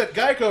competitors. deals at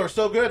Geico are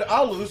so good,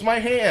 I'll lose my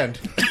hand.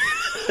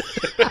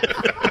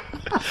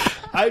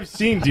 I've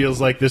seen deals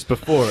like this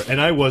before,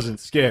 and I wasn't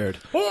scared.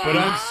 But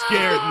I'm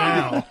scared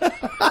now.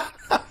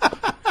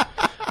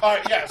 All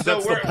right, yeah.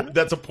 So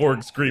That's a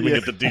porg screaming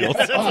at the deal.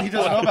 oh, he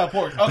doesn't know about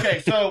pork.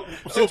 Okay, so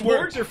So since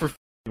we're porgs are for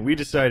we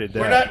decided that.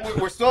 we're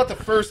not. We're still at the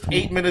first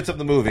 8 minutes of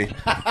the movie.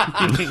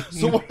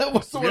 So what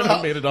else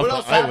made it off the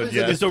happens island in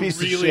yet. this It's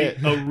piece of shit?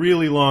 a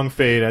really long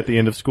fade at the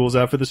end of School's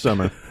Out for the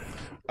Summer.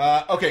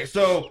 Okay,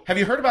 so have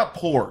you heard about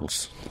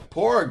porgs?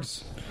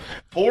 Porgs.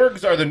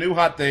 Porgs are the new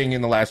hot thing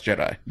in The Last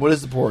Jedi. What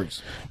is the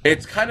porgs?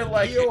 It's kind of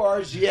like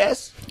Porgs.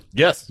 Yes.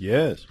 Yes.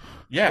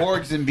 yeah.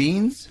 Porgs and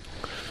beans.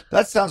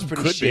 That sounds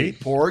pretty Could shitty. be.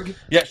 Porg.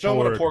 Yeah, show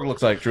what a porg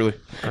looks like, truly.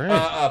 All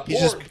right.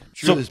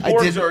 So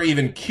porgs are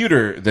even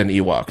cuter than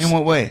Ewoks. In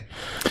what way?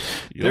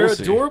 They're You'll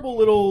see. adorable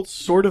little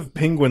sort of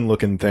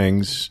penguin-looking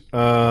things.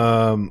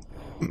 You're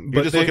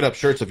But just looking up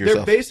shirts of They're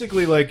yourself.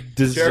 basically like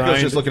designed.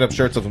 Jericho's just looking up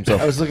shirts of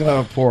himself. I was looking at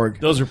a porg.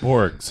 Those are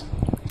porgs.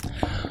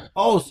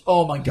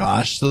 Oh my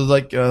gosh! So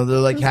they're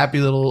like happy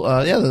little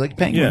they're like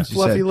penguins. you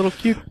fluffy said. little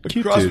cute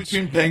Cross dudes.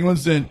 between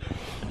penguins and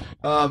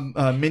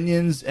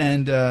minions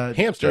and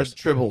Hamsters.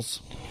 tribbles.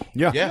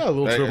 Yeah, Yeah, a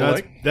little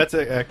that's- triple That's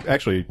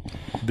actually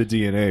the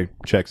DNA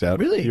checks out.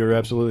 Really? You're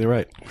absolutely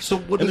right. So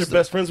what And they're is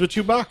best friends with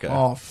Chewbacca.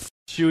 Oh,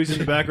 Chewie's in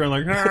the background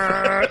like,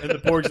 "Arr," and the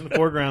Porg's in the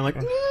foreground like.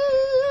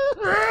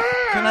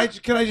 can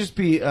I just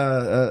be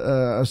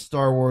a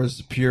Star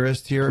Wars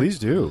purist here? Please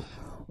do.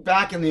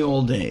 Back in the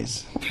old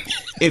days,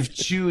 if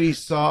Chewie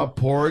saw a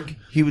porg,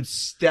 he would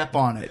step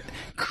on it,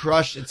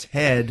 crush its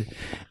head,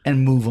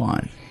 and move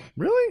on.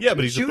 Really? Yeah,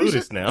 but he's a Chewie's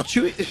Buddhist now.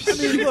 Chewie,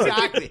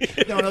 exactly.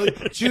 No.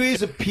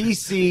 Chewie's a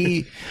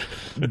PC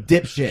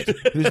dipshit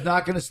who's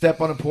not going to step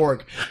on a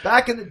porg.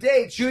 Back in the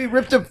day, Chewie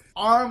ripped an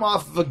arm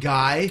off of a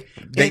guy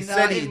in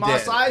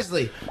Mos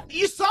Eisley.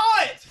 You saw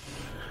it.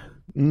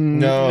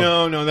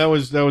 No. That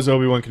was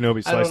Obi-Wan Kenobi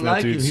I slicing don't that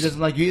like you. dude's. He doesn't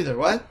like you either.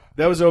 What?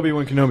 That was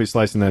Obi-Wan Kenobi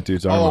slicing that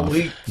dude's arm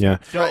off. Yeah.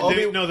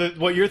 So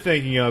What you're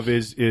thinking of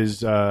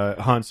is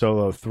Han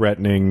Solo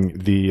threatening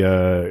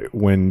the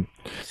when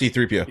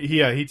C-3PO.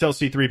 he tells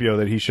C-3PO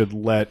that he should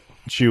let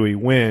Chewie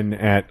win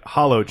at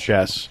hollow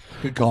chess,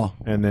 Good call.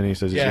 and then he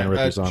says he's Yeah, going to rip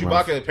his arm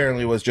Chewbacca off.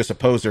 apparently was just a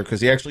poser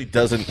because he actually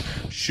doesn't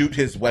shoot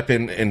his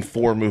weapon in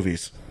 4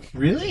 movies.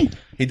 Really?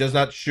 He does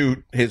not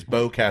shoot his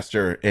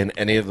bowcaster in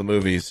any of the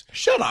movies.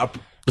 Shut up.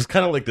 It was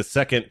kind of like the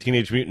second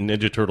Teenage Mutant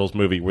Ninja Turtles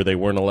movie where they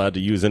weren't allowed to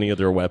use any of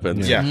their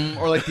weapons. Yeah.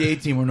 Or like the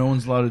 18 where no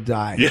one's allowed to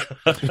die.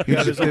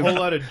 Yeah, there's a whole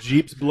lot of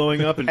Jeeps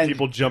blowing up and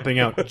people jumping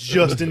out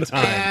just in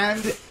time.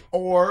 And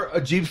or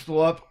a Jeep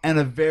blow up and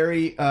a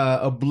very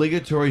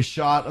obligatory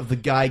shot of the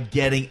guy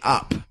getting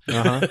up.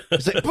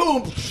 It's like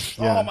boom!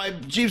 Oh, my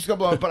Jeep's gonna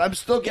blow up, but I'm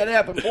still getting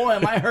up, and boy,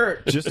 am I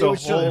hurt! Just It a would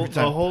show every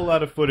time. whole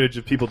lot of footage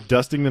of people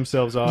dusting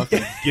themselves off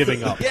and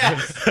giving up.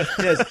 Yes.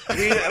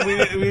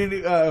 We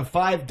need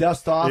 5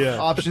 dust off Yeah.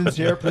 options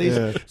here, please.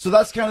 Yeah. So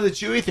that's kind of the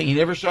Chewie thing. He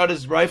never shot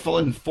his rifle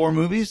in 4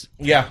 movies.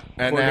 Yeah.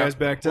 And Poor guy's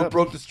backed What up.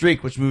 broke the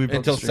streak? Which movie broke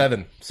until the streak?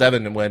 7.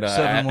 7 when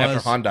Seven after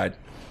was- Han died.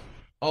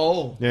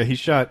 Oh, Yeah, he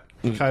shot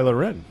Kylo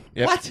Ren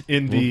Yep. what?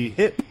 in the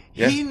hip.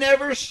 Yeah. He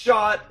never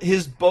shot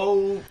his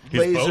bow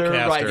laser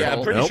bowcaster. rifle Yeah,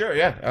 I'm pretty Nope. sure.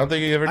 Yeah, I don't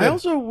think he ever did. I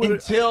also would.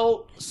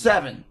 until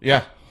 7.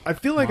 yeah. I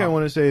feel like I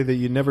want to say that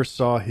you never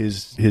saw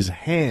his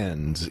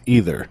hands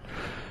either.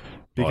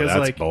 Because that's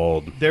like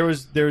bold.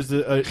 there's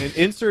an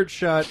insert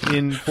shot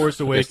in Force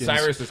Awakens.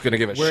 Cyrus is going to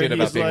give a where shit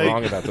about he's being like-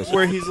 wrong about this.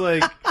 Where he's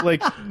like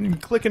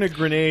clicking a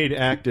grenade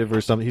active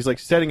or something. He's like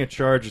setting a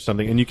charge or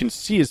something, and you can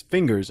see his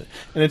fingers,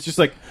 and it's just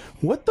like,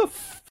 what the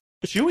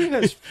Chewie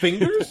has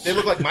fingers? They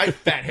look like my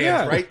fat hands,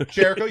 Yeah. right,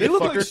 Jericho? They You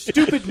look fucker. like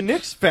stupid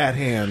Nick's fat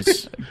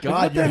hands. God,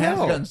 What your the hands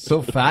hell? gotten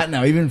so fat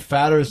now, even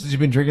fatter since you've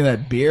been drinking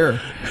that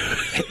beer.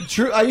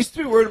 True, I used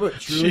to be worried about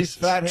Truly's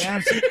fat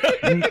hands.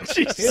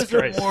 His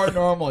are more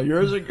normal.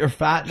 Yours are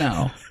fat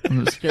now.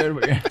 I'm scared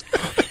about your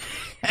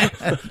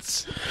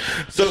hands.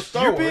 So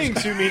Star You're Wars. being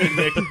too mean to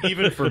Nick,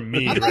 even for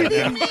me I'm right not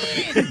now.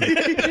 being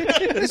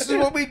mean. This is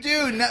what we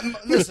do.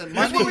 Listen,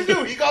 That's what we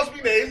do. He calls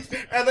me names,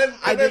 and then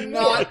I did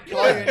not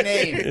call your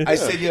name. I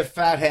said you have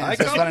fat hands. I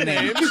That's call not a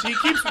him name. names. He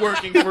keeps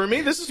working for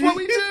me. This is what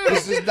we do.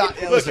 This is not.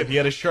 Look, if he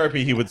had a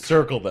Sharpie, he would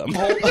circle them.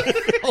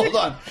 Hold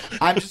on.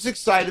 I'm just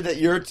excited that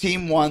your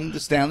team won the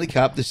Stanley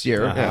Cup this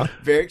year. Uh-huh.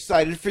 Very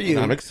excited for you.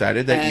 I'm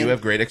excited that you And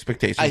have great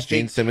expectations. I Gene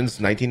think Simmons,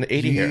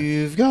 1980 here.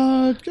 You've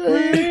got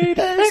great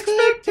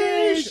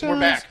expectations. We're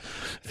back.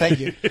 Thank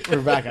you.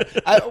 We're back.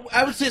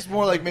 I would say it's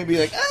more like maybe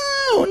like,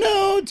 oh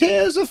no,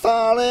 tears are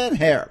falling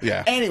hair.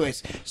 Yeah.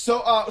 Anyways,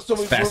 so we're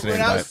fascinating,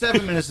 now but-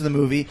 7 minutes of the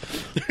movie.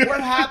 What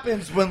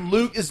happens when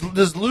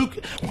does Luke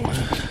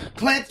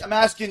Clint, I'm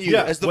asking you,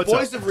 Yeah, as the what's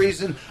voice up? of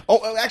reason,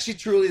 actually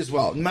Truly as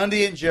well.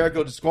 Mundy and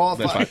Jericho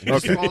disqualified.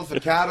 That's fine.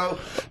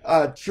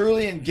 Disqualificado.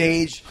 Truly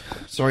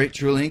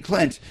and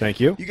Clint. Thank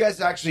you. You guys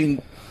actually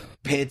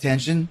pay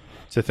attention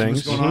To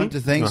things. what's going on to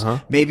things.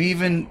 Uh-huh. Maybe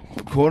even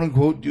quote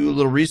unquote do a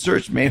little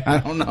research. Maybe I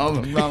don't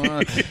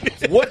know.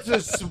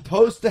 What's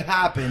supposed to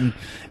happen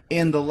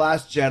in The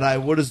Last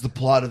Jedi? What is the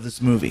plot of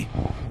this movie?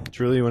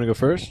 Truly, you want to go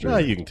first? No,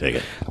 you can take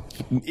it.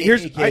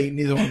 Here's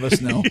Neither one of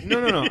us know.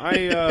 No.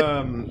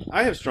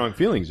 I have strong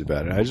feelings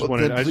about it. I just Well,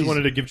 then please.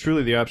 wanted to give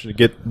Truly the option to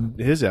get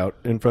his out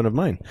in front of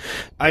mine.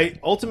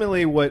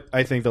 Ultimately what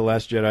I think The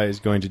Last Jedi is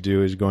going to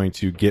do is going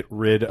to get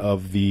rid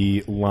of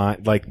the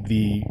line, like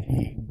the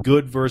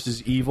good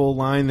versus evil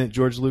line that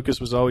George Lucas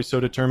was always so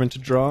determined to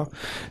draw,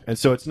 and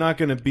so it's not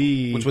going to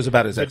be Which was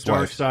about his the ex-wife.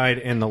 dark side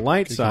and the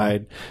light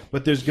side,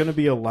 but there's going to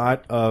be a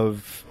lot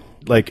of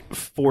like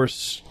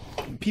Force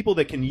people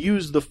that can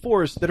use the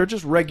Force that are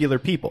just regular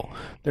people.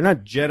 They're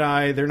not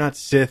Jedi. They're not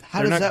Sith. How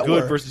they're does not that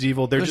good work? versus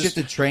evil. They're Don't you just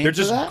have to train They're for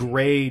just that?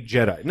 gray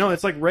Jedi. No,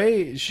 it's like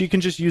Rey. She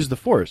can just use the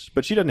Force,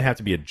 but she doesn't have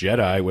to be a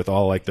Jedi with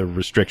all like the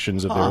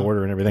restrictions of their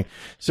order and everything.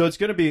 So it's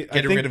going to be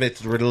Get rid of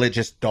its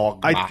religious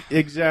dogma.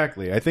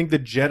 Exactly. I think the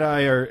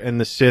Jedi and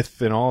the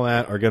Sith and all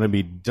that are going to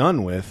be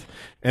done with,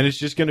 and it's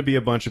just going to be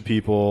a bunch of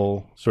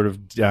people sort of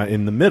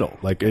in the middle.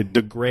 Like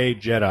the gray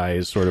Jedi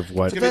is sort of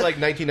what. It's gonna be like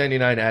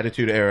 1999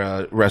 Attitude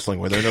Era wrestling,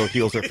 where there are no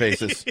heels or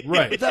faces.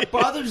 Right. But that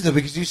bothers them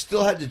because you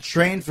still had to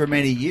train for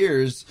many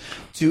years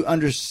to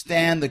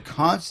understand the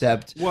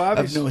concept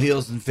of no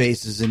heels and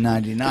faces in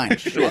 '99. And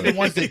the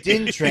ones that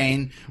didn't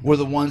train were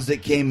the ones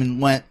that came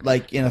and went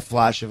like in a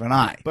flash of an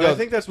eye. But I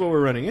think that's what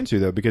we're running into,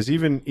 though, because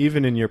even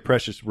in your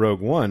precious Rogue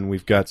One,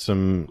 we've got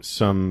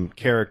some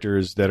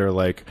characters that are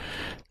like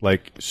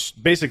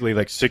basically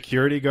like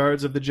security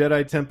guards of the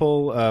Jedi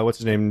Temple. What's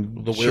his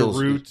name? The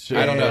Wills. Chirrut.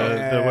 I don't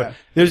know.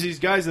 There's these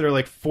guys that are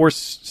like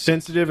Force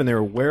sensitive and they're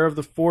aware of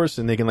the Force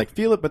and they can like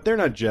feel it, but they're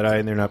not Jedi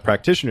and they're not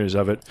practitioners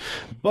of it.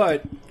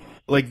 But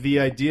like the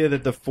idea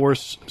that the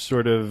Force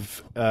sort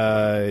of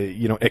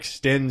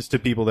extends to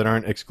people that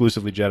aren't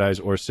exclusively Jedis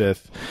or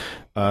Sith.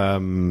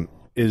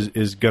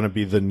 Is going to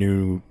be the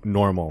new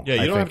normal.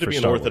 Yeah, you don't have to be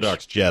an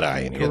Orthodox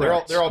Jedi. Yeah,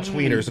 they're all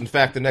tweeners. In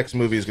fact, the next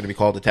movie is going to be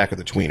called Attack of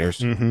the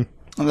Tweeners. Mm-hmm.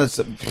 Oh, that's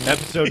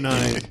episode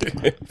 9.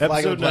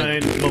 Episode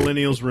 9.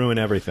 Millennials ruin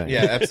everything.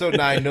 Yeah, episode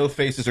 9. No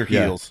faces or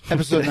heels.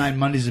 Episode 9.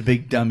 Monday's a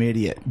big dumb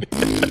idiot.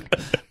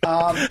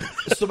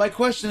 So my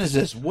question is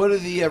this: what are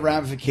the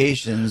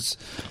ramifications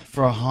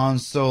for Han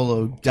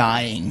Solo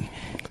dying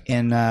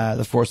in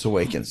The Force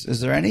Awakens? Is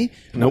there any?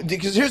 Nope.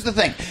 Because here's the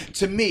thing: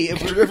 to me,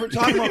 if we're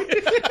talking about,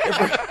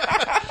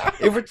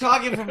 if we're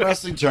talking from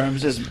wrestling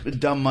terms, as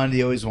Dumb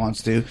Monday always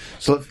wants to,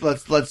 so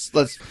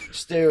let's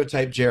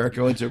stereotype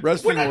Jericho into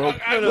wrestling world.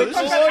 We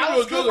talked about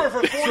Alice Cooper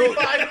for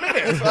 45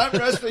 minutes. I'm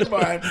wrestling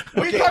mind.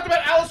 We talked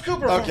about Alice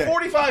Cooper for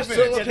 45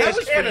 minutes. So, That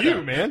was for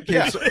you, man.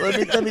 Yeah, so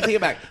let me take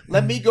it back.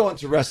 Let me go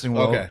into wrestling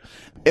world. Okay.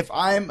 If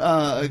I'm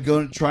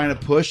trying to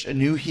push a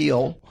new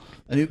heel,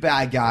 a new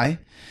bad guy,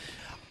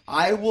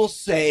 I will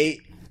say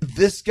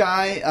this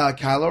guy,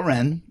 Kylo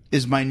Ren,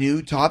 is my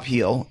new top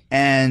heel,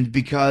 and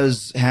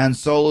because Han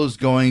Solo's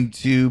going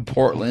to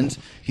Portland,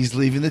 he's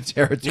leaving the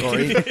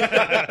territory.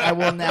 I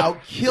will now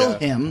kill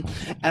him,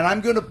 and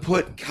I'm going to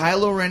put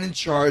Kylo Ren in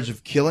charge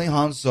of killing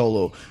Han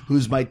Solo,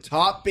 who's my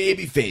top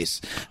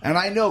babyface. And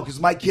I know because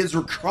my kids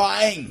were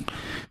crying.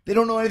 They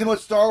don't know anything about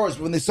Star Wars,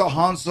 but when they saw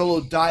Han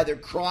Solo die, they're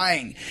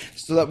crying.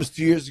 So that was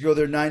 2 years ago.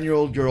 They're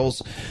 9-year-old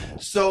girls.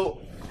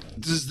 So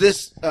does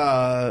this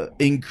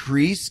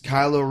increase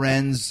Kylo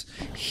Ren's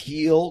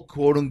heel,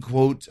 quote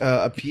unquote,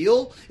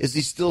 appeal? Is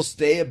he still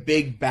stay a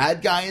big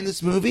bad guy in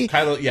this movie?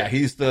 Kylo, yeah,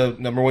 he's the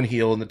number one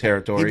heel in the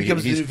territory. He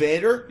becomes the new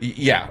Vader?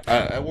 Yeah,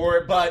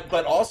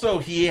 but also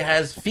he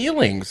has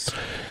feelings.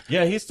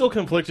 Yeah, he's still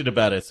conflicted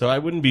about it, so I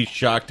wouldn't be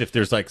shocked if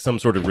there's like some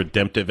sort of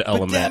redemptive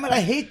element. But damn it,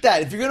 I hate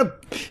that. If you're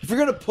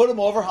gonna put him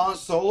over Han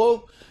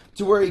Solo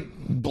to where he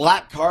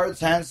black cards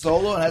Han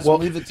Solo and has to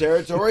leave the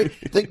territory,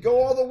 then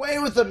go all the way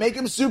with him. Make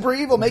him super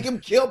evil. Make him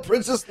kill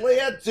Princess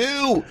Leia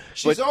too.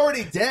 She's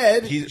already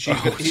dead. Too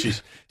soon?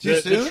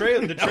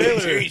 The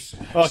trailer.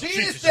 She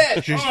is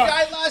dead. She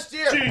died last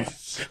year.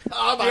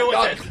 Oh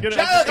my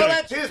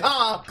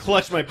God!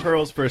 Clutch my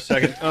pearls for a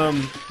second.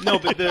 No,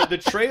 but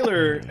the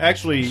trailer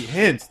actually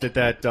hints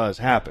that does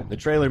happen. The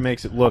trailer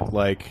makes it look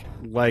like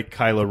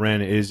Kylo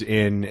Ren is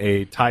in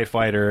a TIE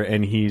fighter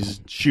and he's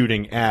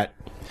shooting at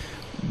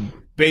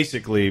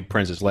basically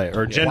Princess Leia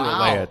or General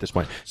Leia at this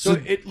point. So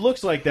it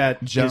looks like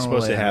that is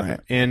supposed to happen. Right.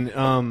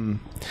 And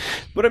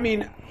but I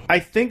mean, I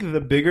think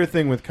the bigger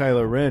thing with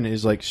Kylo Ren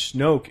is like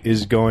Snoke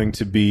is going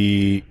to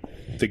be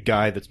the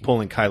guy that's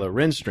pulling Kylo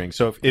Ren's string.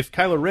 So if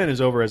Kylo Ren is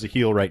over as a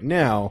heel right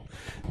now,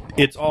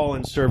 it's all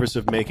in service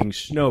of making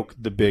Snoke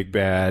the big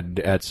bad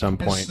at some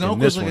point. And Snoke in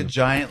this was like one. a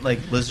giant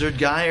lizard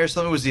guy or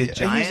something. Was he a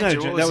giant? He's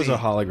not that was a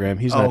hologram.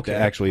 He's not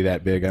actually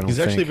that big. I don't. He's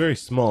think. actually very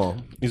small.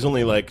 He's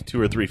only like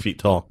 2 or 3 feet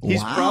tall.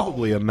 He's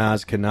probably a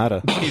Maz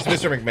Kanata. He's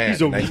Mr. McMahon.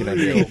 He's a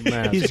real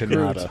Maz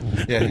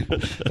Kanata. Yeah,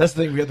 that's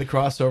the thing. We had the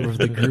crossover of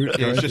the Groot.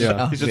 He's just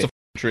a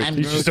tree.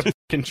 He's just a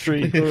fucking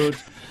tree.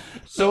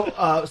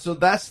 So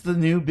that's the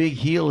new big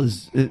heel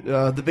is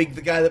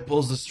the guy that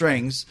pulls the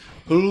strings.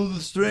 Pull the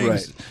strings.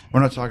 Right.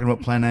 We're not talking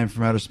about Plan 9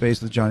 from Outer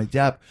Space with Johnny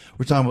Depp.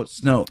 We're talking about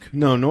Snoke.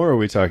 No, nor are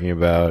we talking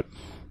about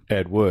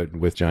Ed Wood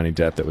with Johnny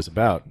Depp. That was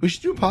about. We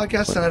should do a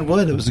podcast on Ed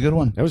Wood. It was a good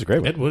one. That was a great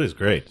one. Ed Wood is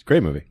great. It's a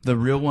great movie. The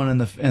real one in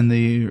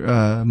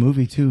the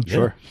movie too.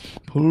 Sure.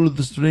 Pull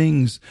the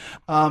strings.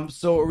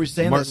 So are we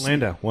saying Martin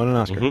Landau won an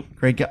Oscar. Mm-hmm.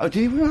 Great guy. Oh,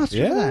 did he win an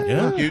Oscar for that?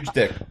 Yeah. Huge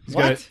dick. He's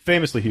got a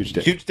famously huge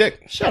dick. Huge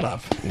dick. Shut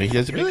up. He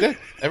has a big dick.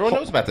 Everyone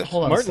knows about this.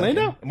 Hold on, Martin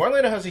Landau? Martin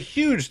Landau has a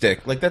huge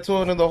dick. Like that's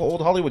one of the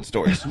old Hollywood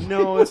stories.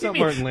 No, it's not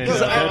Martin Landau.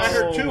 I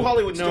heard two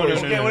Hollywood stories.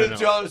 Okay, what are the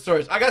 2 Hollywood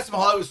stories? I got some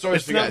Hollywood stories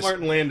It's for you not guys.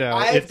 Martin Landau.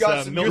 I've It's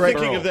got some Milton great-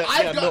 Berle. of that.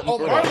 I've Yeah, got. Milton Oh,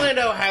 Berle. Martin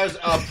Landau has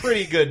a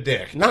pretty good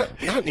dick. Not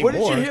anymore. Where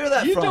did you hear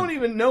that You from? don't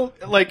even know,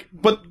 like,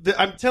 but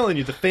I'm telling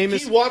you, the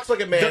famous, He walks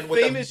like a man the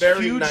with famous a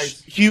very huge,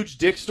 nice. huge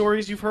dick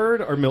stories you've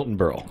heard are Milton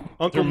Berle.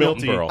 Uncle They're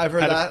Milton Milty Berle. I've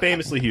heard had that. a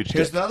famously huge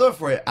Here's dick. another one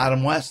for you.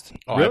 Adam West.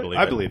 Oh, Really?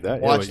 I believe it.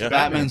 that. Watch Yeah, the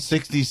Batman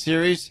 60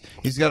 series.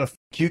 He's got a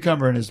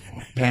cucumber in his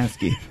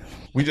pantsky.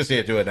 We just need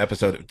to do an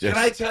episode of Can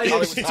I tell you?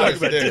 Hollywood Can Talks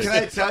dicks.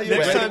 I tell you?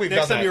 Next I think time, we've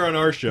next done time that. you're on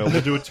our show,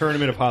 we'll do a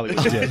tournament of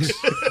Hollywood dicks.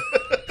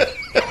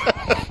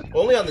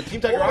 Only on the Team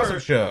Tiger Awesome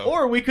show.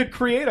 Or we could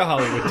create a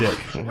Hollywood dick.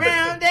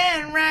 Round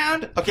and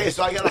round. Okay,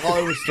 so I got a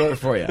Hollywood story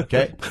for you.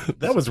 Okay,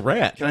 That was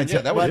rat. can I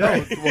tell? that was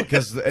right.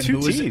 Because Two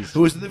who T's.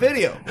 was in the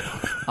video?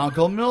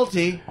 Uncle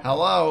Milty.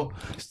 Hello.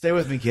 Stay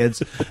with me,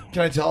 kids.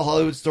 Can I tell a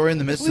Hollywood story in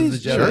the midst of the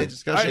Jedi sure.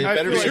 discussion? I It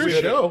better feel be like as we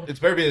good. should. It's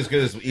better be as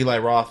good as Eli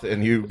Roth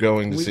and you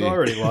going to We've see.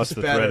 already lost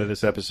the better. thread of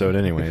this episode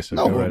anyway, so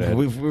No, go right ahead.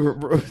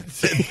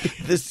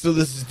 this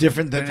is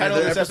different than The title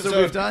of any this other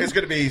episode we've done. is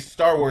going to be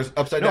Star Wars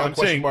upside No, down I'm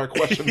question saying- mark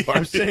question mark.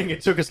 I'm saying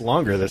it took us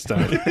longer this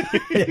time.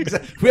 Yeah,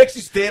 exactly. We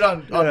actually stayed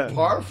on Yeah.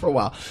 par for a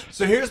while.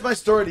 So here's my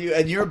story to you,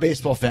 and you're a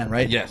baseball fan,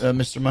 right? Yes.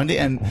 Mr. Mundy,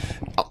 and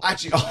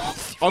actually,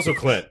 Also,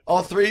 Clint.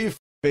 all three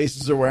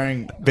faces are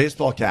wearing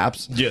baseball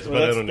caps. Yes, Well, but I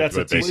that's- don't need that's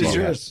to a play What is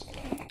baseball. yours?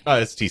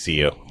 It's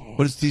TCU.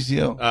 What is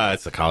TCO?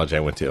 It's the college I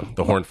went to,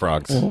 the Horned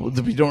Frogs. Well,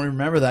 we don't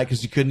remember that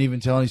because you couldn't even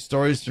tell any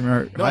stories to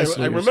remember. No, I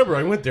remember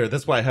I went there.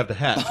 That's why I have the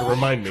hat to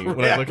remind me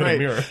when I look in the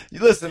mirror.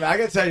 Listen, I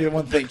got to tell you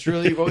one thing.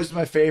 Truly, you've always been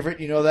my favorite.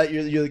 You know that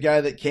you're the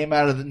guy that came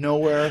out of the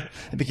nowhere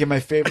and became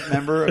my favorite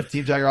member of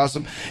Team Tiger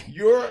Awesome.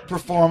 Your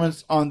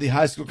performance on the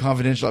High School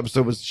Confidential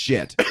episode was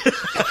shit.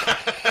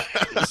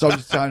 So I'm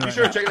just telling you. Be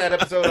sure to check that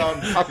episode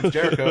on Talk with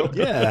Jericho.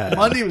 Yeah.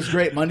 Monday was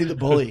great. Monday the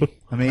bully,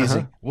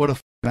 amazing. What a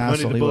Money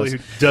asshole the he bully was. who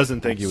doesn't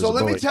think he was So a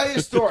let bully. me tell you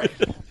a story,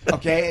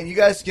 okay? And you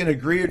guys can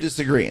agree or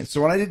disagree. And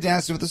so when I did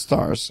Dancing with the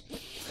Stars,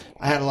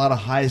 I had a lot of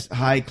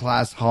high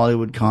class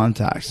Hollywood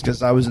contacts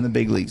because I was in the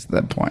big leagues at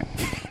that point.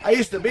 I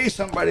used to be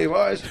somebody,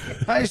 boys.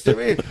 I used to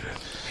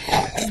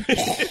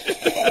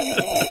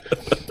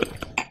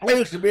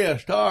be a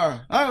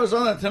star. I was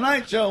on the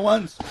Tonight Show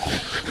once.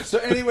 So,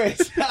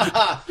 anyways,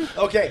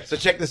 okay. So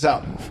check this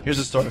out. Here's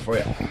a story for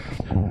you.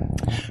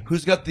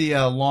 Who's got the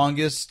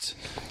longest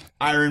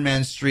Iron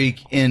Man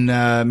streak in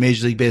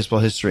Major League Baseball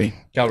history?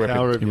 Cal Ripken.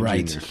 Cal Ripken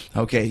Right. Jr.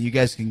 Okay, you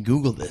guys can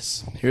Google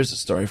this. Here's a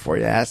story for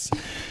you, ass.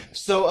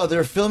 So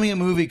they're filming a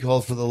movie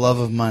called For the Love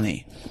of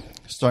Money,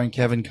 starring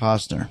Kevin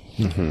Costner,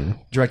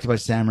 directed by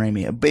Sam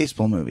Raimi, a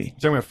baseball movie.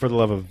 Talking about For the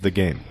Love of the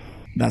Game.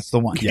 That's the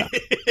one. Yeah.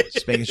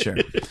 Just making sure.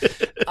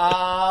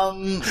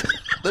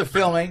 They're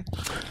filming.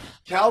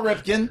 Cal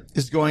Ripken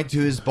is going to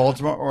his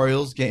Baltimore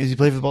Orioles game. Does he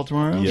play for the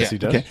Baltimore Orioles? Yes, he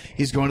does. Okay.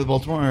 He's going to the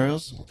Baltimore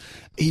Orioles.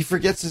 He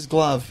forgets his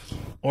glove,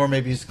 or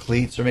maybe his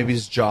cleats, or maybe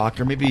his jock,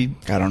 or maybe,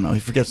 I don't know, he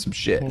forgets some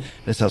shit in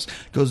his house.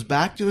 Goes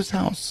back to his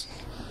house,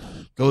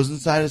 goes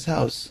inside his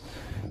house,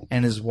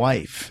 and his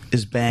wife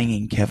is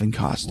banging Kevin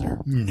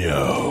Costner.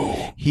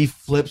 No. He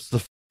flips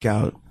the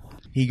out.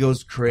 He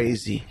goes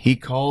crazy. He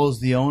calls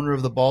the owner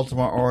of the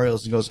Baltimore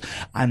Orioles and goes,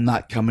 I'm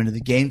not coming to the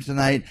game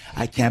tonight.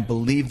 I can't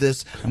believe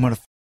this. I'm going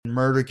to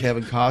murder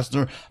Kevin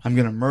Costner. I'm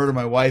going to murder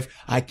my wife.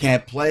 I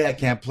can't play. I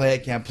can't play. I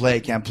can't play. I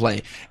can't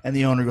play. And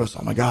the owner goes,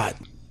 oh my God.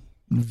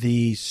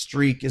 The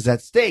streak is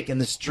at stake,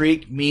 and the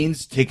streak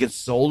means tickets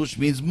sold, which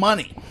means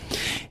money.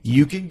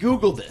 You can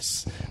Google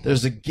this.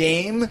 There's a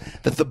game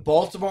that the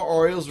Baltimore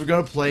Orioles were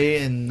going to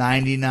play in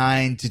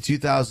 99 to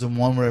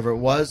 2001, whatever it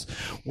was,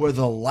 where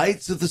the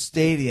lights of the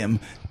stadium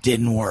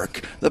didn't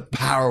work. The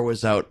power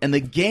was out, and the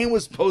game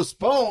was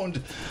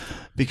postponed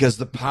because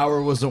the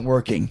power wasn't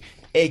working,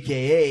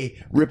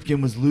 a.k.a.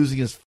 Ripken was losing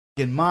his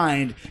in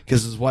mind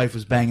because his wife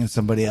was banging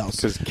somebody else.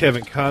 Because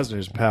Kevin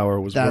Costner's power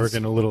was That's-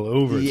 working a little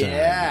overtime.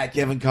 Yeah,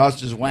 Kevin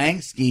Costner's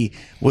wangski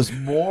was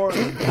more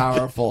than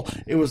powerful.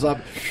 It was up.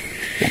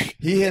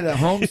 He hit a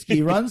home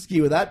ski, run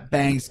ski with that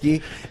bang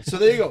ski. So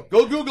there you go.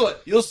 Go Google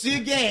it. You'll see a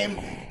game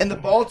in the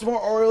Baltimore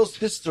Orioles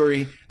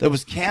history that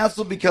was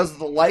canceled because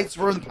the lights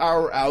were and the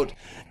power were out,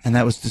 and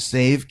that was to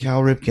save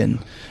Cal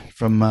Ripken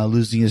from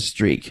losing his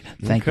streak.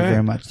 Thank you Okay.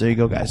 very much. There you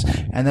go, guys.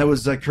 And that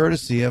was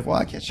courtesy of,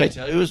 well, should I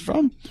tell you who it was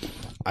from?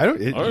 I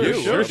don't.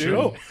 Sure,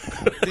 sure.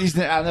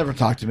 I'll never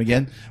talk to him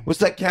again. What's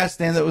that cat's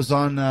name that was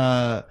on?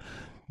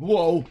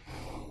 Whoa,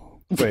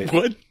 Wait.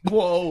 What?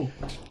 whoa,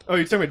 Oh,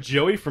 you're talking about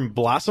Joey from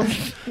Blossom?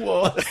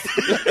 whoa.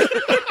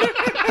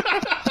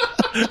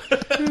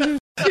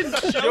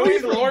 Joey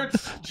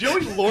Lawrence.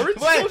 Joey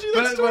Lawrence told you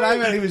that But story? when I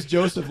meant he was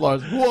Joseph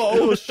Lawrence.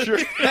 Whoa, sure.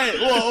 Hey,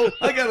 whoa!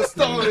 I got a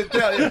story to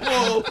tell you.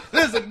 Whoa,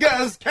 there's a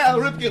guy's Cal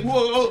Ripken.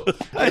 Whoa,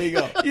 there you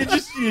go.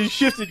 You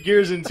shifted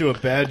gears into a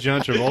bad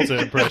John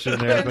Travolta impression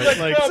there, but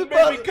like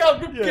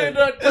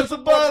It's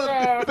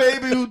about a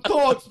baby who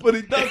talks, but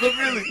he doesn't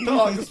really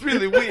talk. It's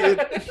really weird.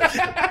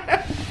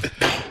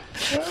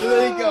 So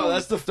there you go.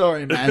 that's the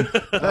story, man.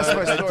 That's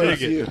my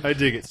story. I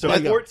dig it. So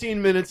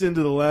 14 minutes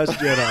into The Last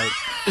Jedi.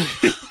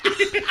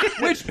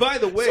 Which, by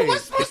the way... So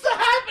what's supposed to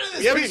happen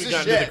in this piece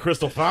of shit? The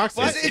Crystal Fox.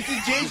 Did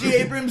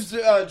J.J. Abrams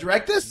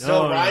direct this?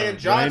 No, Ryan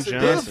Johnson.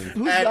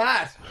 Who's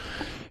that?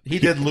 He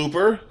did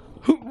Looper.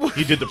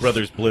 He did the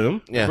Brothers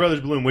Bloom. Yeah. Brothers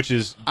Bloom, which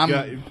is...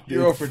 You're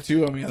 0 for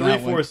 2 on me on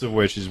that one. 3/4 of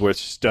which is worth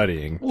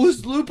studying.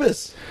 Who's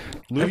Lupus?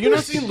 Have you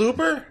not seen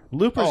Looper?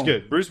 Looper's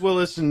good. Bruce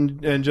Willis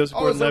and Joseph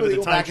Gordon-Levitt,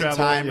 the time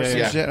travel.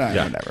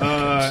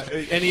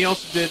 And he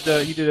also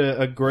did he did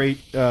a great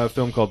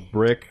film called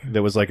Brick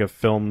that was like a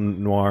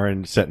film noir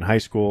and set in high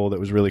school that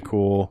was really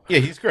cool. Yeah,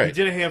 he's great. He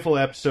did a handful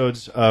of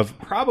episodes of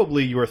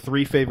probably your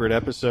 3 favorite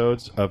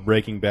episodes of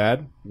Breaking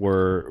Bad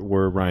were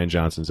Ryan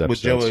Johnson's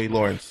episodes. With Joey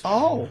Lawrence.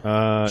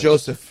 Oh.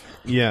 Joseph.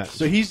 Yeah,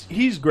 so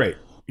he's great.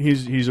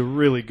 He's a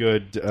really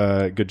good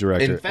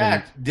director. In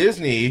fact,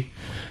 Disney,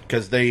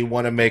 because they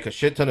want to make a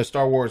shit ton of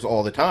Star Wars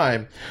all the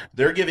time,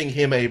 they're giving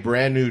him a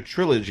brand new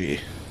trilogy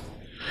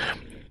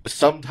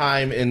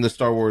sometime in the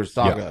Star Wars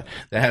saga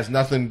that has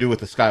nothing to do with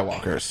the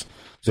Skywalkers.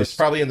 So it's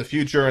probably in the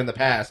future or in the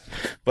past,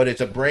 but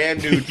it's a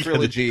brand new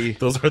trilogy.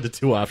 Those are the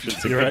 2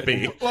 options it could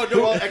be.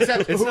 Well,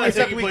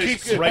 except we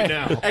keep right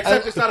now.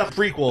 Except it's not a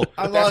prequel.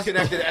 That's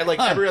connected, and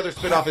like every other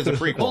spinoff is a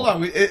prequel. Hold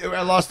on,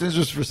 I lost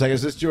interest for a second.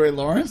 Is this Joey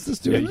Lawrence that's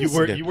doing this?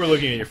 You were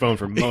looking at your phone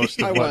for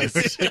most of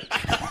it.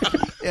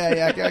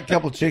 Yeah, I got a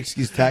couple chicks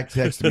who's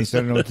texted me, so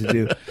I don't know what to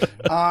do.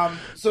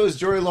 So is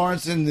Joey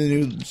Lawrence in the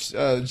new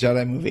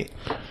Jedi movie?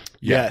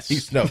 Yes.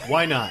 He's Snoke.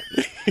 Why not?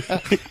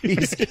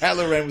 He's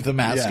Kylo Ren with a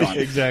mask on.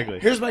 Exactly.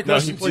 Here's my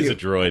question he plays to a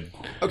droid.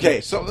 Okay,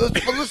 so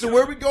but listen,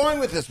 where are we going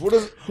with this? What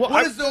is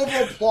the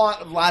overall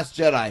plot of Last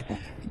Jedi?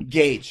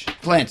 Gage,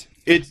 Clint.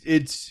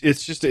 It's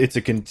just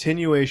a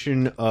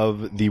continuation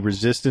of the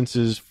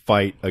Resistance's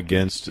fight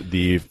against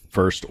the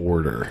First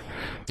Order.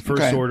 The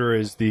First Order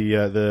is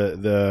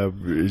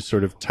the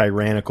sort of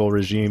tyrannical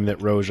regime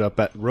that rose up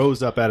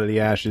out of the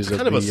ashes. It's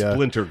kind of a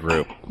splinter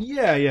group.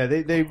 Yeah.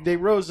 They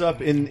rose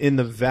up in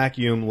the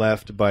vacuum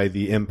left by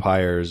the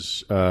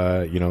Empire's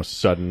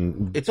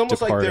sudden. It's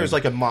almost departing. like there's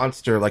like a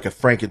monster, like a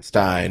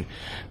Frankenstein,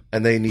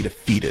 and they need to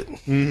feed it.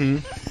 Mm-hmm.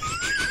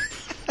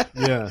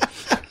 Yeah.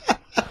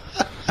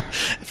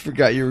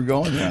 Forgot you were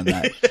going there on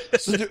that.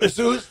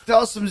 So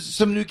tell us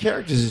some new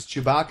characters. Is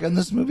Chewbacca in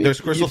this movie?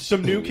 There's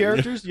some new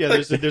characters. Yeah,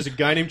 there's a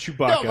guy named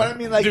Chewbacca. No, but I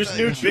mean, like, there's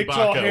new big,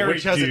 tall, Chewbacca, hairy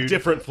which has dude. a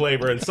different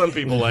flavor, and some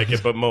people like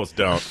it, but most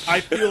don't.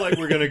 I feel like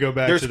we're gonna go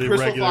back to the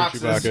Crystal regular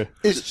Foxes. Chewbacca.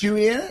 Is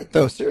Chewie in it?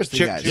 Though seriously,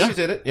 guys. Chewie's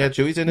in it. Yeah,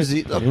 Chewie's in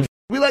it.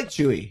 We like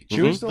Chewie.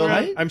 Chewie's still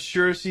right? around. I'm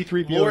sure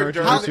C-3PO Lord and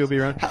Dern. R2-D2 will be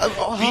around.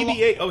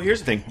 BB-8. Oh, here's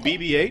the thing.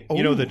 BB-8.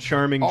 You know the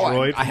charming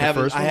droid from the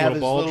first one, I have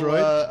little ball his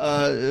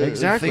droid.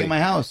 exactly thing in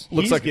my house.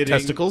 Looks like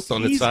testicles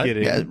on its side.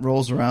 Yeah, it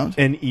rolls around.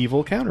 An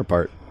evil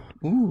counterpart.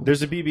 Ooh.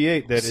 There's a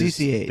BB-8 that is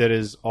CC-8. that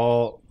is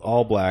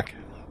all black,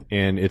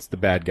 and it's the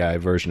bad guy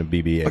version of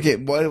BB-8. Okay,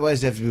 why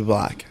does it have to be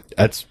black?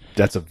 That's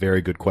a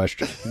very good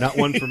question. Not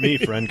one for me,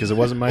 friend, because it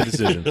wasn't my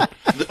decision.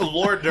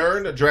 Lord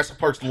Dern, Jurassic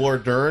Park's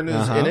Lord Dern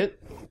is in it,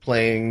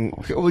 playing.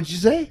 What'd you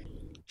say?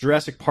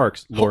 Jurassic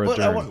Park's Laura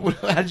Dern.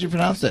 How did you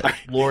pronounce it?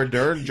 Lord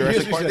Dern,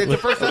 Jurassic Park. It's the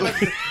first time.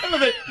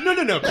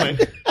 No,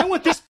 Clint. I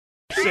want this.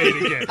 Say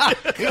it again.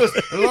 It was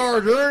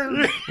Laura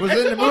Dern was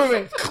in the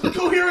movie. The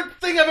coherent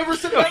thing I've ever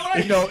said in my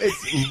life. No,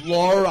 it's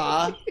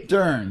Laura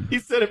Dern. He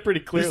said it pretty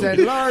clearly. He said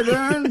Laura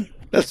Dern.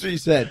 That's what you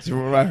said.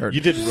 From what I heard.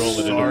 You did roll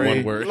it into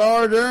one word.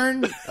 Laura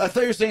Dern. I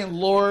thought you were saying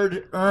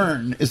Lord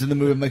Earn is in the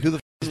movie. I'm like, who the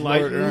f is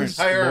Lord Earn?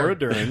 Laura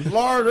Dern.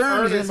 Laura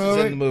Dern is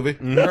in the movie.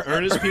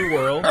 Ernest P.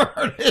 Worrell.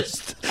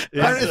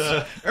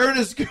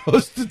 Ernest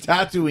goes to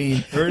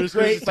Tatooine. Ernest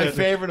Great, goes to my Tatooine.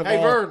 favorite of Hey,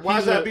 all. Vern, why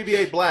is that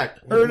BB-8 black?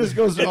 Ernest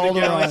goes to all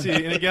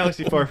the In a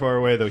galaxy far, far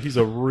away, though, he's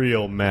a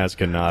real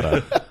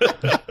mascanata.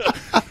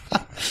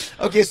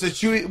 Okay, so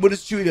Chewie, what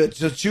does Chewie do?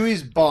 So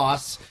Chewie's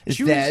boss is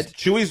dead.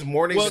 Chewie's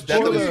mourning the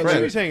death of his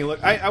friend. Chewie's hanging.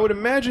 Look, I would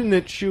imagine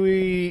that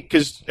Chewie,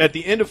 because at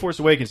the end of Force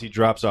Awakens, he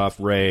drops off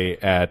Rey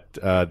at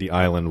the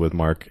island with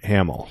Mark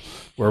Hamill.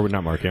 Or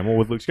not Mark Hamill,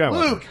 with Luke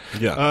Skywalker. Luke!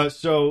 Yeah.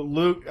 So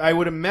Luke, I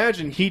would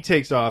imagine he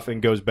takes off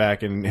and goes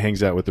back and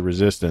hangs out with the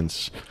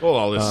Resistance. Well,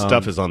 all this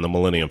stuff is on the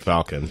Millennium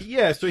Falcon.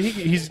 Yeah, so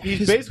he's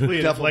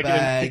basically duffel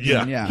bag.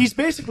 yeah. He's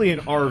basically an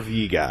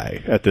RV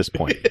guy at this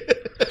point.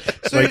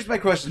 So here's my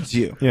question to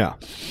you. Yeah.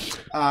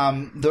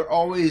 They're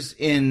always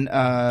in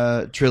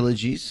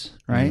trilogies,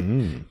 right?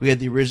 Mm-hmm. We had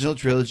the original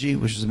trilogy,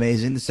 which was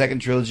amazing. The second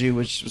trilogy,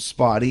 which was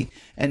spotty.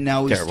 And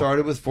now we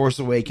started with Force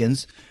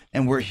Awakens.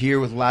 And we're here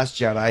with Last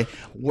Jedi.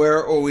 Where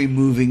are we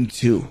moving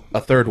to?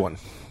 A third one.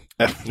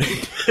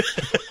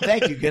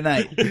 Thank you. Good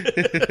night.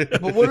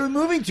 But what are we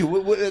moving to?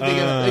 What are they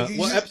gonna,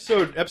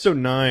 episode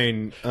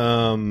 9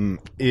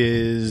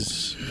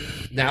 is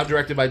Now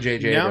directed by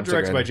J.J. now Abrams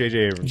directed again. by J.J.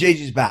 Abrams.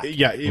 JJ's back.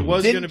 Yeah, it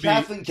was going to Didn't be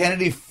Kathleen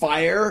Kennedy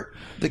fire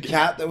the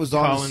cat that was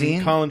on the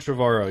scene? Colin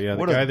Trevorrow, yeah,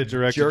 What the a guy that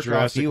directed jerk-off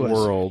Jurassic he was.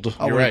 World.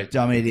 Oh, You're what a right.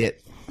 dumb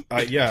idiot.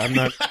 Yeah, I'm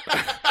not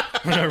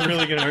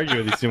really going to argue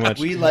with you too much.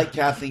 We like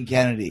Kathleen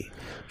Kennedy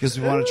because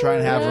we want to try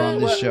and have her on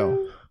this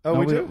show. Oh, No,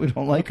 we do? We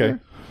don't like her.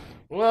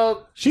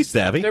 Well, She's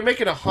savvy. they're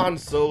making a Han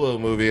Solo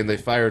movie, and they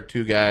fired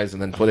 2 guys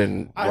and then put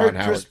in I Ron heard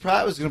Howard. Chris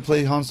Pratt was going to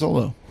play Han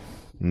Solo.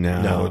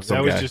 No, it's some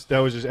that was guy.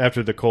 just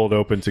after the cold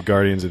open to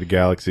Guardians of the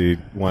Galaxy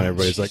one.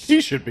 Everybody's like,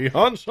 he should be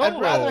Han Solo. I'd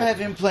rather have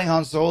him playing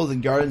Han Solo than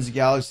Guardians of the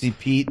Galaxy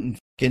Pete and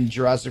fucking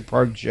Jurassic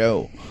Park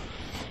Joe.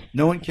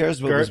 No one cares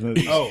about those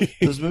movies. Oh.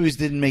 Those movies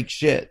didn't make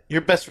shit.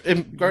 Your best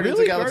Guardians Really? of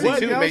the Galaxy Guardians 2 of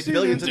the made Galaxy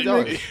billions of didn't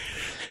dollars. make-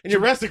 And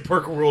Jurassic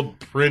Park World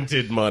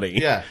printed money.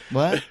 Yeah.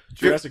 What?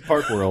 Jurassic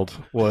Park World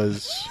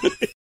was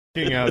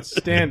fucking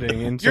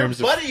outstanding in Your terms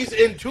of. buddy's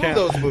in 2 of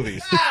those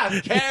movies.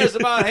 Who cares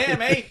about him,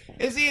 eh?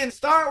 Is he in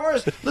Star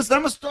Wars? Listen,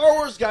 I'm a Star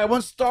Wars guy. I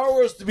want Star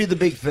Wars to be the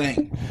big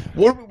thing.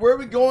 Where are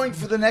we going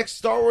for the next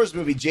Star Wars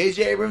movie?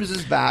 J.J. Abrams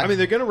is back. I mean,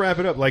 they're going to wrap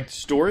it up. Like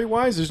story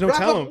wise, there's no Wrap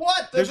telling. up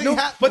what? There's They no,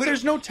 have- but we-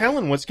 there's no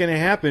telling what's going to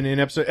happen in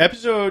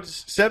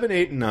episodes 7,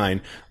 8, and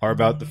 9 are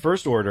about the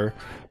First Order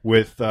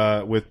with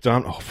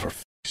Don. Oh, for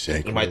fuck's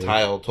sake! My really?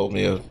 tile told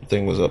me a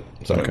thing was up.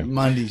 Sorry. Okay.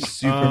 Mondy's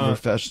super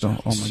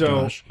professional. Oh my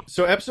gosh.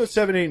 So episodes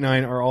 7, 8,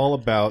 9 are all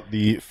about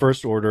the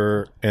First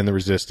Order and the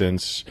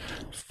Resistance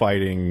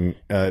fighting.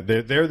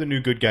 They're the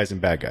new good guys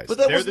and bad guys. But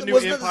that they're wasn't- the new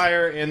wasn't that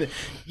Empire, and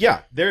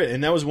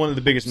and that was one of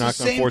the biggest knocks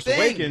the on same Force thing.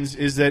 Awakens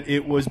is that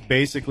it was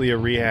basically a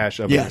rehash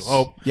of Yes. A New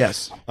Hope.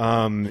 Yes.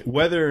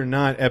 Whether or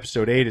not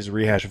Episode 8 is a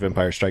rehash of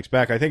Empire Strikes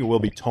Back, I think it will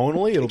be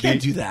tonally. It'll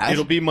can't be do that.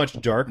 It'll be much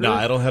darker.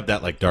 No, it'll have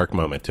that like dark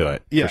moment to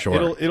it. yeah, for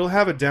sure. it'll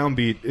have a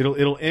downbeat.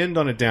 It'll end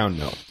on a down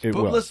note. It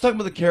But will. let's talk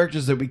about the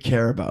characters that we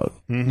care about.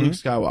 Luke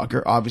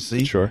Skywalker,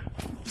 obviously. Sure.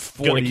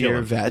 40-year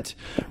him. vet.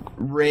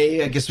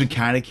 Rey, I guess we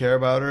kind of care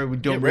about her. We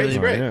don't Rey's really.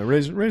 great. Yeah,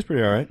 Ray's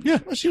pretty all right. Yeah,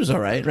 well, she was all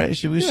right, right? Was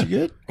she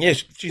good? Yeah,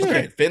 she's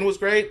great. Finn was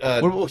great.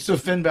 So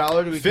Finn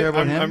Balor, do we care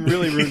about him? I'm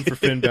really rooting for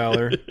Finn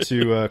Balor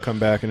to come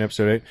back in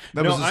Episode 8.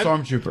 That was a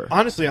stormtrooper.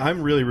 Honestly,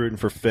 I'm really rooting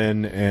for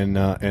Finn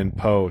and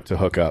Poe to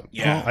hook up.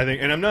 Yeah. I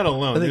think, and I'm not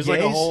alone. Are they There's like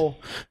a gays? whole,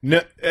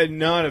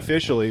 not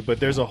officially, but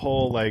there's a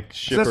whole like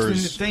So that's the new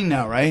shippers. thing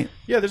now, right?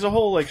 Yeah, there's a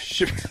whole like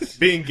ship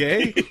being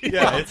gay.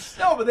 Yeah, it's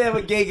No, but they have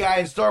a gay guy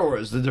in Star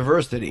Wars. The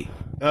diversity.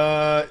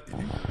 yeah.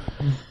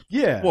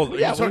 Well,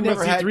 Yeah, you talking we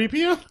never about had-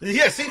 C-3PO?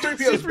 yeah,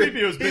 C-3PO's been,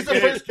 C-3PO's been he's the gay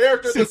first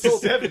character since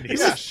that's the sold-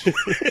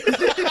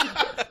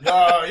 70s.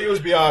 No, he was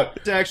beyond.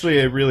 It's actually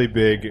a really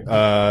big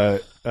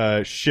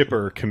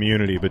shipper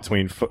community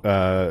between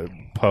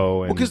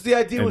Poe and Because the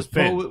idea and was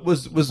Finn. Poe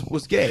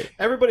was gay.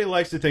 Everybody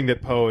likes to think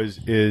that Poe is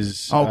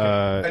Okay.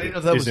 I didn't know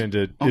that is was-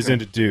 into okay. is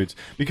into dudes,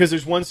 because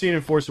there's one scene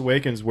in Force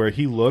Awakens where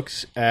he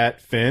looks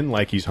at Finn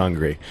like he's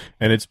hungry,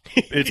 and it's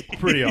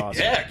pretty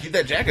awesome. Yeah, keep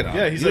that jacket on.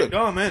 Yeah, he's You like,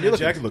 look- oh man, you that look-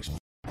 jacket looks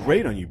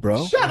great on you,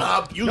 bro. Shut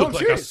up. You No, look I'm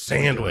like a serious.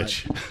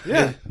 sandwich.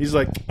 Yeah, he's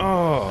like,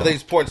 oh. And then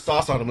he's pouring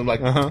sauce on him. I'm like,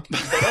 you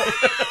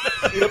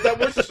know that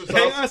Worcestershire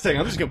Hang on sauce? a second,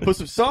 I'm just gonna put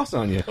some sauce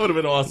on you. That would have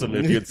been awesome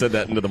if you had said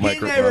that into the He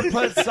microphone. never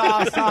put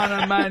sauce on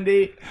him,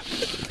 Monday.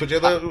 But you're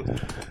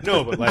the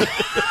No, but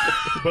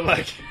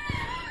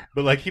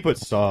like he put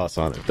sauce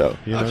on it though.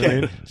 You know what I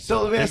mean?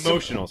 So let me ask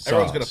Emotional sauce.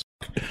 everyone's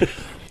gonna.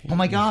 Oh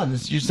my God,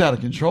 this is just out of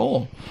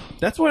control.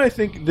 That's what I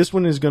think this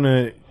one is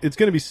gonna. It's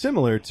gonna be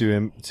similar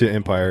to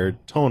Empire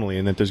tonally,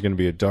 in that there's gonna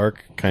be a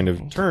dark kind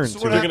of turn. So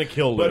to what it. They're going to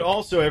kill Luke. But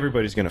also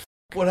everybody's gonna.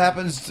 What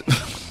happens?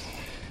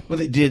 What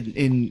they did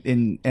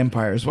in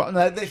Empire as well.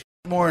 No, they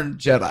more in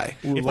Jedi.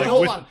 If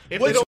Hold they- on. If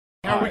Which- they don't,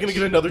 how are we going to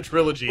get another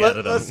trilogy Let- out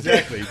of them? let's-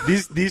 Exactly.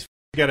 these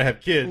gotta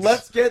have kids.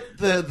 Let's get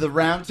the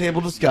round table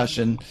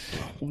discussion.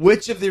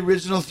 Which of the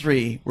original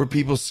 3 were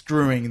people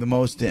screwing the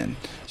most in?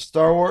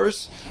 Star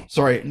Wars,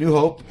 New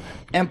Hope,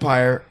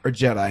 Empire, or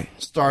Jedi?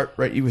 Start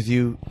right with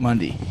you,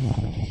 Mundy.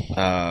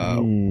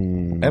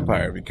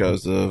 Empire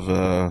because of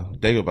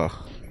Dagobah.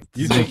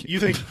 You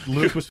think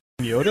Luke was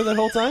Yoda that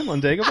whole time on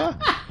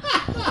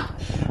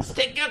Dagobah?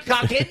 Stick your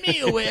cock in me,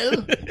 you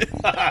will.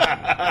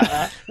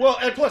 Well,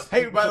 and plus,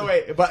 Hey, by the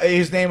way,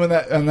 his name on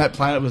that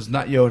planet was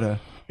not Yoda.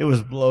 It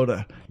was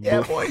Bloda.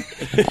 Yeah, boy.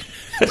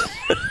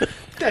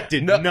 That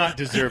did not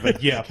deserve a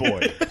yeah,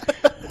 boy.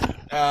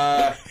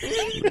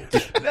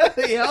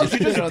 Nothing else you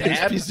just on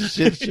this piece of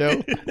shit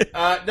show.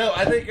 no,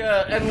 I think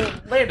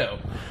and Lando.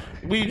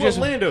 We Just just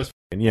Lando's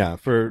yeah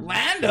for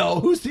Lando?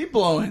 Who's he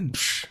blowing?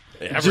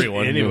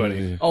 Everyone.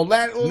 anybody. Oh,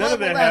 Lando. None of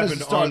that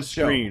happened on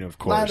screen, of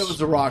course. Lando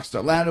was a rock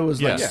star. Lando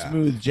was like Yeah.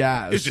 smooth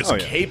jazz. It's just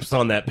capes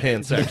on that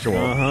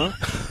pansexual.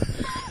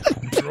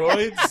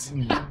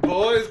 Droids,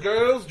 boys,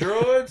 girls,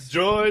 droids,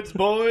 droids,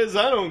 boys.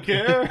 I don't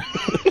care.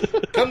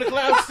 come to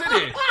Cloud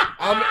City.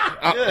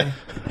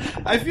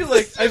 I feel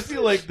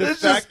like the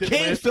This fact just that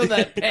came from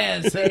that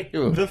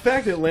pansexual. the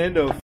fact that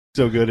Lando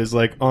so good is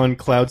like on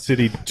Cloud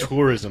City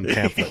tourism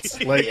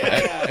pamphlets. Like,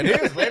 And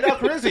here's Lando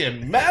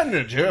Calrissian,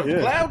 manager of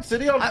Cloud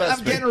City on I'm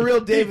Bespin. getting a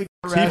real David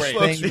Koresh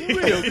looks thing.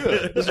 real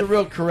good. There's a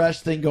real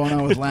Koresh thing going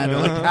on with Lando.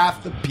 Like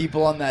half the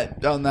people on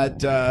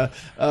that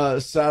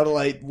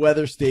satellite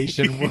weather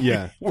station were,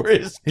 Yeah. were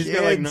his he's kids.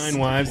 got like 9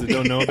 wives that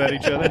don't know about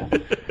each other.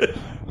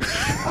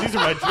 These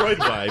are my droid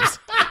wives.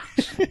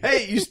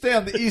 Hey, you stay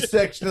on the east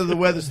section of the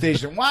weather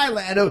station. Why,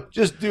 Lando?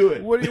 Just do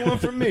it. What do you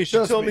want from me? She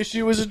Trust told me. me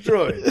she was a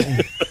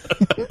droid.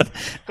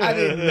 I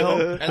didn't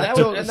know.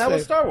 And that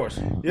was Star Wars.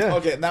 Yeah.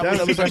 Okay, and that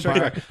That was was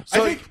Empire. I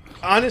think,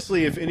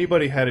 honestly, if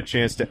anybody had a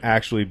chance to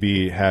actually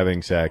be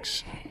having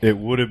sex, it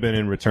would have been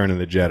in Return of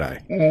the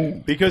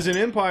Jedi. Because in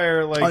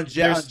Empire, like, on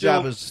there's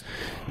still... Jabba's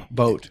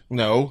boat.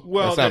 No,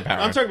 Well, that's not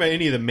I'm talking about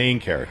any of the main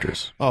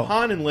characters. Oh.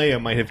 Han and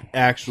Leia might have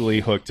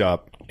actually hooked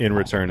up in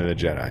Return of the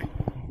Jedi.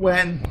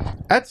 When?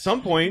 At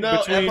some point No,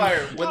 between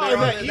Empire, when they're on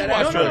that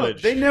Ewok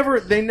village. they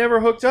never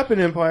hooked up in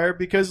Empire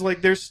because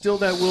like there's still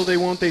that will they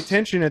won't they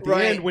tension at the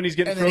Right. end when he's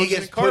getting And then frozen he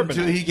gets in put carbonite.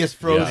 into- he gets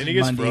frozen and he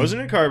gets Monday. frozen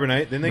in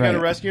carbonite. Then they got to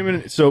Right. rescue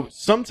him. So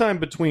sometime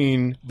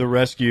between the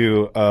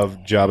rescue of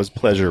Jabba's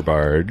pleasure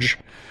barge.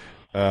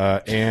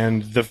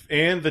 And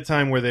the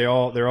time where they're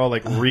all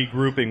like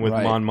regrouping with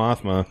Right. Mon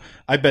Mothma,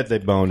 I bet they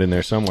boned in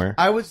there somewhere.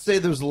 I would say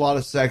there was a lot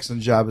of sex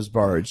on Jabba's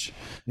barge.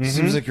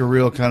 Seems like a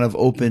real kind of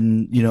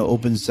open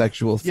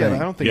sexual thing. Yeah, but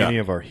I don't think any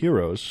of our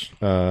heroes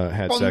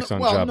had sex on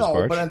well, Jabba's no,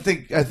 barge. but I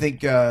think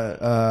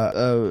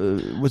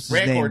what's his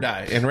Rancor name?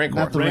 die in Rancor.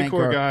 Not the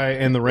Rancor guy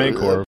and the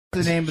Rancor.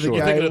 What's the name of the Sure.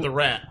 guy? Thinking of the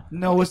rat.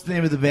 No, what's the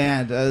name of the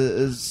band?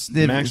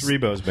 Max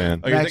Rebo's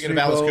band. Oh, you're Max thinking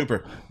of Alice Rebo.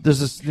 Cooper.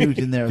 There's a snoot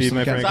in there. Be some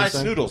My kind of-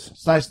 Frankenstein? Slice Noodles.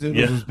 Slice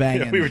Noodles Yeah. was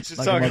banging. Yeah, we were just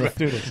like talking a about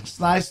Noodles.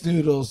 Slice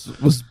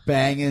Noodles was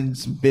banging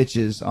some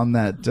bitches on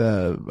that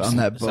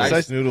boat.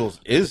 Slice Noodles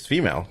is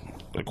female,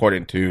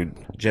 according to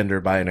gender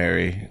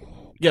binary.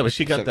 Yeah, but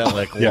she got that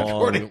like Yeah. long,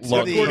 According to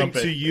long the- According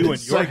trumpet. to you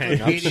and your hangups.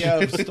 Encyclopedia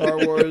of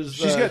Star Wars.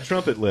 She's got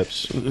trumpet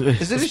lips.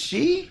 Is it a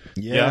she?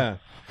 Yeah.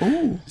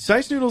 Ooh.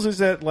 Slice Noodles is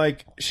that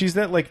like she's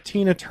that like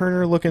Tina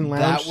Turner looking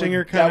lounge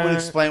singer kind That would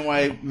explain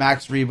why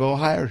Max Rebo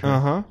hired her.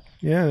 Uh-huh.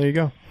 Yeah, there you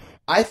go.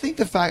 I think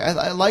the fact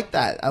I like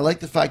that. I like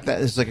the fact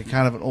that it's like a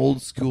kind of an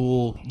old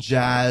school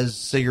jazz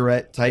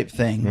cigarette type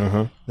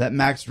thing. That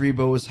Max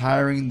Rebo was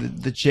hiring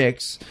the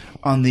chicks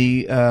on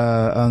the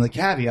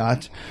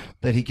caveat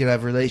that he could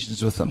have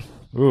relations with them.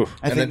 Oof.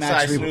 I And think then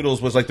Max Slice Rebo.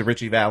 Noodles was like the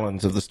Richie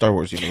Valens of the Star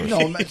Wars universe.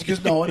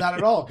 No, not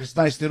at all. Because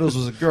Slice Noodles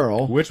was a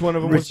girl. Which one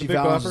of them was Richie the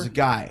Big Valens Bopper? was a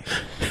guy.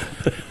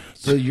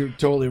 So you're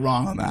totally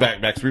wrong on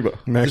that. Max Rebo.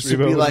 Max This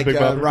would Rebo be was like the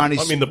Big Bopper? Ronnie.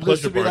 I mean, the this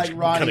pleasure would be barge like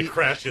Ronnie. kind of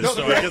crashes,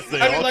 so I guess they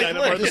I all mean, like, kind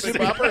of look, are the this same.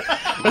 is-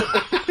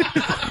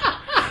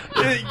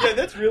 Yeah,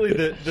 that's really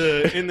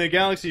the in the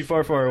galaxy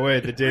far, far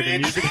away. The day the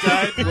music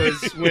died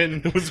was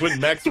when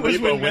Max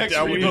Rebo went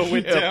down with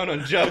went down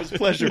on Jabba's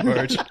pleasure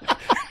barge.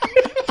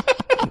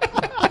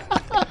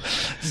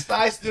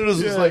 Slice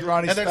Noodles was like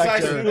Ronnie And then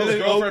Slice Spector. Noodles'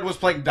 girlfriend was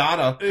playing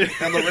Donna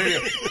on the radio.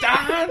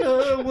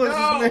 Donna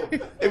was his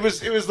name. It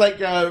was like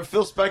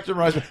Phil Spector and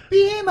Ronnie Spector.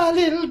 Be my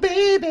little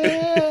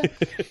baby.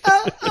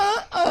 Oh,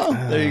 oh,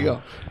 oh. There you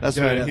go. That's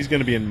what it God, is. he's going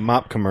to be in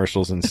mop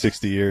commercials in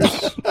 60 years.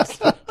 It's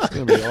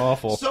going to be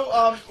awful.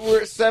 So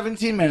we're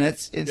 17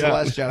 minutes into Yeah.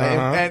 Last Jedi,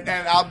 Uh-huh. and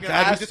I'm gonna God, we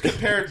ask. just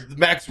compared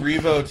Max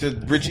Rebo to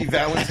Richie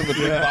Valens and the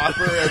Big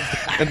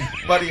Bopper and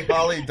Buddy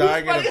Holly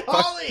dying in Buddy a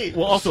Holly.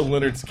 Well, also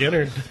Leonard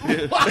Skinner.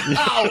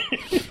 Wow!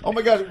 Oh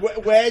my God,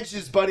 Wedge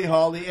is Buddy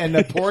Holly, and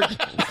Pork. Where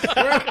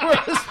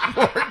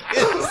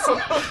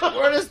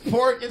does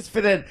Porkins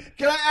fit in?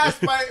 Can I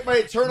ask my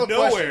eternal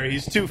Nowhere. question?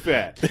 He's too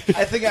fat.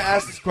 I think I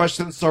asked this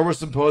question in the Star Wars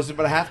Symposium,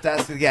 but I have to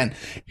ask it again.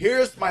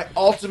 Here's my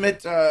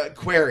ultimate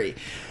query: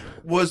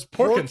 Was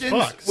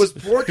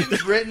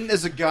Porkins written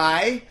as a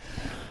guy,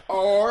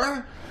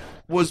 or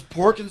was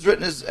Porkins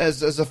written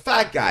as a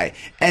fat guy?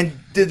 And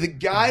did the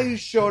guy who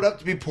showed up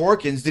to be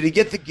Porkins, did he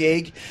get the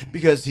gig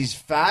because he's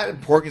fat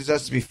and Porkins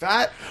has to be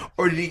fat,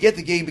 or did he get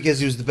the gig because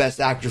he was the best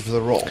actor for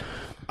the role?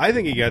 I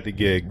think he got the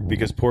gig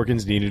because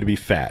Porkins needed to be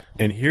fat.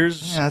 And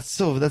here's Yeah, that's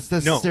No.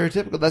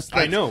 stereotypical. That's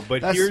I know,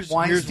 but that's here's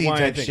Weinstein why I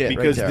type think shit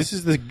because right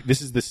there.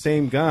 this is the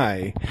same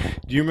guy.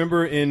 Do you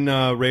remember in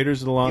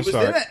Raiders of the Lost He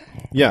was Ark? in it.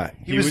 Yeah,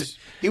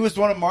 He was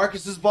one of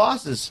Marcus's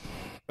bosses.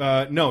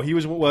 No, he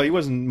was. Well, he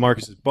wasn't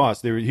Marcus's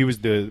boss. He was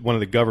one of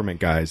the government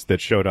guys that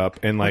showed up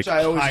and like. Which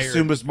I always hired-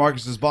 assumed was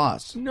Marcus's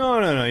boss.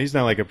 No. He's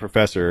not like a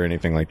professor or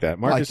anything like that.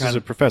 Marcus kind is a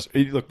of- professor.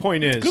 Look,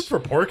 point is, Good for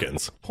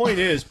Porkins.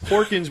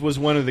 Porkins was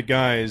one of the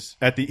guys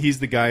he's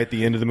the guy at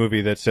the end of the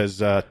movie that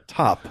says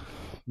top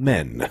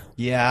men.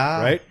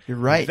 Yeah, Right? You're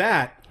right.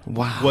 That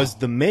Wow. was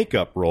the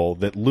makeup role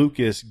that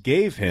Lucas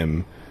gave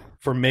him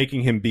for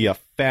making him be a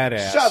fat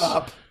ass. Shut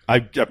up.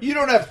 You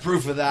don't have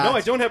proof of that. No,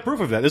 I don't have proof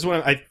of that. This is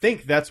what I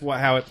think that's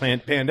how it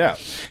panned out.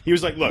 He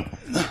was like, "Look,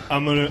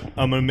 I'm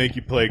gonna make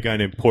you play a guy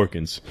named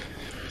Porkins.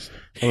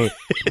 I'm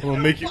gonna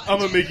make you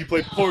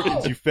play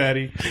Porkins, you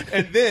fatty."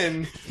 And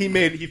then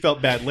he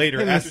felt bad later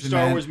Hey, after listen,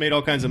 Star man. Wars made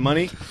all kinds of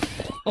money.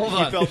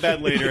 He felt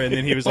bad later, and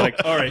then he was like,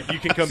 "All right, you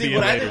can come See, be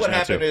what in I later." think what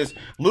happened is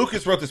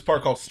Lucas wrote this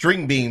part called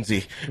String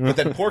Beansy, but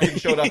then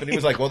Porkins showed up and he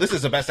was like, "Well, this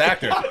is the best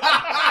actor."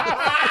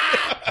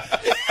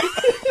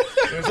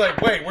 It was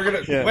like, wait,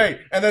 wait,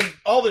 and then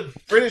all the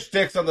British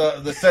dicks on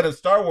the set of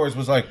Star Wars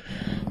was like,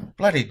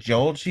 bloody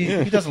Joel,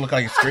 he doesn't look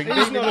like a string bean.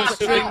 He's not a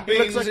string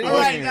bean. All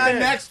right,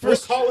 next for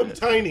call him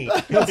Tiny.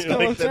 Let's call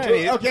him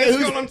Tiny. Okay,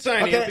 Let's call him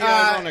Tiny. It'll be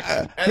ironic.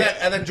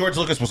 And then George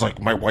Lucas was like,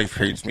 my wife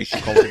hates me. She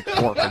calls me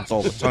Porkins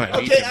all the time.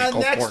 Okay,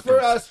 next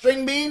for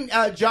String Bean,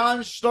 John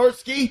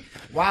Schlorsky.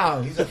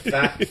 Wow, he's a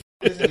fat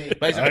isn't he?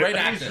 But he's a great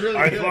actor.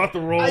 I thought the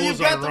role You've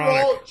was got the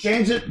ironic. role.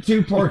 Change it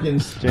to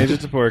Porkins. Change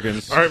it to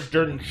Porkins. I've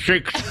done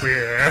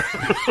Shakespeare.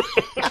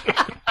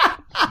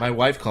 My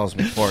wife calls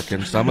me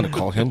Porkins, so I'm going to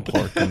call him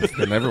Porkins,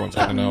 and everyone's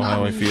going to know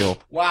how I feel.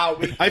 Wow.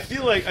 I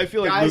feel like Guys,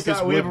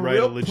 Lucas we would have a write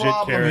a real legit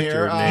problem character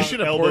here. named You should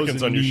have Elbows Porkins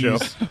and on your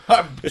Knees.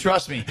 show.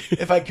 Trust me,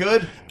 if I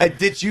could, I'd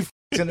ditch you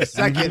in a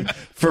second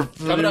for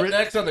Coming up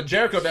next on the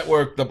Jericho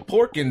Network, the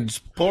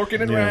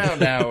Porkin' and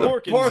Round Hour.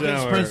 Porkins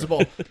Hour. principle.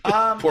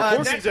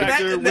 Porkins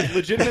actor with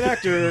legitimate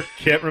actor.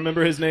 Can't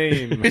remember his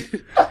name.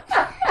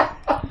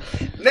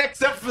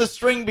 Next up for the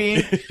string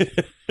bean.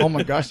 Oh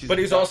my gosh! But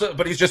he's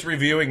just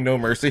reviewing No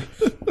Mercy.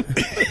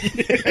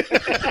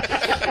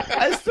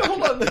 I still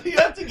hold on. You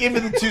have to give me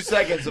the 2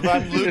 seconds. If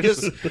I'm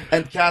Lucas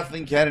and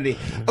Kathleen Kennedy.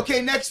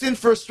 Okay, next in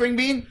for a string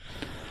bean.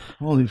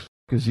 Holy f***,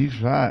 is he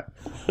fat?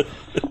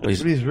 But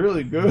he's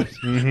really good.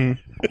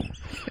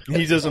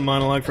 He does a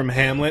monologue from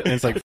Hamlet, and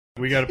it's like,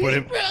 we got to put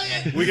him.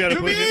 We got to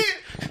To put me! him.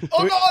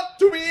 Oh God,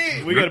 to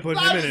me! We got to put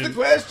That him is in the it.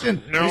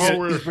 question. Now He's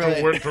is the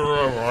brilliant. winter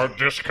of our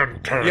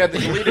discontent. Yeah, the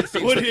deleted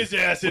scenes. Put his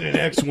ass in an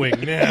X-wing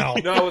now.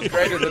 No, what's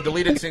great is the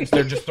deleted scenes.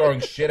 They're just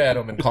throwing shit at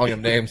him and calling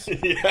him names. You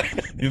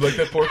like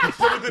that Porkins?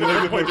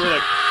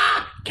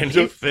 Can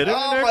he fit in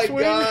Oh an my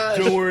X-wing? gosh!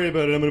 Don't worry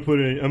about it. I'm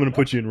gonna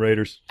put you in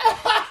Raiders.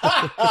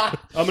 I'm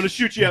gonna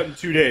shoot you out in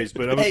 2 days,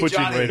 but I'm gonna Hey, put you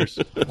Johnny. in Raiders.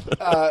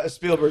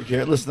 Spielberg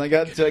here. Listen, I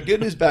got good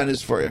news, bad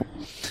news for you.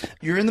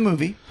 You're in the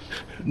movie,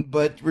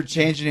 but we're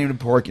changing your name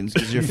to Porkins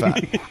because you're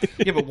fat.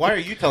 Yeah, but why are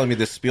you telling me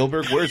this,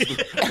 Spielberg? Where's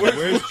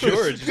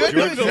George? Good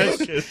George news.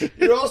 Lucas.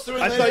 You're also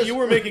in I thought you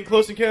were making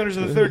Close Encounters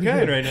of the Third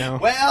Kind right now.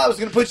 Well, I was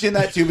going to put you in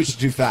that too, but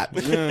you're too fat.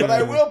 But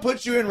I will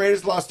put you in Raiders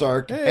of the Lost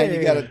Ark, and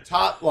you got a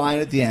top line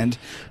at the end,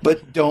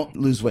 but don't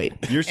lose weight.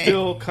 You're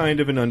still kind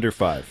of an under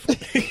 5.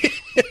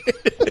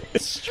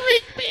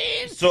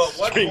 So at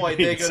one point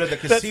they go to the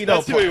casino.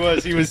 That's who he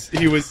was.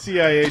 He was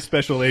CIA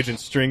Special Agent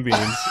String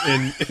Beans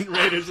in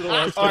Raiders of the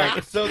Lost All Ark.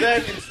 right, so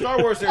then in Star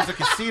Wars there's a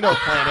casino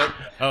planet.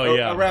 Oh,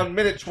 yeah. Around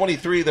minute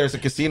 23 there's a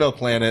casino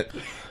planet.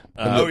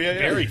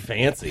 Very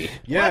fancy.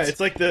 Yeah, it's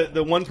like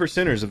the one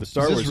percenters of the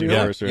Star Is Wars this real?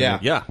 universe. Yeah.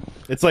 Yeah.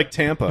 It's like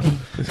Tampa.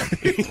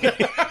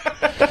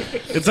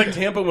 It's like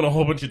Tampa when a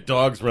whole bunch of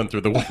dogs run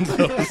through the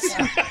windows.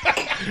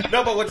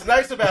 No, but what's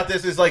nice about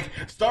this is like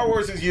Star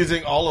Wars is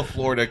using all of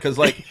Florida because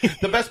like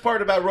the best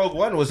part about Rogue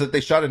One was that they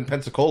shot in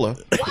Pensacola.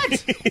 What?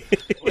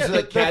 Was it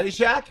like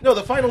Caddyshack? No,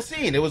 the final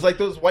scene. It was like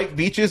those white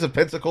beaches of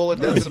Pensacola,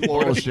 Florida.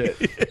 Bullshit.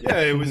 Yeah,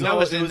 it was. That all,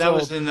 was it in was that all,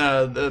 was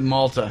in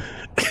Malta.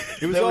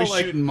 It was that all was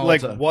like, shooting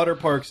like Malta. water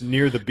parks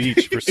near the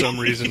beach for some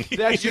reason.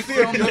 They actually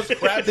filmed those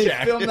crab. They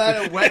filmed that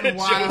at Wet and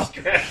Wild.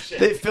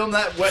 They filmed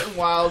that Wet and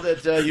Wild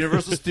at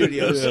Universal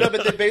Studios. No,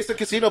 but they based the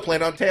casino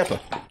plan on Tampa.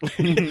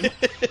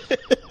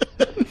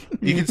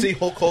 You can see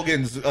Hulk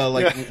Hogan's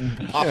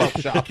pop-up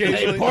shop.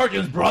 Hey,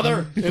 Porkins,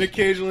 brother. And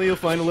occasionally you'll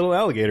find a little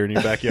alligator in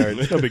your backyard.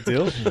 It's no big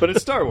deal. But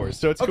it's Star Wars,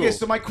 so it's Okay, cool.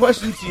 so my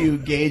question to you,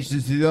 Gage,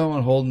 is the other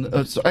one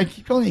holding. So I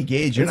keep calling you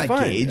Gage. You're it's not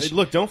fine. Gage.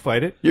 Look, don't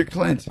fight it. You're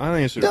Clint. I'll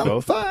answer to Don't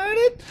both. fight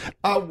it.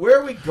 Where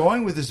are we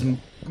going with this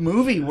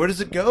movie? Where does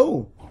it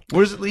go?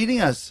 Where is it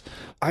leading us?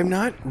 I'm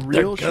not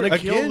real They're sure. gonna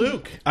kill Again,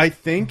 Luke. I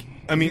think.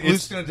 I mean, Luke's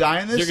it's going to die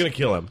in this? They're going to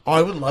kill him. Oh,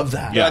 I would love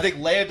that. Yeah, I think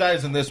Leia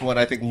dies in this one.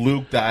 I think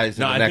Luke dies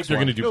in No, the I think next they're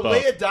one. going to do No,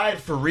 both. Leia died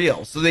for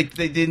real, so they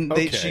didn't.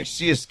 Okay.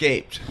 She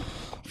escaped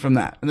from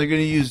that, and they're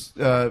going to use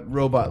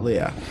robot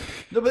Leia.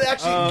 No, but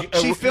actually,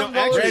 she filmed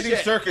all her Andy shit.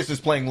 Serkis is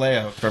playing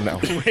Leia from now.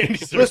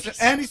 Listen,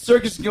 Andy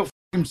Serkis can go f***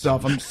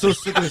 himself. I'm so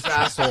sick of this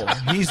asshole.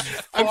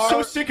 I'm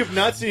so sick of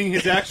not seeing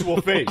his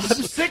actual face.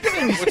 I'm sick of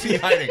him. What's he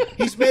hiding?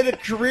 He's made a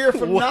career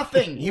from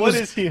nothing. What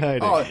is he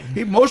hiding? Oh,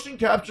 he motion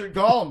captured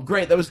Gollum.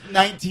 Great. That was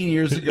 19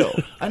 years ago.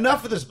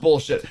 Enough of this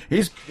bullshit.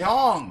 He's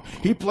Kong.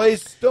 He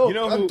plays Stoke. You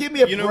know who? Give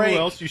me a you know break. who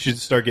else you should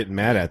start getting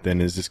mad at?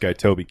 Then is this guy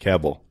Toby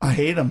Kebbell. I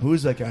hate him.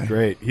 Who's that guy?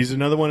 Great. He's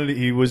another one.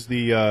 He was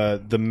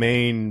the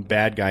main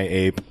bad guy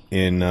ape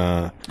in.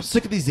 I'm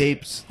sick of these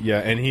apes. Yeah,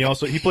 and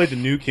he played the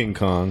new King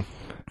Kong.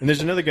 And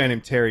there's another guy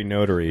named Terry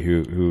Notary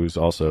who's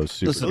also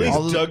super. Listen, good. At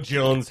all least the- Doug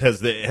Jones has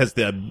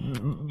the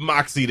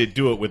moxie to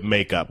do it with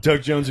makeup.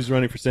 Doug Jones, who's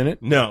running for Senate.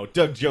 No,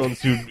 Doug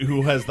Jones,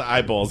 who has the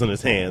eyeballs in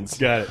his hands.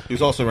 Got it.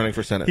 Who's also running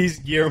for Senate. He's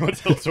Guillermo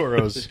del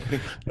Toro's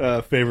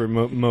favorite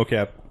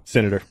mocap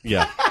senator.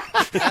 Yeah.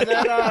 And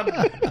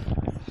then,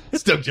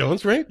 It's Doug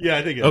Jones, right? Yeah,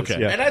 I think it is.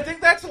 Okay. Yeah. and I think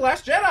that's The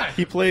Last Jedi.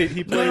 He played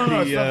No, the. it's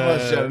not the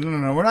last Jedi.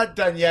 No. We're not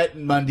done yet,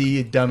 Mundy,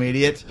 you dumb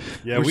idiot.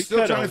 Yeah, We're we still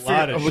cut trying a to lot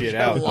figure- of we shit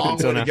got out. a long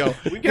So way to now- go.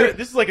 We got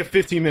this is like a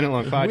 15-minute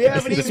long podcast. We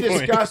haven't at this even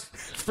point. discussed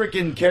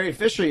freaking Carrie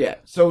Fisher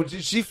yet. So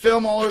did she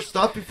film all her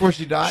stuff before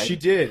she died? She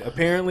did.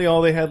 Apparently,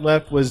 all they had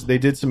left was they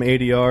did some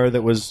ADR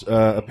that was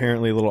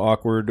apparently a little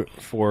awkward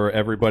for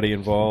everybody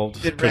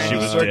involved. Did 'Cause Randy she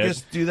was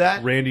Serkis do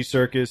that? Randy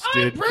Serkis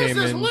came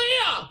in. Leia!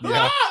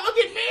 Yeah. look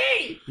at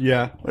me!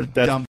 Yeah, What a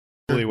that's dumb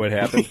really what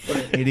happened.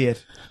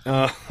 idiot.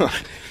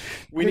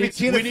 We Maybe need,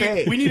 Tina we, Fey.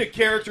 need, we need a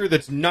character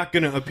that's not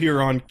going to appear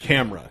on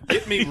camera.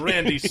 Get me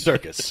Randy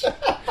Serkis.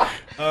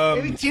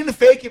 Maybe Tina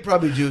Fey could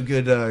probably do a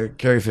good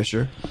Carrie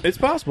Fisher. It's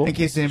possible. In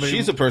case anybody,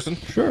 She's a person.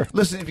 Sure.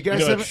 Listen, if you guys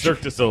You know, haven't,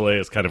 Cirque du Soleil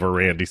is kind of a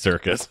Randy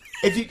Circus.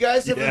 if you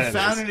guys haven't Yeah, it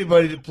found is.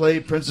 anybody to play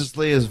Princess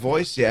Leia's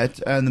voice yet,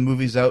 and the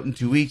movie's out in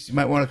 2 weeks, you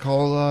might want to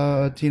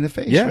call Tina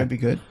Fey. She Yeah. might be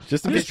good.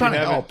 Just I'm in just case you trying to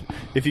haven't- help.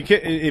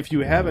 If you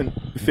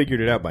haven't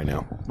figured it out by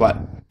now,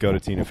 What? go to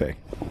Tina Fey.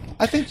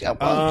 I think it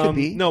could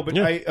be. No, but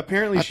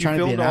apparently Not she trying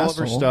to be filmed an all of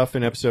her asshole. stuff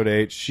in episode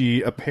 8.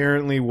 She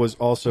apparently was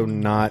also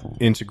not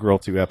integral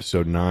to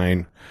episode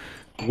 9,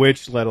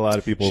 which led a lot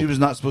of people. She was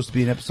not supposed to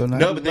be in episode 9.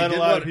 No, but they led a did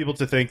lot want- of people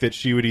to think that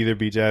she would either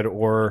be dead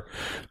or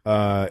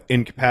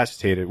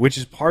incapacitated, which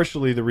is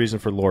partially the reason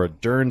for Laura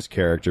Dern's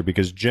character,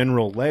 because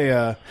General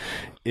Leia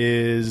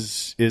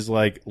is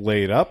like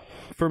laid up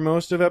for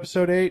most of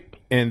episode 8,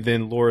 and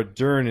then Laura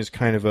Dern is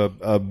kind of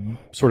a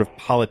sort of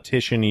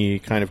politician-y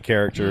kind of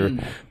character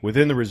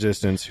within the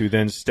Resistance, who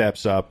then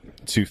steps up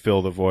to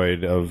fill the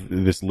void of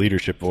this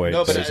leadership void.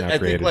 No, but that is now I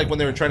think created. like when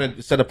they were trying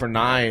to set up for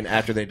 9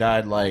 after they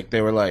died, like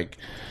they were like,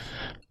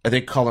 I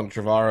think Colin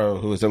Trevorrow,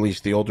 who was at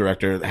least the old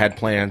director, had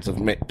plans of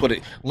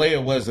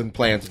Leia was in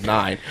plans of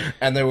 9,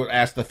 and they were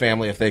asked the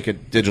family if they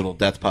could digital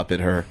death puppet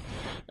her,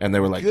 and they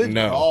were like, Good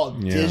no. call.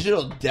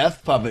 Digital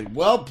Death Puppet.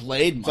 Well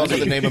played, It's also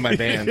the name of my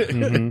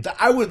band.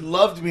 I would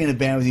love to be in a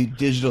band with you,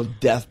 Digital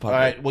Death Puppet. All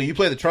right, well, you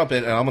play the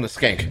trumpet, and I'm going to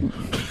skank.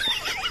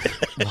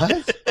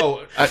 What?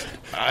 Oh,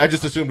 I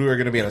just assumed we were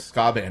going to be in a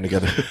ska band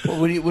together.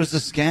 What does the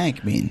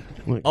skank mean?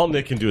 All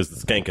Nick can do is the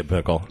skank and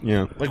pickle.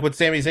 yeah. Like what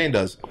Sami Zayn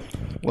does.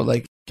 What,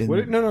 like...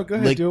 No, go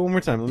ahead. Like do it one more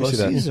time. Let me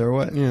see pussies that. or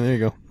what? Yeah, there you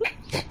go.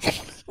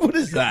 What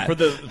is that? For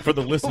the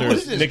What listeners,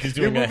 is this? Nick is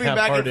doing You're a moving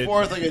back and half-hearted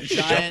forth like a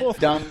giant shuffle.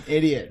 dumb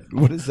idiot.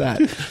 What is that?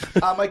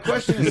 My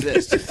question is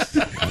this.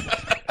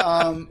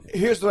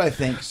 Here's what I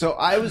think. So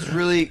I was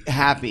really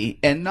happy,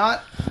 and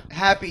not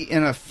happy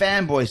in a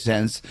fanboy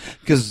sense,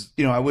 because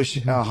I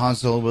wish Han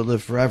Solo would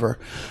live forever.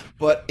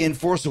 But in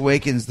Force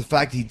Awakens, the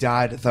fact he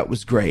died, I thought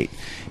was great.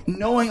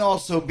 Knowing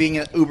also, being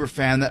an Uber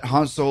fan, that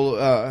Han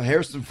Solo,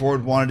 Harrison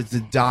Ford wanted to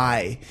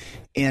die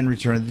in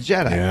Return of the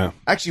Jedi. Yeah.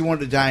 Actually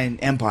wanted to die in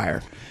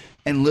Empire.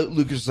 And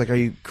Lucas was like, are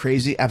you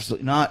crazy?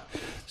 Absolutely not.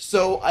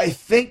 So I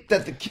think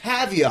that the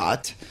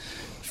caveat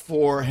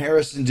for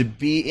Harrison to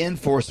be in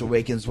Force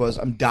Awakens was,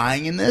 I'm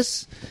dying in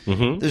this.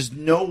 Mm-hmm. There's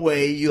no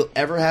way you'll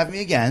ever have me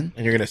again.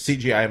 And you're going to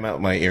CGI him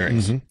out my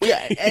earrings.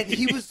 Yeah, and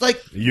he was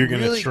like You're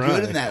gonna really try.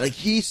 good in that. Like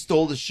he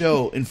stole the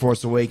show in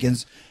Force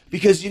Awakens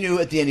because you knew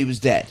at the end he was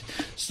dead.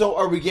 So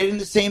are we getting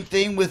the same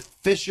thing with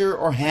Fisher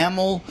or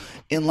Hamill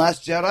in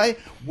Last Jedi?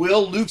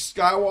 Will Luke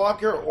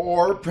Skywalker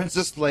or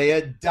Princess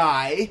Leia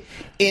die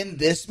in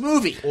this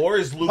movie? Or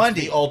is Luke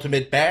Monday. the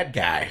ultimate bad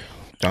guy?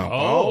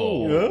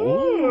 Well,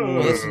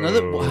 that's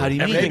another. How do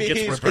you mean? Everything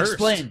gets reversed.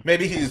 Explain.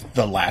 Maybe he's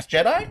the last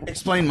Jedi?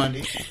 Explain,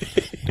 Monday.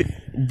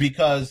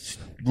 Because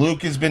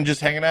Luke has been just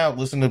hanging out,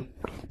 listening to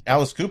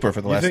Alice Cooper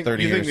for the last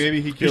 30 you years. think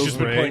maybe he He's kills just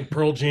been Ray? playing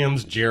Pearl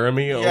Jam's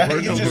Jeremy Yeah, over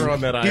and he over just-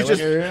 on that he island. just-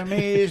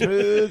 Jeremy's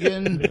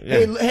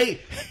Rugen.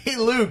 Hey,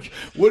 Luke.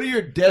 What are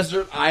your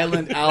desert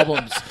island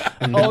albums?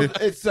 Oh,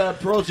 it's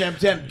Pearl Jam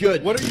 10.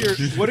 Good. What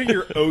are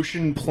your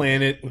ocean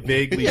planet,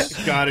 vaguely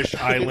Scottish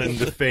island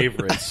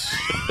favorites?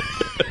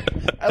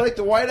 I like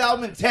the White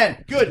Album in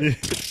 10. Good.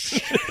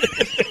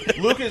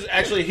 Luke is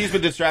actually, he's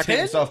been distracting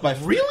himself by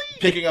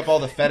picking up all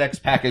the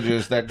FedEx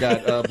packages that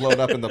got blown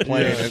up in the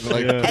plane. And,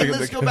 like, And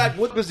let's go back.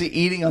 What was he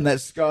eating on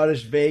that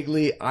Scottish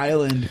vaguely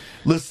island,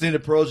 listening to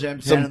Pearl Jam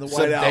 10 and the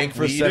some White Album dank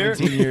for weed.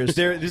 17 years?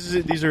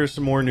 These are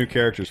some more new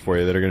characters for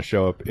you that are going to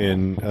show up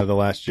in The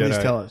Last Jedi. Please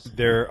tell us.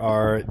 There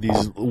are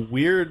these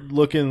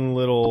weird-looking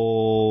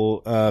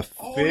little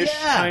fish,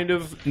 yeah. kind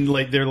of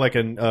like they're like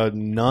a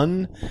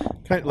nun,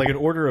 kind like an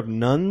order of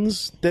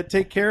nuns that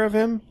take care of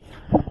him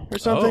or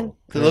something.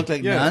 They look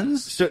like Yeah.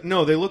 nuns? So,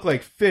 no, they look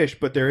like fish,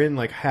 but they're in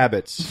like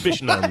habits.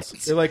 Fish nuns.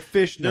 They're like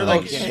fish they're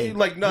nuns.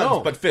 like nuns, No.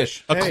 but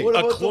fish. Hey, What a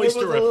about the cloister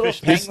little of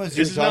fish. penguins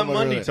you this is were not talking about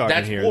Monday earlier? talking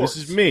That's here. orcs. This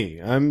is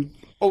me.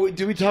 Oh, wait,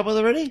 did we talk about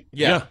that already?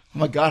 Yeah. Oh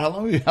my God,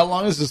 how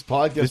long has this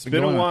podcast It's been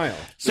a going on? while.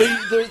 So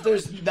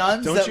there's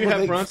nuns Don't that you look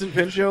have like... Bronson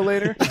Pinchot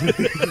later?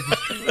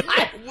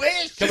 I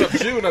wish! Coming up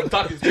soon on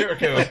Talking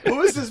Jericho. What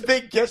was this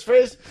big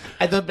catchphrase?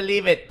 I don't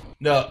believe it.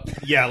 No.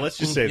 Yeah, let's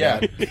just say Yeah.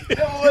 that.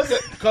 What was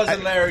it?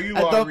 Cousin Larry, you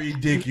I are don't-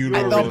 ridiculous.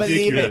 I don't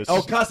believe it. ridiculous.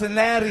 Oh, cousin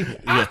Larry.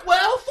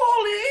 Aquel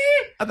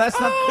Foley! And that's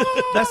not.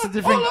 That's a Oh,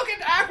 different. look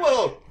at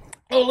Aquel!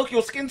 Oh, look,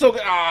 your skin's so good.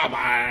 Ah,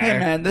 man. Hey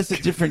man, that's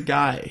a different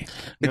guy.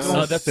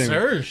 No, that's same.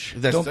 Serge.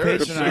 That's Don't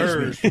Serge. patronize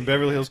me. Serge from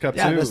Beverly Hills Cop 2.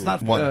 Yeah, that's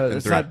not. One and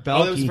That's three. not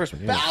Balky. Oh, that was the first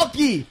one, yeah.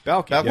 Balky.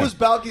 Balky. What was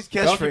Balky's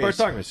Balky catchphrase?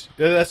 Bartognis.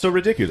 That's so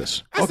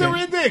ridiculous. That's so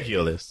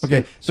ridiculous.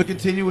 Okay, so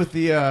continue with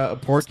the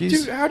Porkies.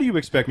 Dude, how do you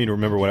expect me to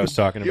remember what I was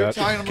talking You're about?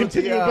 talking about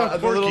Continue about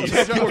the little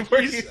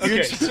Porkies.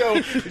 Okay. So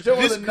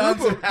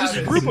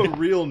This group of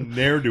real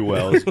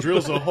ne'er-do-wells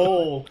drills a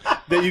hole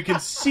that you can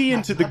see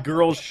into the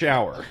girl's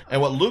shower.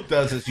 And what Luke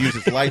does is use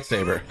his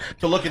lightsaber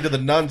to look into the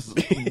nuns'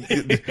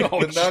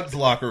 the nuns'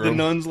 locker room. The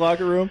nuns'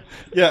 locker room?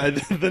 Yeah,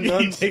 the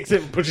nuns. He takes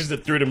it and pushes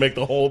it through to make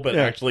the hole, but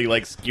actually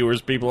like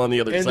skewers people on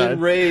the other And side.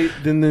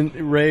 then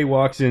Ray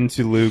walks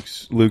into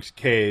Luke's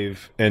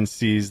cave and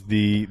sees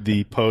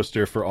the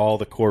poster for all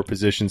the core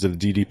positions of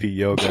DDP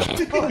yoga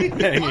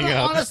hanging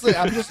up. Honestly,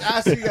 I'm just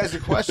asking you guys a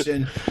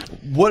question.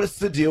 What is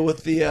the deal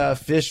with the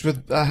fish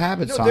with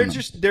habits on them?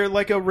 They're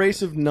like a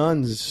race of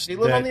nuns. They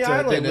live on the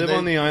island. They and live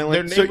on the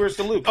island. They're neighbors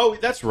to Luke. Oh,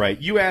 that's right.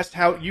 You asked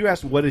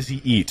what does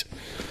he eat?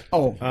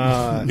 Oh,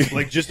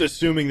 like just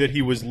assuming that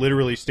he was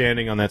literally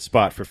standing on that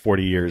spot for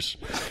 40 years.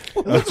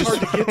 It's hard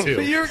to get to.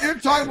 but you're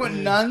talking about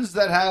nuns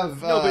that have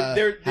but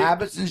they're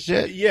habits and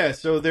shit. Yeah,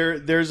 so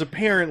there's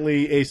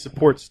apparently a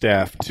support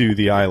staff to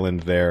the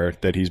island there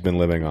that he's been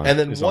living on. And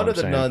then is all one of I'm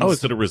the saying. nuns. Oh,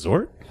 is it a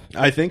resort?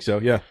 I think so.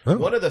 Yeah.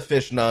 One of the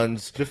fish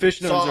nuns. The fish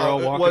nuns are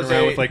all walking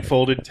around with like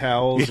folded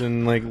towels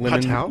and like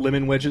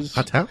lemon wedges.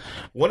 Hot towel?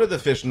 One of the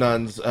fish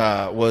nuns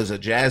was a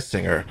jazz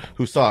singer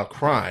who saw a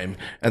crime,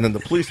 and then the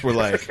police were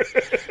like,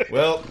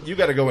 "Well, you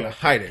got to go into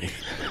hiding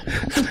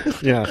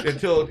Yeah.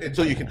 until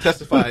you can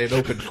testify in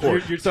open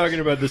court." You're talking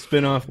about the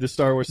spin-off, the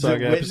Star Wars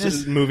saga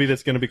Witness? movie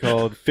that's going to be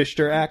called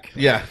Fishter-ack.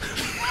 Yeah.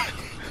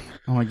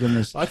 Oh my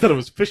goodness. I thought it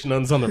was fish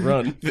nuns on the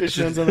run. Fish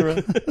nuns on the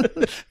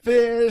run.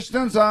 Fish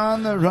nuns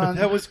on the run.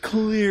 That was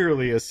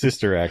clearly a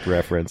Sister Act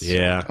reference.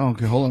 Yeah.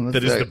 Okay, hold on.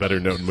 That is the better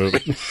known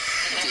movie.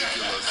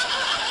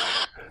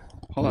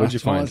 Hold on. What'd you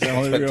find?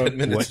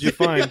 What'd you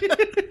find?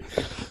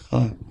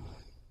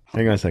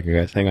 Hang on a second,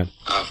 guys. Hang on.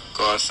 Of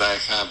course I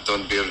have.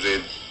 Don't be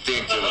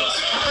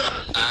ridiculous.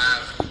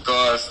 Of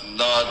course,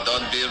 no,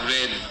 don't be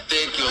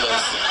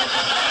ridiculous.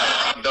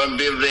 Don't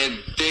be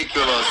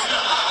ridiculous.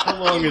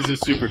 How long is this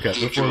supercut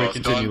before we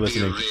continue Don't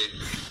listening?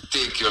 Be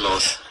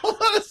ridiculous. Hold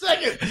on a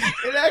second.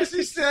 It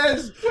actually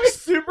says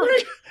super.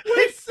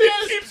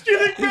 It keeps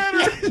getting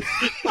better.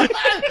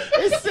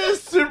 It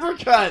says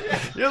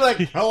supercut. You're like,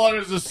 how long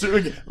is this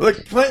super?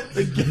 Like, Clint,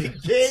 the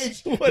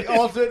Gage, the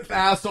ultimate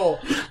asshole.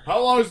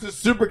 How long is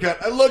this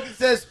supercut? I look. It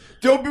says,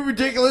 don't be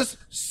ridiculous.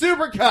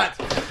 Supercut.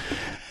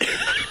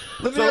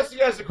 Let me ask you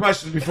guys a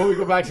question before we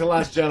go back to The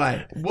Last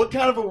Jedi. What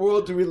kind of a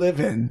world do we live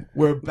in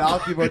where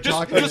about people are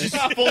talking? Just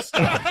full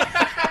stop.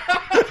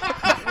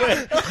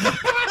 I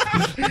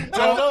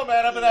don't know,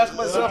 man. I've been asking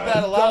myself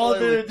that a lot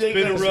lately. It's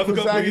been a rough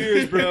couple of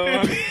years,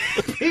 bro.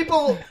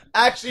 People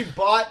actually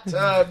bought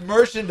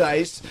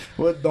merchandise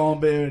with "Don't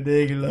Be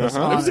Ridiculous."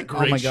 Uh-huh. on It was a it.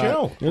 great Oh my show.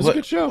 God. It was a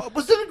good show.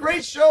 Was it a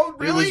great show?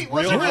 Really?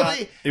 was it real really?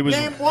 hot. It was-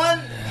 Name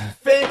one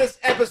famous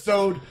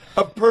episode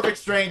of Perfect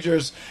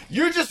Strangers.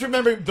 You're just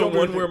remembering The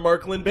one where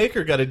Mark Lynn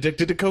Baker got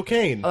addicted to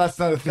cocaine. Oh,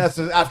 that's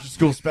an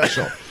after-school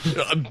special.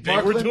 They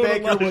were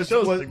doing a lot of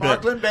shows like that.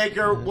 Mark Lynn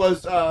Baker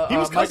was, He was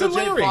Michael Cousin J.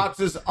 Larry.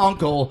 Fox's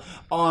uncle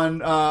on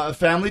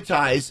Family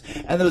Ties,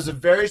 and there was a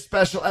very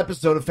special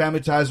episode of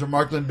Family Ties where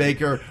Mark Lynn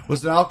Baker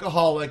was an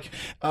alcoholic.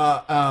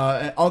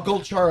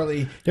 Uncle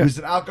Charlie, who was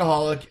an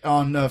alcoholic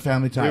on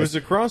Family Ties. It was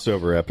a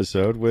crossover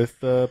episode with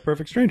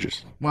Perfect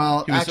Strangers.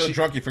 Well, He was actually, so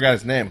drunk he forgot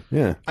his name.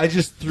 Yeah. I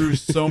just threw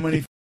so many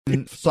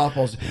f***ing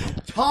softballs.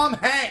 Tom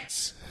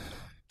Hanks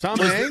Tom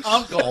was Hanks? the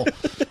uncle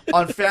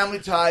on Family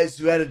Ties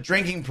who had a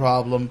drinking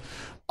problem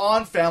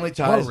on Family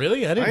Ties. Oh,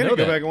 really? I I didn't gotta know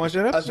go that. back and watch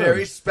that A episode.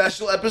 very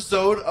special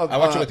episode of. I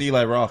watched it with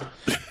Eli Roth.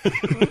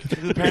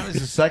 Apparently,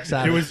 it's a sex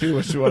addict too,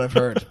 which is what I've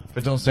heard.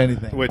 But don't say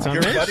anything. Wait, Tom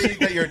Your Hanks? buddy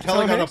that you're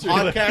telling Tom on a Hanks or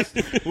Eli?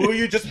 podcast, who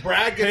you just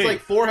bragged gets Hey. like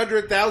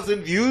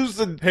 400,000 views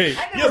and Hey,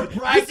 never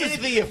bragged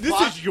anything. You This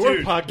fuck. is your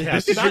Dude, podcast,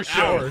 this is not your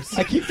show. ours.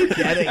 I keep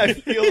forgetting. I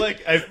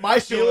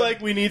feel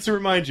like we need to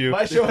remind you.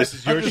 My show this has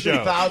is your hundreds of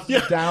show. thousands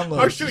of downloads.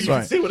 Our show, you Sorry.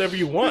 can say whatever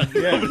you want.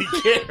 Nobody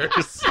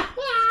cares.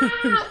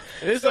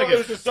 It's So, like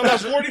a, so about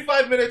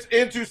 45 minutes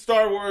into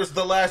Star Wars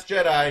The Last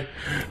Jedi,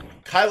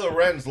 Kylo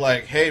Ren's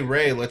like, hey,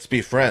 Rey, let's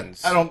be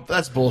friends. I don't.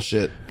 That's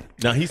bullshit.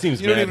 No, he seems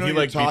You don't mad. even know He what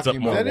like you're beats up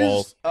talking more about.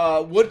 walls.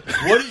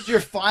 What is your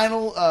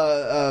final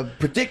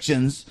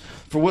predictions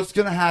for what's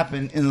going to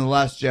happen in The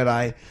Last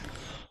Jedi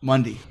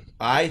Monday?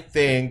 I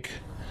think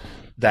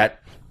that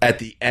at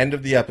the end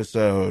of the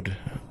episode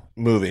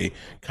movie,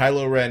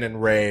 Kylo Ren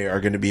and Rey are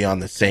going to be on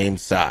the same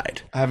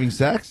side. Having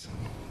sex?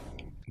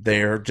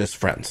 They're just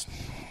friends.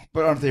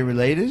 But aren't they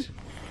related?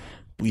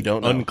 We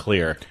don't know.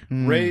 Unclear.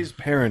 Rey's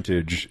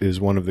parentage is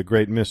one of the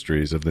great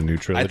mysteries of the new I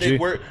trilogy.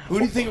 think we're. Who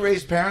do you think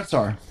Rey's parents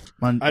are?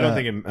 I don't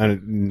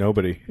think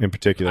nobody in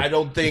particular. I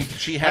don't think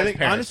she has I think,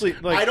 parents. honestly,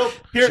 like- I don't.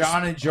 Here's,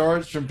 John and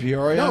George from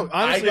Peoria? No,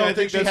 honestly, I don't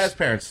think she that's- has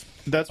parents.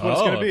 That's what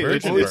it's Oh, going to be.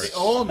 virgin It's- birth.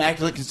 Oh,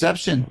 Immaculate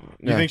Conception.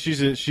 You think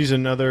she's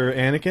another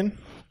Anakin,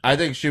 I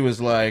think she was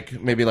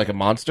like maybe like a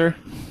monster.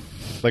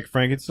 like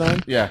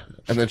Frankenstein? Yeah,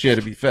 and then she had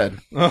to be fed.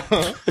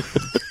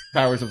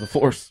 powers of the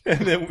Force. And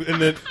then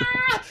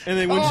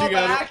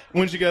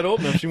when she got old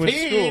enough, she went to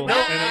school. And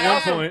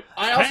at one point,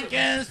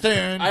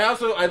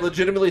 I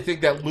legitimately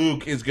think that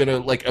Luke is gonna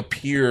like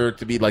appear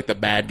to be like the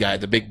bad guy,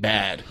 the big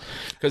bad,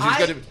 because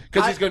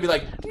he's gonna be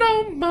like,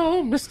 no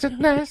more, Mr.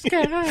 Nice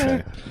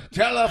Guy.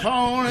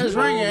 Telephone is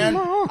ringing.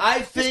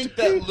 I think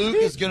that Luke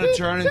is going to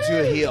turn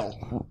into a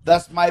heel.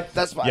 That's my.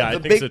 Yeah, the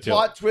big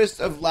plot twist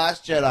of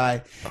Last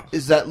Jedi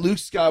is that Luke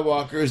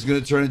Skywalker is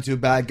going to turn into a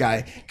bad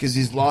guy because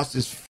he's lost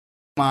his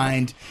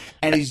mind,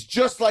 and he's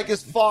just like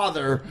his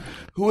father,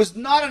 who is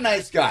not a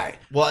nice guy.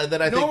 Well, and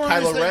then I think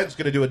Kylo Ren's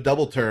going to do a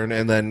double turn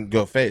and then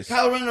go face.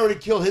 Kylo Ren already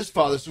killed his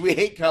father, so we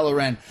hate Kylo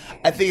Ren.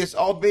 I think it's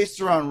all based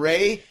around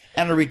Rey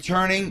and a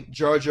returning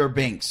Jar Jar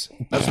Binks.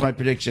 That's my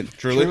prediction.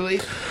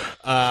 Truly?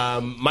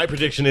 My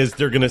prediction is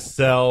they're going to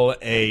sell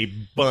a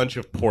bunch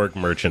of Porg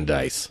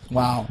merchandise.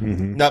 Wow.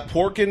 Mm-hmm. Not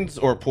Porkins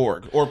or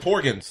Porg? Or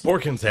Porgins?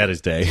 Porkins had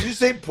his day. Did you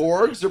say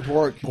Porgs or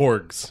Porg?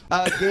 Porgs.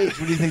 Gage,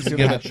 what do you think is going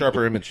to Get a happen?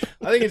 sharper image.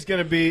 I think it's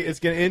going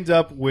to end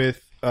up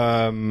with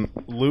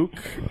Luke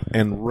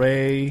and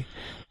Rey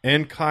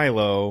and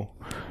Kylo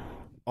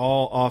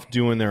all off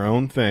doing their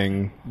own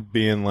thing,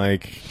 being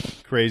like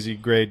crazy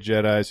great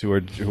Jedis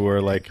who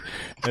are like,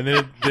 and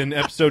then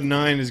Episode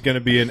 9 is going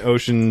to be an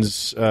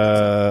Ocean's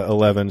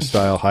 11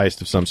 style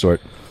heist of some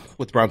sort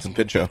With Bronson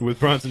Pinchot. Who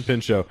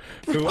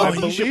I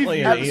you should believe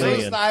play an Episode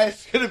alien. 9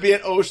 is going to be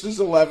an Ocean's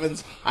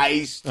 11's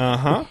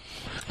heist.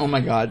 Oh my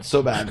God,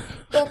 so bad.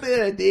 Don't be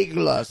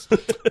ridiculous.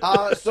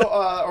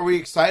 Are we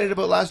excited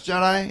about Last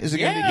Jedi? Is it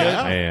going to be good?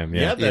 I am.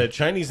 Yeah, the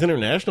Chinese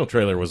International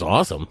trailer was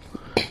awesome.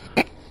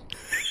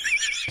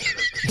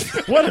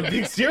 What? I'm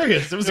being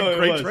serious. It was a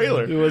great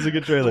trailer. It was a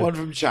good trailer. The one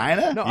from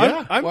China? No,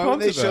 I'm why would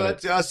pumped they show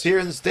about that to us here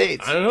in the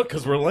States? I don't know,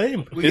 because we're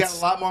lame. We got a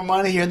lot more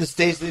money here in the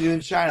States than they do in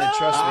China,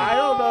 trust me. I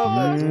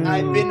don't know.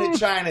 I've been to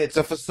China. It's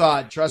a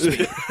facade, trust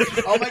me.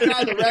 Oh my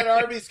God, the Red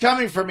Arby's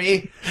coming for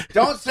me.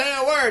 Don't say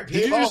a word,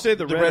 people. Did you just say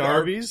the Red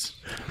Arby's?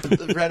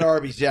 The Red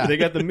Arby's, yeah. They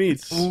got the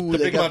meats. Ooh,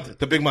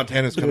 The big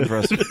Montana's coming for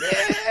us.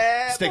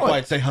 Stay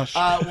quiet, say hush.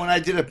 When I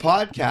did a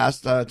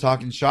podcast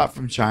talking shop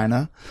from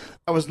China,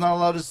 I was not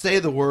allowed to say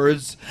the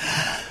words,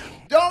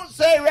 don't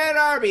say Red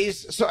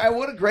Arby's. So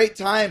what a great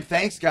time.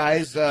 Thanks,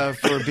 guys,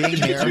 for being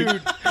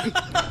here.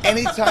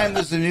 Anytime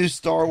there's a new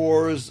Star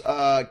Wars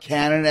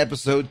canon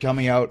episode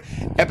coming out,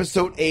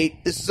 Episode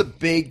 8, this is a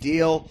big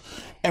deal.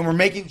 And we're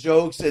making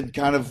jokes and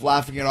kind of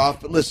laughing it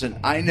off. But listen,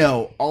 I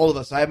know, all of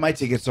us, I have my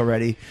tickets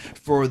already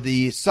for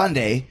the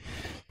Sunday.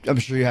 I'm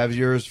sure you have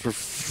yours for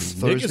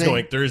Thursday. Nick is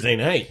going Thursday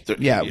night.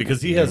 Yeah.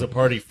 Because he has a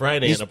party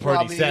Friday He's and a party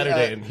probably,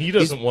 Saturday, and he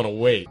doesn't want to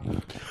wait.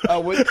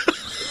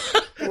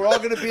 We're all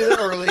going to be there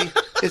early.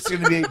 It's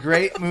going to be a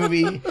great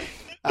movie.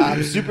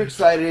 I'm super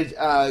excited.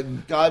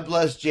 God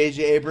bless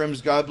J.J.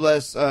 Abrams. God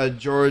bless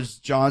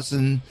George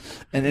Johnson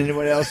and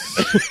anyone else.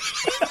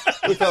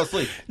 He fell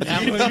asleep. He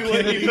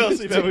fell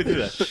asleep. How we do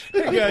that?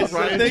 Hey guys,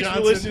 thanks for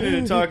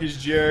listening to Talk is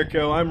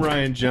Jericho. I'm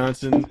Ryan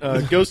Johnson.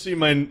 Go see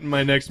my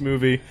next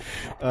movie,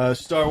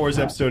 Star Wars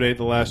Episode 8: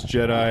 The Last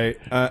Jedi.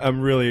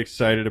 I'm really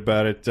excited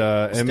about it.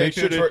 And make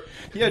sure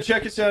to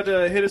check us out.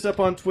 Hit us up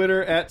on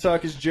Twitter at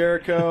Talk is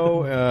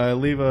Jericho.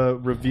 Leave a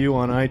review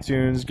on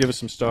iTunes. Give us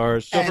some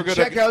stars. And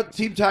check out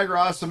Team Tiger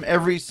Awesome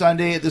every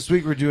Sunday. This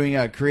week we're doing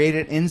Create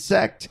an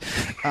Insect.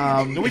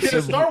 We did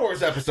a Star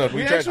Wars episode.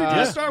 We actually did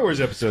a Star Wars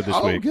episode this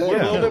week. Good. We're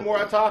a little bit more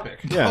on topic.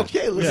 Yeah.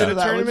 Okay, listen to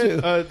that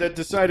tournament one too. that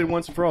decided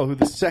once and for all who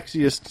the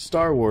sexiest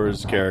Star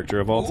Wars character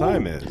of all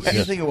time is.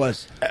 I think it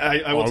was.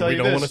 I will tell we you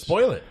don't this. want to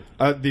spoil it.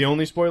 The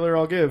only spoiler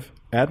I'll give: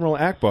 Admiral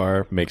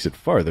Akbar makes it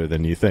farther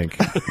than you think.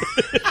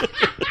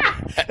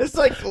 It's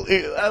like,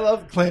 I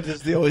love Clint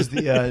as always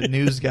the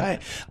news guy.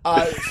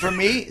 For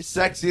me,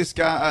 sexiest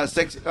guy,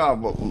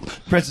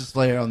 Princess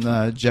Leia on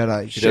the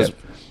Jedi ship.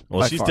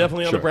 Well, she's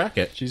definitely on the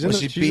bracket. She's in.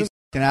 She beats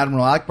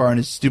Admiral Akbar and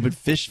his stupid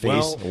fish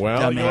face.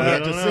 Well, Dumb you'll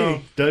idiot. have to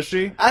see. Does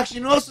she? Actually,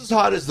 you know what's as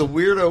hot as the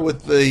weirdo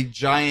with the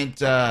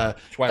giant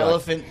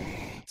elephant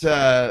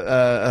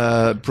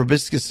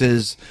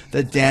proboscises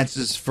that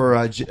dances for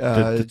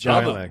The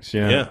Twi'leks,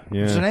 yeah.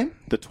 What's her name?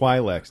 The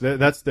Twi'leks.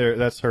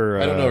 That's her.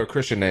 I don't know her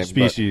Christian name.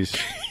 Species.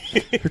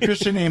 Her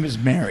Christian name is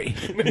Mary.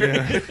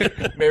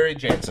 Mary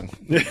Jansen.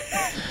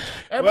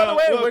 And Well,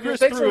 by the way, Chris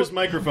thanks threw for- his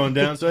microphone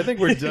down, so I think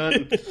we're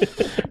done.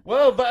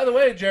 Well, by the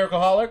way,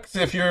 Jerichoholics,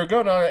 if you're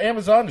going on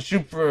Amazon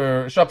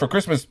to shop for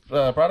Christmas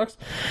products,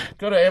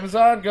 go to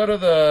Amazon. Go to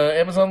the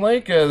Amazon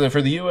link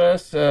for the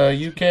U.S.,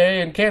 UK,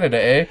 and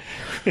Canada.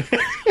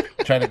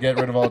 Trying to get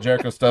rid of all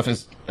Jericho stuff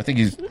is. I think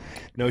he's.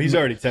 No, he's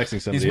already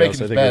texting somebody He's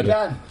making else. I his think bed. we're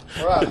Done.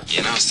 We're out.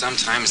 You know,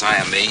 sometimes I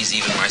amaze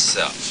even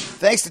myself.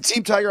 Thanks to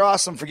Team Tiger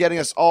Awesome for getting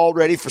us all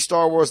ready for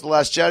Star Wars The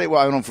Last Jedi. Well,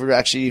 I don't know if we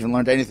actually even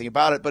learned anything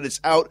about it, but it's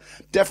out.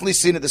 Definitely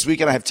seen it this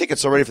weekend. I have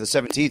tickets already for the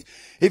 17th.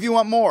 If you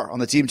want more on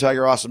the Team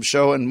Tiger Awesome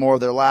show and more of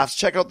their laughs,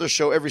 check out their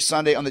show every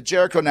Sunday on the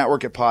Jericho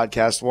Network at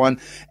Podcast One.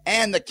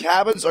 And the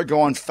cabins are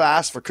going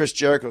fast for Chris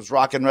Jericho's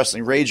Rock and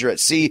Wrestling Rager at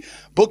Sea.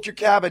 Book your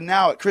cabin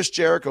now at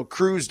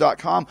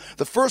ChrisJerichoCruise.com.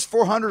 The first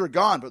 400 are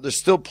gone, but there's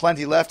still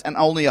plenty left, and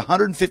only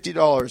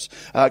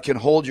 $150 can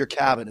hold your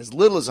cabin, as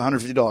little as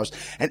 $150.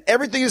 And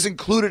everything is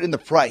included in the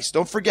price.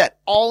 Don't forget,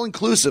 all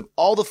inclusive,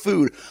 all the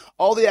food,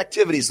 all the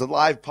activities, the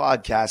live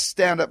podcast,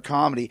 stand-up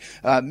comedy,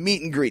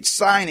 meet and greet,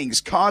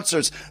 signings,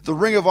 concerts, the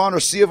Ring of Honor,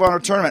 Sea of Honor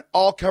tournament,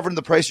 all covered in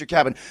the price of your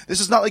cabin. This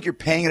is not like you're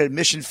paying an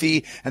admission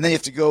fee and then you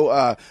have to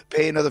go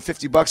pay another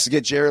 $50 to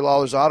get Jerry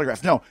Lawler's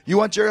autograph. No, you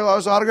want Jerry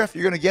Lawler's autograph?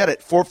 You're going to get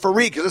it for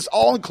free because it's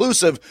all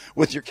inclusive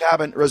with your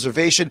cabin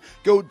reservation.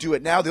 Go do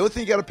it now. The only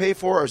thing you got to pay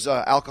for is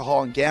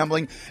alcohol and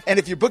gambling. And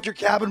if you book your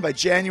cabin by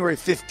January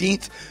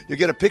 15th, you'll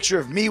get a picture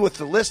of me with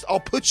the list. I'll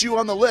put you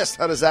on the list.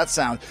 How does that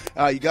sound?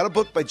 You got to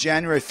book by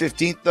January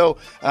 15th, though.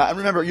 And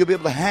remember, you'll be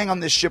able to hang on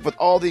this ship with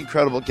all the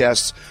incredible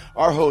guests.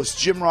 Our hosts,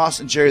 Jim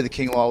Ross and Jerry the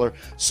King Lawler,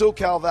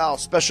 SoCal Val,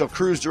 Special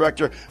Cruise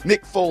Director,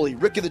 Mick Foley,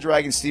 Ricky the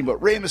Dragon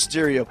Steamboat, Rey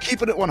Mysterio,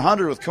 Keeping It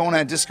 100 with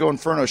Conan Disco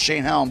Inferno,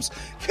 Shane Helms,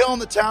 Killing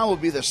the Town will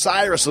be there,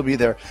 Cyrus will be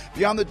there,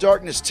 Beyond the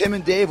Darkness, Tim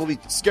and Dave will be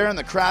scaring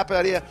the crap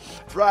out of you,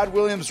 Brad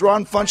Williams,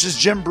 Ron Funches,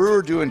 Jim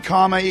Brewer doing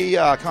comedy,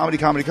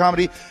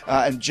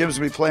 and Jim's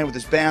going to be playing with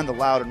his band, The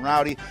Loud and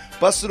Rowdy,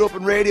 Busted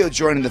Open Radio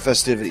joining the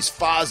festivities,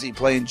 Fozzy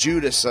playing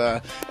Judas,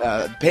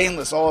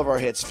 Painless, all of our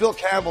hits, Phil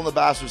Campbell and the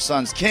Bastard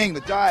Sons, King,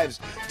 The Dives,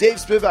 Dave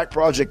Spivak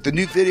Project. The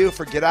new video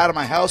for Get Out of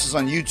My House is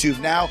on YouTube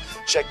now.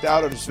 Check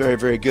that out. It's very,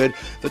 very good.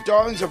 The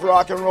Darlings of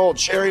Rock and Roll,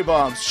 Cherry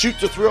Bombs, Shoot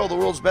to Thrill, the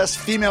world's best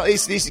female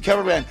AC/DC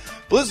cover band,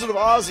 Blizzard of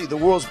Ozzy, the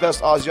world's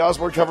best Ozzy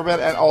Osbourne cover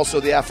band, and also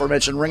the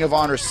aforementioned Ring of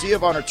Honor, Sea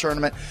of Honor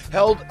tournament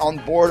held on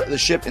board the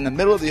ship in the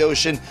middle of the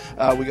ocean.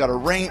 We got a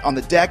ring on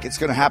the deck. It's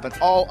going to happen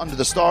all under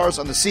the stars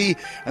on the sea.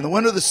 And the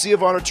winner of the Sea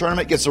of Honor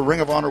tournament gets a Ring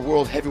of Honor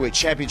World Heavyweight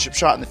Championship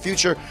shot in the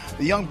future.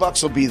 The Young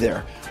Bucks will be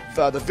there.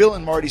 The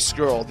villain Marty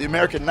Skrull, the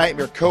American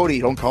Nightmare Cody,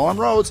 don't call him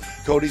Rhodes,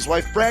 Cody's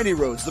wife Brandy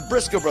Rhodes, the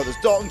Briscoe brothers,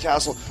 Dalton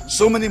Castle,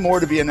 so many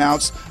more to be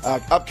announced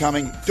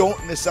upcoming.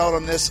 Don't miss out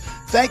on this.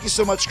 Thank you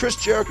so much.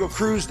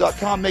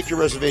 ChrisJerichoCruise.com. Make your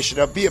reservation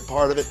up. Be a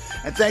part of it.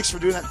 And thanks for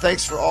doing that.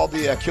 Thanks for all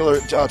the killer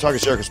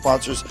Target Jericho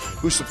sponsors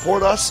who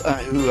support us,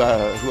 who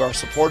are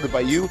supported by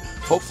you.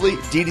 Hopefully,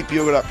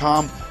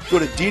 DDPyoga.com. Go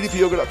to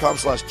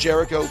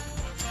DDPyoga.com/Jericho.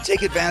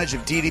 Take advantage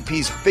of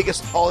DDP's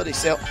biggest holiday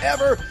sale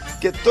ever.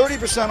 Get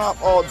 30% off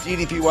all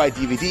DDPY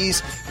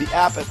DVDs, the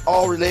app, and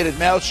all related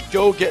mail.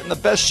 Go get in the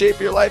best shape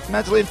of your life,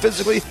 mentally and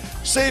physically.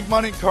 Save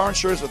money in car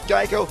insurance with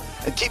Geico.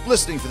 And keep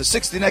listening for the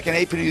 60 Neck and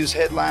AP News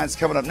headlines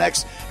coming up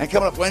next. And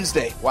coming up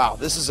Wednesday, wow,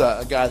 this is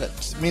a guy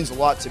that means a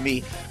lot to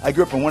me. I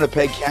grew up in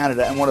Winnipeg,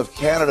 Canada, and one of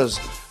Canada's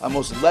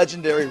most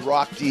legendary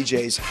rock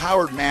DJs,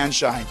 Howard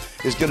Manshine,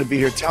 is going to be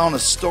here telling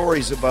us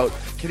stories about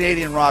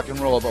Canadian rock and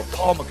roll, about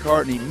Paul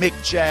McCartney, Mick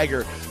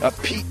Jagger,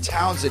 Pete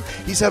Townsend.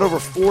 He's had over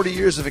 40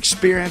 years of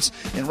experience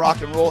in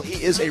rock and roll.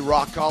 He is a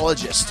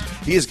rockologist.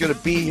 He is going to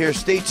be here.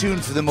 Stay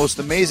tuned for the most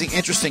amazing,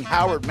 interesting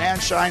Howard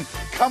Manshine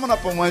coming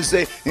up on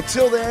Wednesday.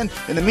 Until then,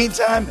 in the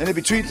meantime and in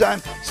between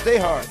time, stay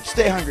hard,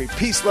 stay hungry,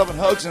 peace, love, and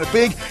hugs, and a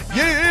big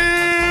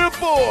yeah,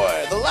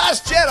 boy! The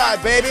Last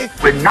Jedi, baby!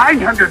 When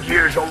 900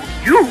 years old,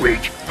 you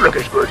reach, look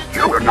as good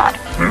you will not.